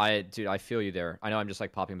 Yeah, I feel you there. I know I'm just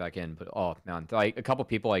like popping back in, but oh man, like a couple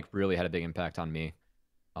people like really had a big impact on me.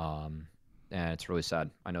 And it's really sad.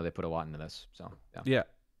 I know they put a lot into this, so yeah.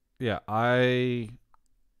 I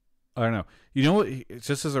don't know. You know what? It's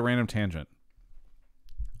just as a random tangent.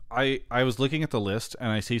 I was looking at the list and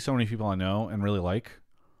I see so many people I know and really like.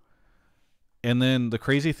 And then the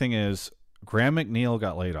crazy thing is, Graham McNeil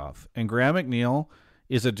got laid off, and Graham McNeil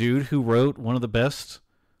is a dude who wrote one of the best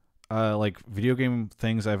like video game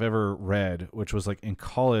things I've ever read, which was like in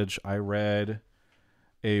college I read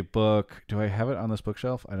a book. Do I have it on this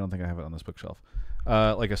bookshelf? I don't think I have it on this bookshelf.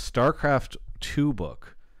 Like a StarCraft 2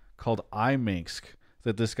 book called I Minsk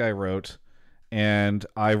that this guy wrote, and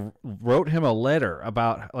I wrote him a letter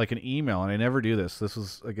about like an email, and I never do this. This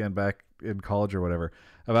was again back in college or whatever,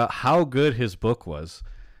 about how good his book was.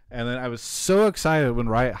 And then I was so excited when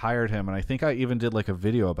Riot hired him, and I think I even did like a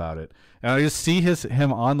video about it. And I just see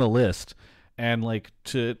him on the list, and like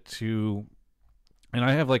to and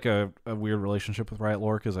I have like a weird relationship with Riot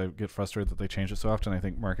lore because I get frustrated that they change it so often. I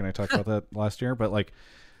think Mark and I talked about that last year. But like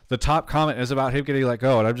the top comment is about him getting let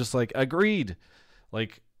go, and I'm just like, agreed.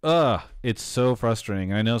 Like, it's so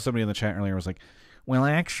frustrating. I know somebody in the chat earlier was like, well,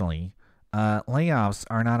 actually, layoffs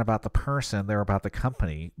are not about the person, they're about the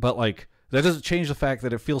company. But like, that doesn't change the fact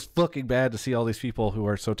that it feels fucking bad to see all these people who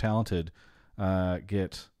are so talented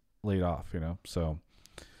get laid off, you know? So,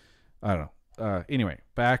 I don't know. Anyway,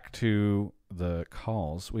 back to the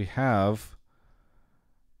calls. We have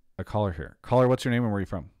a caller here. Caller, what's your name and where are you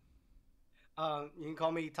from? You can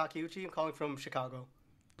call me Takeuchi. I'm calling from Chicago.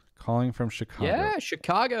 Calling from Chicago. Yeah,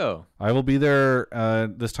 Chicago. I will be there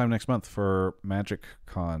this time next month for Magic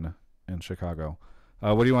Con in Chicago.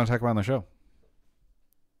 What do you want to talk about on the show?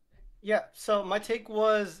 Yeah, so my take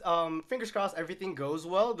was, fingers crossed everything goes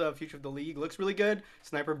well. The future of the league looks really good.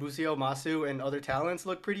 Sniper, Busio, Masu, and other talents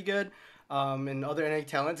look pretty good. And other NA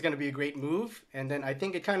talent's going to be a great move. And then I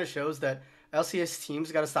think it kind of shows that LCS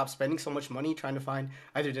teams got to stop spending so much money trying to find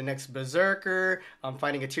either the next Berserker,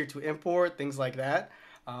 finding a tier 2 import, things like that.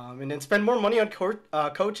 And then spend more money on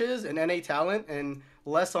coaches and NA talent and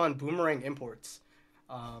less on boomerang imports.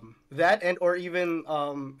 That and or even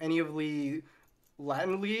any of the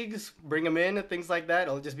Latin leagues, bring them in and things like that.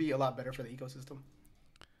 It'll just be a lot better for the ecosystem.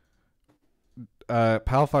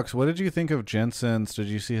 Palafox, what did you think of Jensen's? Did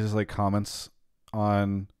you see his like comments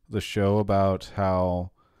on the show about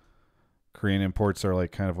how Korean imports are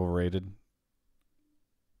like kind of overrated?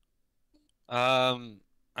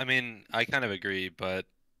 I mean, I kind of agree, but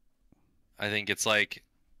I think it's like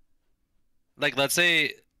let's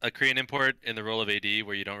say a Korean import in the role of AD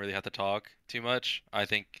where you don't really have to talk too much, I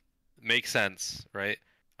think makes sense, right?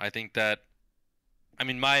 I think that, I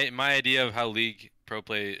mean, my idea of how League Pro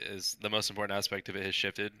Play is the most important aspect of it has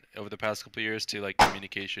shifted over the past couple of years to like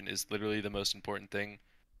communication is literally the most important thing.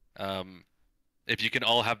 If you can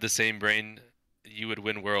all have the same brain, you would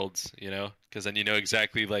win worlds, you know, because then you know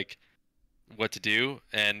exactly like what to do,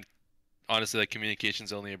 and honestly, like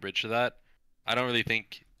communication's only a bridge to that. I don't really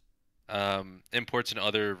think imports and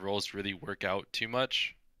other roles really work out too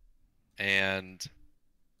much, and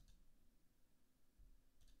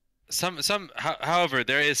however,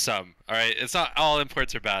 there is some. All right, it's not all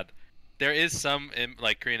imports are bad. There is some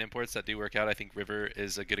like Korean imports that do work out. I think River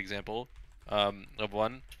is a good example of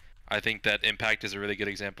one. I think that Impact is a really good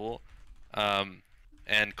example,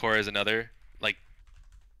 and Core is another. Like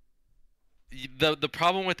the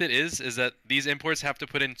problem with it is that these imports have to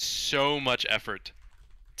put in so much effort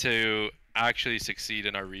to actually succeed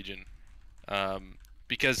in our region,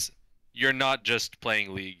 because you're not just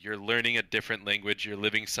playing League, you're learning a different language, you're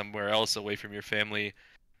living somewhere else away from your family.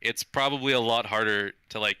 It's probably a lot harder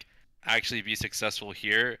to like actually be successful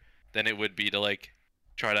here than it would be to like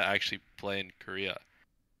try to actually play in Korea.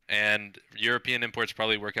 And European imports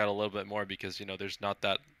probably work out a little bit more because, you know, there's not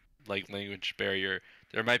that like language barrier.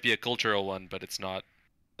 There might be a cultural one, but that's not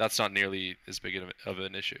nearly as big of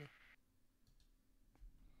an issue.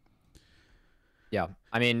 Yeah,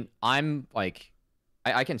 I mean, I'm like,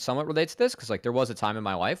 I can somewhat relate to this because like there was a time in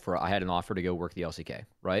my life where I had an offer to go work the LCK,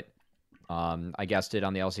 right? I guested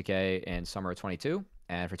on the LCK in summer of 22,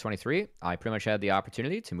 and for 23, I pretty much had the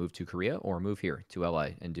opportunity to move to Korea or move here to LA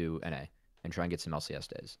and do NA and try and get some LCS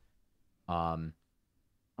days.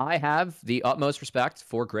 I have the utmost respect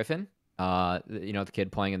for Griffin, you know, the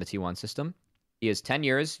kid playing in the T1 system. He is 10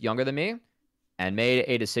 years younger than me and made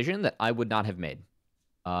a decision that I would not have made.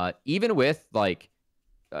 Even with like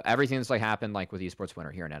everything that's like happened like with esports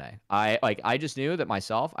winter here in NA. I just knew that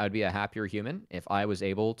myself I would be a happier human if I was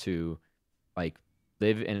able to like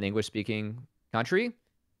live in an English speaking country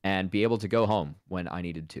and be able to go home when I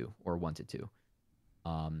needed to or wanted to.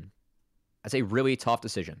 That's a really tough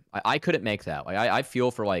decision. I couldn't make that. Like I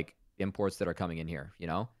feel for like imports that are coming in here, you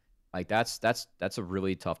know? Like that's a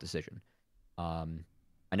really tough decision. I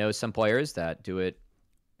know some players that do it.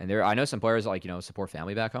 And I know some players like, you know, support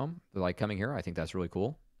family back home. They're like coming here. I think that's really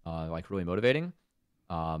cool. Like really motivating.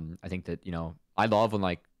 I think that, you know, I love when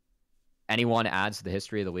like anyone adds to the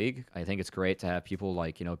history of the league. I think it's great to have people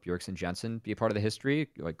like, Bjergsen and Jensen be a part of the history.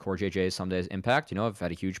 Like Core JJ, Sunday's Impact, have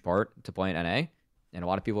had a huge part to play in NA. And a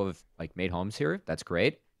lot of people have like made homes here. That's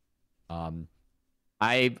great.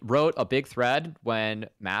 I wrote a big thread when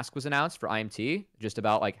Mask was announced for IMT, just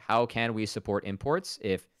about like how can we support imports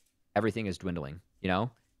if everything is dwindling, in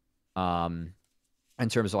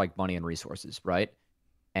terms of like money and resources, right?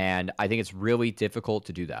 And I think it's really difficult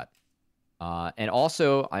to do that. And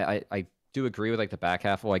also, I do agree with like the back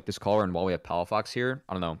half of like this caller, and while we have Palafox here,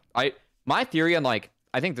 I don't know. My theory on like,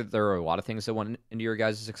 I think that there are a lot of things that went into your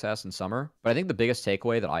guys' success in summer, but I think the biggest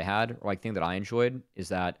takeaway that I had, or like thing that I enjoyed, is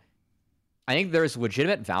that I think there's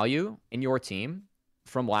legitimate value in your team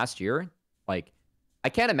from last year. Like, I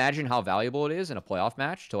can't imagine how valuable it is in a playoff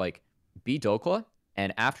match to like be Dokla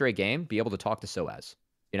and after a game be able to talk to Soaz.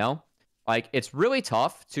 Like, it's really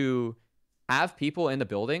tough to have people in the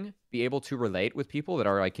building be able to relate with people that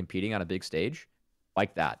are like competing on a big stage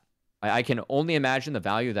like that. I can only imagine the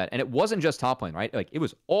value of that. And it wasn't just top lane, right? Like, it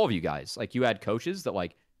was all of you guys. Like, you had coaches that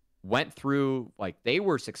like went through, like, they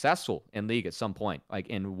were successful in League at some point, like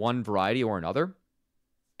in one variety or another.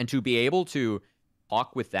 And to be able to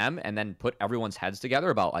talk with them and then put everyone's heads together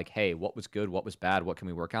about like, hey, what was good, what was bad, what can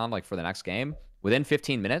we work on like for the next game within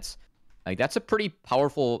 15 minutes, like that's a pretty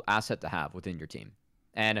powerful asset to have within your team.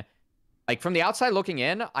 And like from the outside looking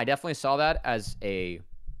in, I definitely saw that as a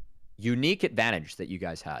unique advantage that you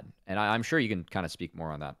guys had. And I'm sure you can kind of speak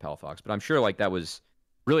more on that, Palafox, but I'm sure like that was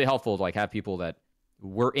really helpful to like have people that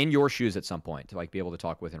were in your shoes at some point to like be able to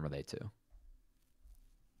talk with and relate to.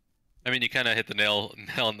 I mean, you kind of hit the nail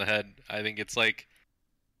on the head. I think it's like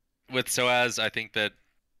with Soaz, I think that,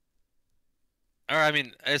 or I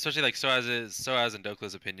mean, especially like Soaz and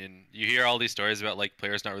Dokla's opinion. You hear all these stories about like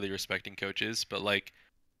players not really respecting coaches, but like,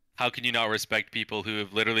 how can you not respect people who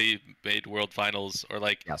have literally made world finals? Or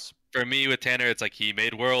like, yes, for me with Tanner, it's like he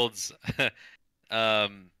made worlds,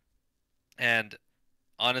 and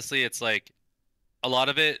honestly, it's like a lot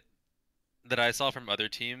of it that I saw from other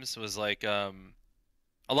teams was like, a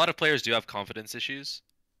lot of players do have confidence issues,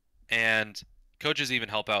 and coaches even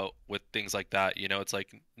help out with things like that. It's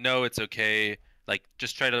like, no, it's okay. Like,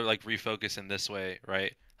 just try to like refocus in this way,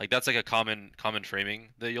 right? Like that's like a common framing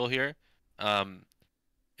that you'll hear.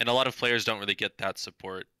 And a lot of players don't really get that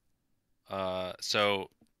support. So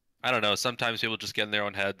I don't know. Sometimes people just get in their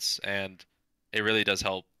own heads, and it really does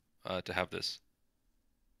help to have this.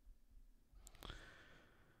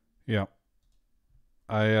 Yeah.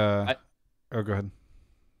 Oh, go ahead.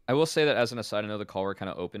 I will say that as an aside, I know the caller kind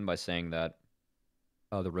of opened by saying that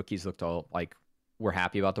the rookies looked all like we're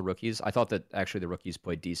happy about the rookies. I thought that actually the rookies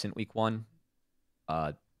played decent week one,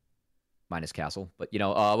 minus Castle. But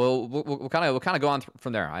we'll kind of go on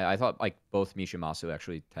from there. I thought like both Misha and Masu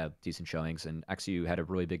actually had decent showings, and XU had a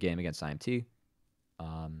really big game against IMT.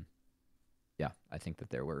 Yeah, I think that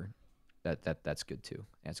there were that's good too.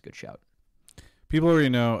 That's a good shout. People already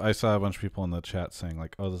know. I saw a bunch of people in the chat saying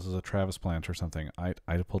like, "Oh, this is a Travis plant or something." I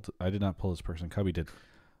did not pull this person. Cubby did.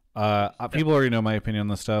 People already know my opinion on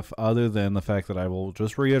this stuff. Other than the fact that I will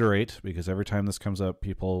just reiterate, because every time this comes up,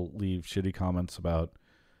 people leave shitty comments about,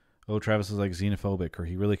 "Oh, Travis is like xenophobic," or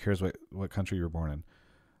he really cares what country you're born in.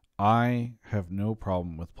 I have no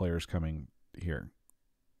problem with players coming here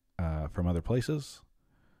from other places.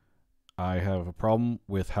 I have a problem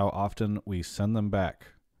with how often we send them back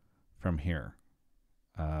from here.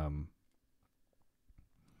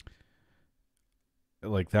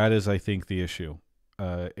 Like that is, I think, the issue.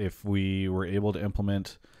 If we were able to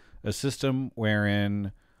implement a system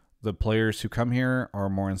wherein the players who come here are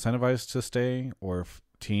more incentivized to stay, or if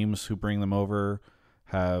teams who bring them over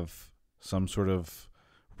have some sort of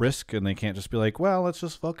risk and they can't just be like, well, let's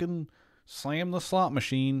just fucking slam the slot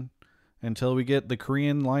machine until we get the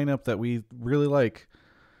Korean lineup that we really like.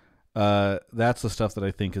 That's the stuff that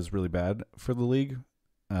I think is really bad for the league.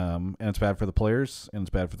 And it's bad for the players, and it's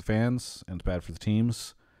bad for the fans, and it's bad for the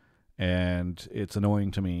teams. And it's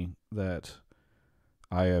annoying to me that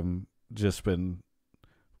I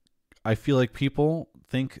feel like people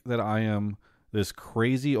think that I am this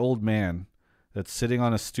crazy old man that's sitting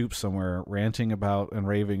on a stoop somewhere ranting about and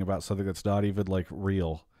raving about something that's not even like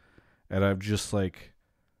real. And I'm just like,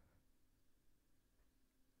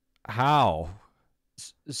 how?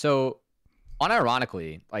 So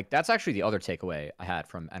unironically, like that's actually the other takeaway I had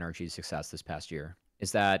from NRG's success this past year,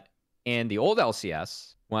 is that in the old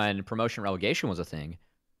LCS, when promotion relegation was a thing,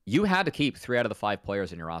 you had to keep 3 out of the 5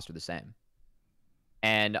 players in your roster the same.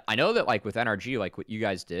 And I know that like with NRG, like what you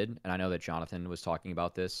guys did, and I know that Jonathan was talking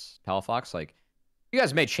about this, Palafox, like you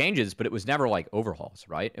guys made changes, but it was never like overhauls,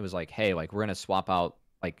 right? It was like, hey, like we're going to swap out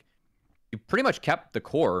like you pretty much kept the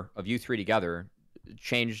core of you three together.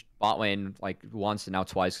 Changed bot lane like once and now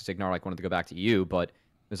twice because Ignar like wanted to go back to you, but it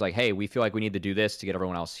was like, hey, we feel like we need to do this to get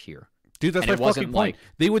everyone else here. Dude, that's And my it wasn't fucking point. like-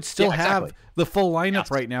 They would still Yeah, have exactly. the full lineup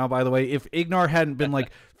Yes. right now, by the way, if Ignar hadn't been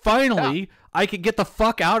like, finally, I could get the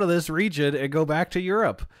fuck out of this region and go back to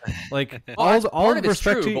Europe. Like, all part of the it's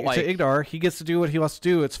respect true, to, but, like- to Ignar, he gets to do what he wants to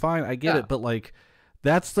do. It's fine. I get Yeah. it. But, like,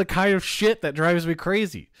 that's the kind of shit that drives me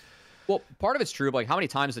crazy. Well, part of it's true, but like how many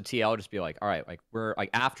times did TL just be like, all right, like we're like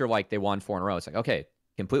after like they won 4 in a row, it's like, okay,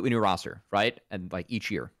 completely new roster, right? And like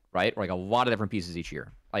each year, right? Or like a lot of different pieces each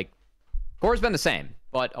year. Like core's been the same,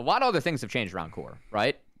 but a lot of other things have changed around core,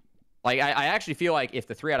 right? Like I actually feel like if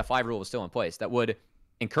the 3 out of 5 rule was still in place, that would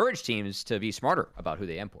encourage teams to be smarter about who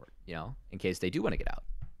they import, you know, in case they do want to get out.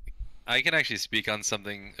 I can actually speak on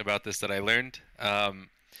something about this that I learned.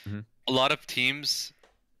 Mhm. A lot of teams,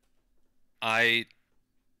 I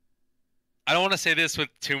don't want to say this with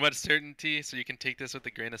too much certainty, so you can take this with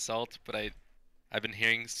a grain of salt, but I've been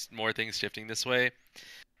hearing more things shifting this way.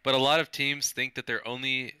 But a lot of teams think that their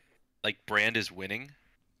only like brand is winning,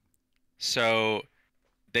 so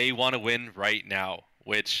they want to win right now,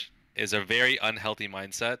 which is a very unhealthy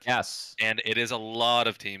mindset. Yes. And it is a lot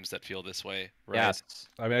of teams that feel this way, right? Yes.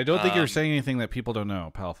 I mean, I don't think you're saying anything that people don't know,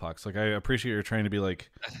 Palafox. Like, I appreciate you're trying to be, like,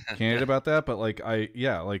 candid about that, but, like, like,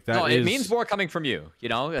 that No, is... it means more coming from you, you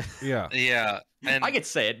know? Yeah. Yeah. And I could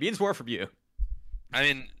say it means more from you. I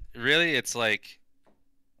mean, really, it's like,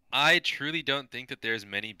 I truly don't think that there's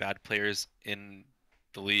many bad players in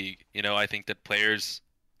the league. You know, I think that players,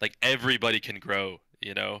 like, everybody can grow,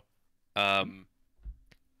 you know?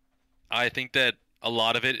 I think that a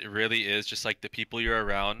lot of it really is just, like, the people you're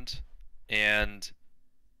around, and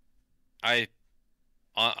I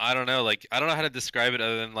don't know, like, I don't know how to describe it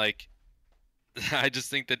other than, like, I just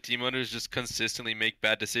think that team owners just consistently make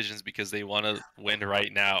bad decisions because they want to win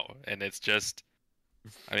right now, and it's just,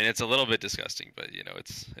 I mean, it's a little bit disgusting, but you know,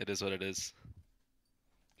 it is what it is.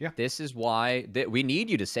 Yeah. This is why we need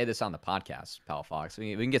you to say this on the podcast, Palafox.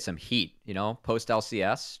 We can get some heat, you know, post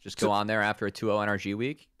LCS. Just go on there after a 2-0 NRG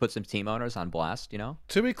week, put some team owners on blast, you know?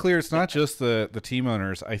 To be clear, it's not just the team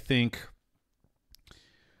owners. I think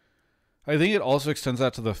it also extends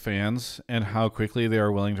out to the fans and how quickly they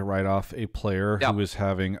are willing to write off a player who is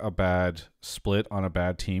having a bad split on a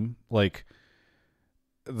bad team. Like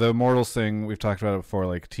the Immortals thing, we've talked about it before.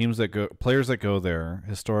 Like players that go there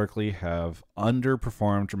historically have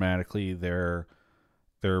underperformed dramatically their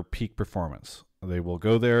peak performance. They will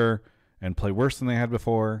go there and play worse than they had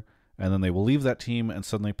before, and then they will leave that team and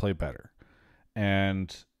suddenly play better.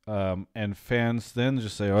 And fans then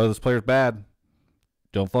just say, "Oh, this player's bad.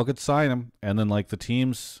 Don't fucking sign him." And then like the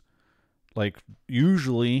teams like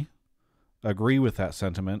usually agree with that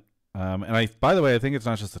sentiment. And by the way, I think it's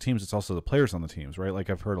not just the teams, it's also the players on the teams, right? Like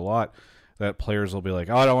I've heard a lot that players will be like,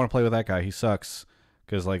 "Oh, I don't want to play with that guy. He sucks."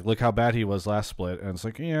 Because like, look how bad he was last split. And it's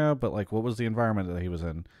like, yeah, but like, what was the environment that he was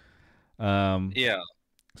in? Yeah.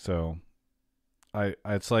 So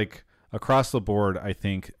it's like across the board, I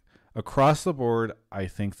think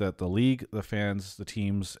that the league, the fans, the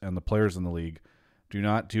teams, and the players in the league do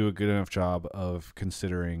not do a good enough job of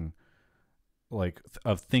considering, like,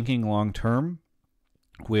 of thinking long term,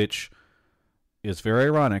 which is very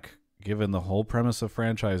ironic given the whole premise of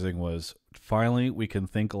franchising was finally we can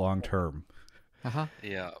think long term.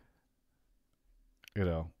 Yeah. You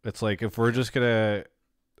know, it's like if we're just gonna,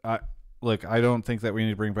 look, I don't think that we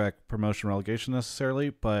need to bring back promotion relegation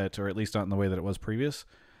necessarily, or at least not in the way that it was previous.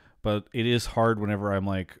 But it is hard whenever I'm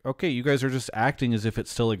like, okay, you guys are just acting as if it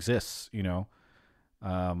still exists. You know,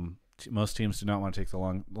 most teams do not want to take the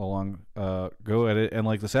long go at it. And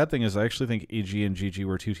like the sad thing is, I actually think EG and GG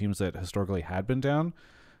were two teams that historically had been down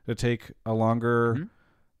to take a longer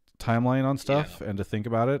timeline on stuff and to think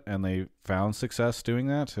about it, and they found success doing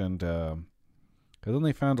that, and then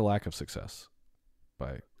they found a lack of success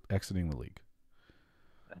by exiting the league.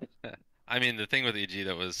 I mean, the thing with EG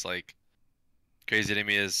that was like crazy to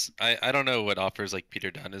me is I don't know what offers like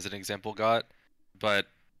Peter Dunn as an example got, but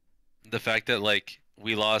the fact that like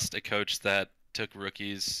we lost a coach that took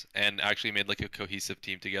rookies and actually made like a cohesive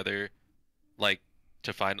team together, like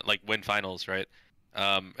to win finals, right?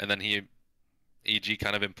 And then EG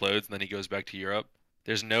kind of implodes and then he goes back to Europe.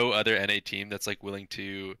 There's no other NA team that's like willing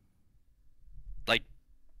to like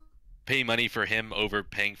pay money for him over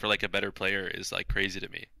paying for like a better player is like crazy to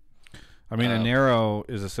me. I mean, Anero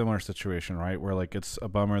is a similar situation, right? Where like it's a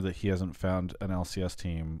bummer that he hasn't found an LCS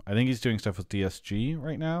team. I think he's doing stuff with DSG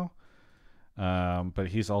right now, but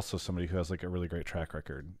he's also somebody who has like a really great track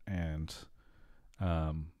record and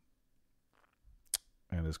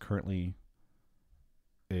is currently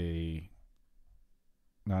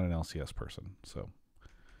not an LCS person. So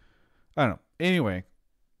I don't know. Anyway,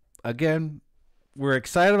 again, we're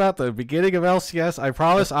excited about the beginning of LCS. I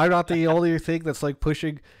promise I'm not the only thing that's like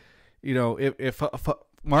pushing. You know, if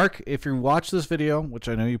Mark, if you watch this video, which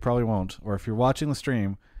I know you probably won't, or if you're watching the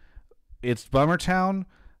stream, it's Bummertown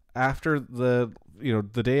after the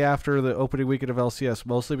day after the opening weekend of LCS,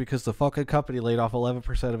 mostly because the fucking company laid off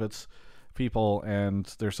 11% of its people,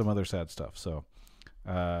 and there's some other sad stuff. So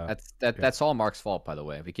that's all Mark's fault, by the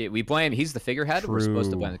way. We blame, he's the figurehead. We're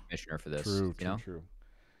supposed to blame the commissioner for this. True. Yeah.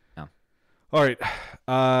 All right.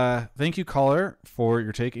 Thank you, caller, for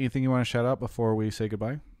your take. Anything you want to shout out before we say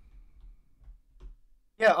goodbye?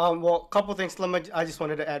 Yeah, well, a couple things. I just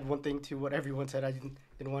wanted to add one thing to what everyone said. I didn't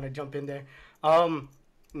want to jump in there.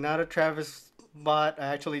 Not a Travis bot. I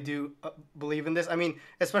actually do believe in this. I mean,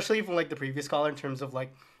 especially from like the previous caller in terms of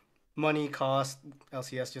like money, cost.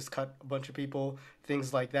 LCS just cut a bunch of people.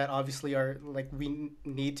 Things like that obviously are like we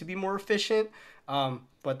need to be more efficient.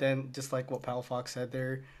 But then just like what Palafox said,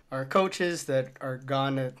 there are coaches that are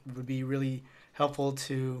gone that would be really helpful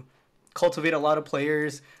to cultivate a lot of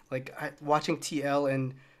players. Like watching TL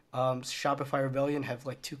and Shopify Rebellion have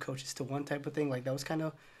like 2 coaches to 1 type of thing. Like that was kind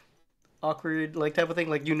of awkward, like type of thing.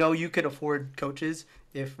 Like, you could afford coaches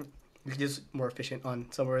if you're just more efficient on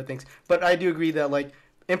some other things. But I do agree that like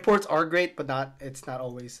imports are great, but it's not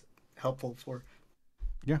always helpful for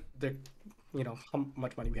the how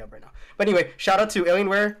much money we have right now. But anyway, shout out to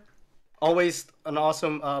Alienware, always an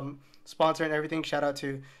awesome sponsor and everything. Shout out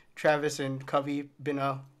to Travis and Covey, been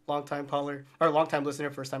a long-time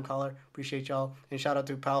listener, first-time caller. Appreciate y'all. And shout out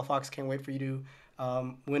to Palafox. Can't wait for you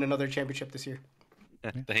to win another championship this year.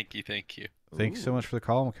 Thank you. Thanks so much for the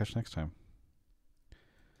call, and we'll catch you next time.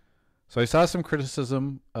 So I saw some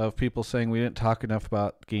criticism of people saying we didn't talk enough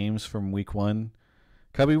about games from week 1.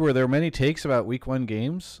 Cubby, were there many takes about week 1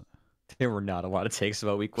 games? There were not a lot of takes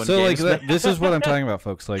about week 1 so games. So like this is what I'm talking about,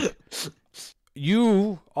 folks. Like,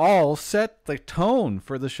 you all set the tone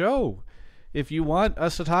for the show. If you want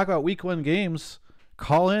us to talk about week 1 games,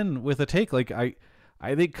 call in with a take. Like I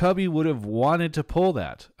think Cubby would have wanted to pull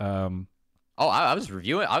that. I was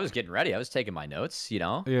reviewing. I was getting ready. I was taking my notes.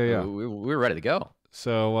 Yeah. We were ready to go.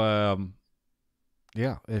 So,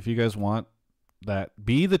 if you guys want that,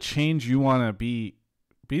 be the change you want to be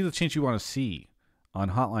the change you want to see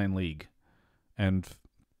on Hotline League, and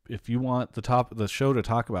if you want the show to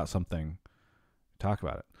talk about something, talk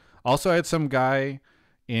about it. Also, I had some guy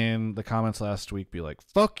in the comments last week be like,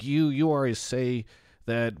 "Fuck you! You always say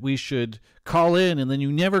that we should call in, and then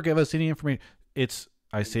you never give us any information."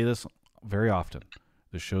 I say this very often.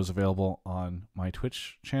 The show's available on my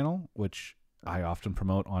Twitch channel, which I often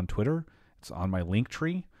promote on Twitter. It's on my link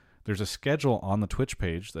tree. There's a schedule on the Twitch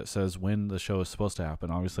page that says when the show is supposed to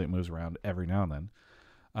happen. Obviously, it moves around every now and then.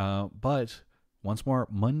 But once more,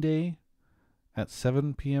 Monday at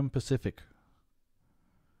 7 p.m. Pacific.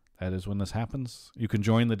 That is when this happens. You can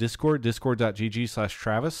join the Discord,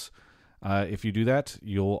 discord.gg/Travis. If you do that,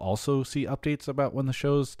 you'll also see updates about when the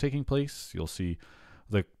show is taking place. You'll see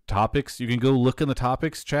the topics. You can go look in the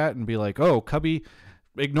topics chat and be like, "Oh, Cubby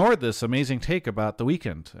ignored this amazing take about the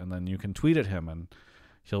weekend," and then you can tweet at him and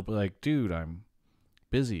he'll be like, "Dude, I'm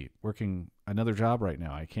busy working another job right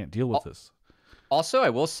now. I can't deal with this." Also, I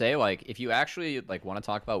will say, like, if you actually like want to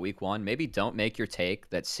talk about week 1, maybe don't make your take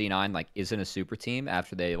that C9 like isn't a super team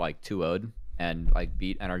after they like 2-0'd and like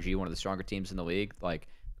beat NRG, one of the stronger teams in the league. Like,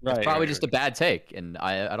 it's probably just a bad take, and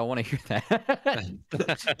I don't want to hear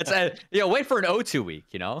that. Wait for an O2 week,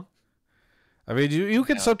 I mean, you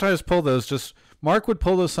could sometimes pull those. Just Mark would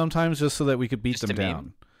pull those sometimes just so that we could beat them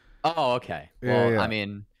down. Oh, okay. Well, I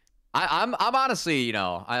mean, I'm honestly,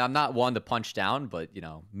 I'm not one to punch down, but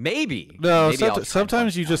maybe. No, maybe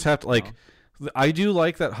sometimes you just have to like. I do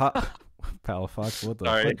like that hot Palafox. What the?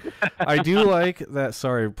 Sorry. I do like that.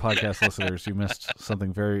 Sorry, podcast listeners, you missed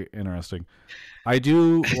something very interesting. I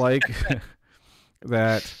do like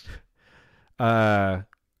that. I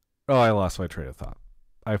lost my train of thought.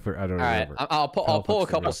 I don't know. All right, I'll pull a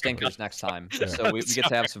couple stinkers next time, so we get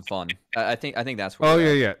to have some fun. I think that's what. Oh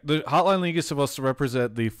yeah. The Hotline League is supposed to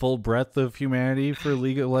represent the full breadth of humanity for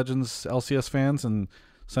League of Legends LCS fans, and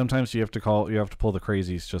sometimes you have to pull the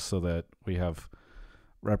crazies just so that we have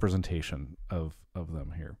representation of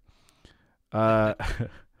them here.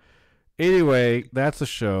 Anyway, that's the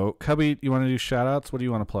show. Cubby, you want to do shout outs? What do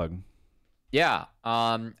you want to plug? Yeah.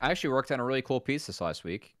 I actually worked on a really cool piece this last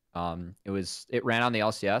week. It ran on the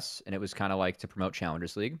LCS, and it was kind of like to promote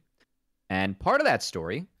Challengers League. And part of that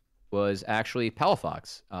story was actually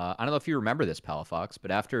Palafox. I don't know if you remember this, Palafox,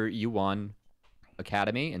 but after you won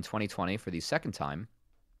Academy in 2020 for the second time,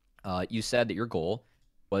 you said that your goal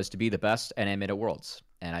was to be the best NA mid at Worlds.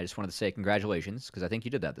 And I just wanted to say congratulations, because I think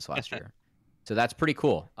you did that this last year. So that's pretty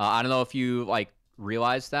cool. I don't know if you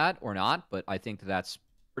realized that or not, but I think that's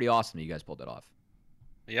pretty awesome that you guys pulled it off.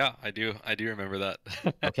 Yeah, I do remember that.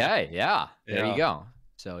 Okay, yeah. There Yeah. you go.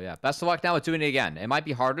 So yeah, best of luck now with doing it again. It might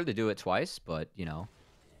be harder to do it twice, but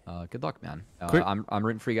good luck, man. I'm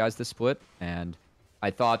rooting for you guys this split, and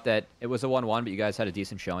I thought that it was a 1-1, but you guys had a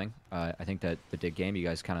decent showing. I think that the Dig game, you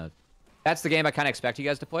guys that's the game I kind of expect you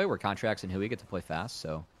guys to play, where Contracts and Hui get to play fast.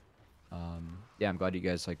 So yeah, I'm glad you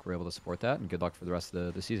guys were able to support that, and good luck for the rest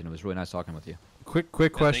of the season. It was really nice talking with you. Quick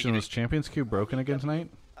question: was Champions Queue broken again tonight?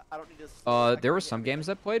 There were some games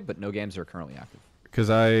that played, but no games are currently active. Because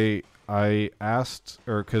I asked,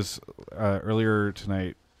 or because earlier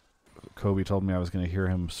tonight, Kobe told me I was going to hear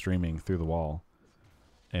him streaming through the wall,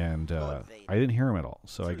 and I didn't hear him at all.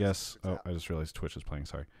 So I guess I just realized Twitch is playing.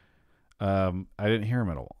 Sorry, I didn't hear him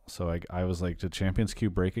at all. So I was like, did Champions Queue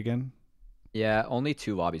break again? Yeah, only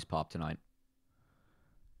 2 lobbies popped tonight.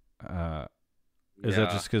 Is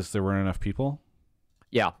that just because there weren't enough people?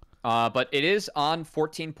 Yeah. But it is on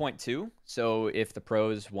 14.2, so if the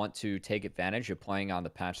pros want to take advantage of playing on the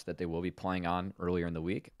patch that they will be playing on earlier in the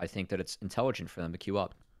week, I think that it's intelligent for them to queue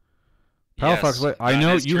up. Palafox, yes, I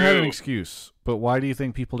know you had an excuse, but why do you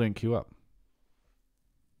think people didn't queue up?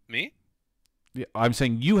 Me? Yeah, I'm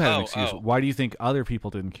saying you had an excuse. Why do you think other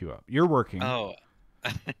people didn't queue up? You're working. Oh.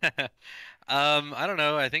 I don't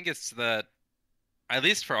know. I think it's that, at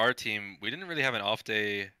least for our team, we didn't really have an off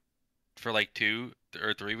day for 2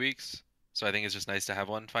 or 3 weeks, so I think it's just nice to have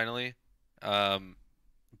one finally. But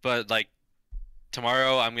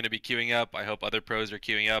tomorrow I'm going to be queuing up. I hope other pros are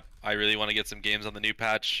queuing up. I really want to get some games on the new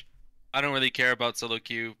patch. I don't really care about solo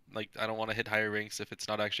queue. I don't want to hit higher ranks if it's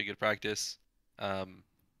not actually good practice.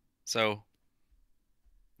 So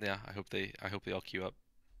yeah, I hope they all queue up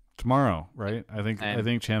tomorrow, right? I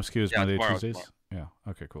think Champs Queue is Monday, Tuesdays. Tomorrow.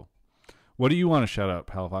 Yeah. Okay. Cool. What do you want to shout out,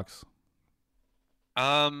 Palafox?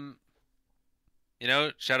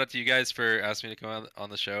 Shout out to you guys for asking me to come on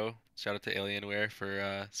the show. Shout out to Alienware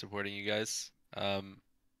for supporting you guys.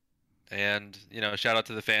 And shout out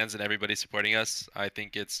to the fans and everybody supporting us. I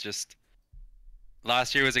think it's just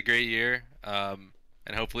last year was a great year, and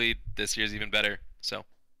hopefully this year's even better. So,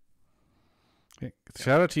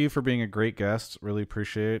 shout out to you for being a great guest. Really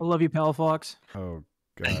appreciate it. I love you, Palafox. Oh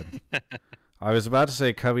God, I was about to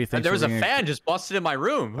say, Cubby. Thanks. There was a fan just busted in my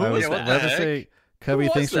room. Who was that? I was about to say, Cubby,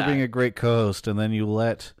 thanks for being a great co-host, and then you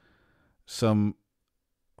let some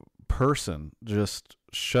person just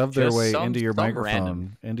shove their way into your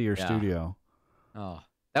microphone, into your studio. Oh,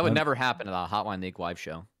 that would never happen at a Hotline League live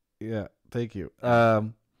show. Yeah, thank you.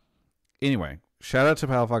 Anyway, shout out to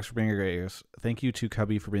Palafox for being a great host. Thank you to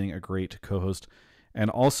Cubby for being a great co-host,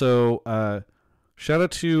 and also shout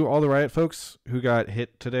out to all the Riot folks who got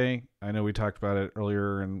hit today. I know we talked about it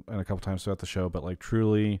earlier and a couple times throughout the show, but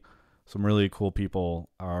truly, some really cool people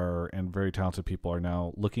and very talented people are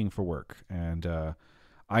now looking for work. And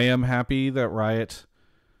I am happy that Riot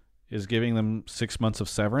is giving them 6 months of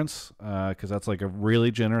severance, because that's a really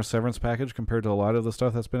generous severance package compared to a lot of the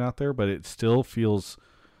stuff that's been out there. But it still feels,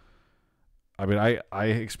 I mean, I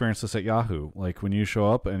experienced this at Yahoo. When you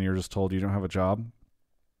show up and you're just told you don't have a job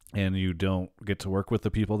and you don't get to work with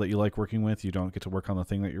the people that you like working with, you don't get to work on the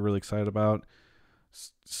thing that you're really excited about,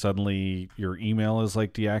 suddenly your email is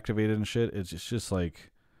deactivated and shit. It's just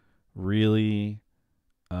really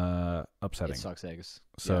upsetting. It sucks eggs.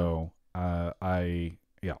 So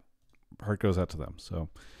heart goes out to them. So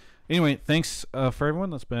anyway, thanks for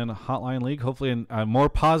everyone. That's been Hotline League. Hopefully a more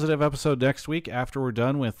positive episode next week after we're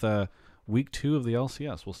done with week 2 of the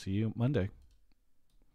LCS. We'll see you Monday.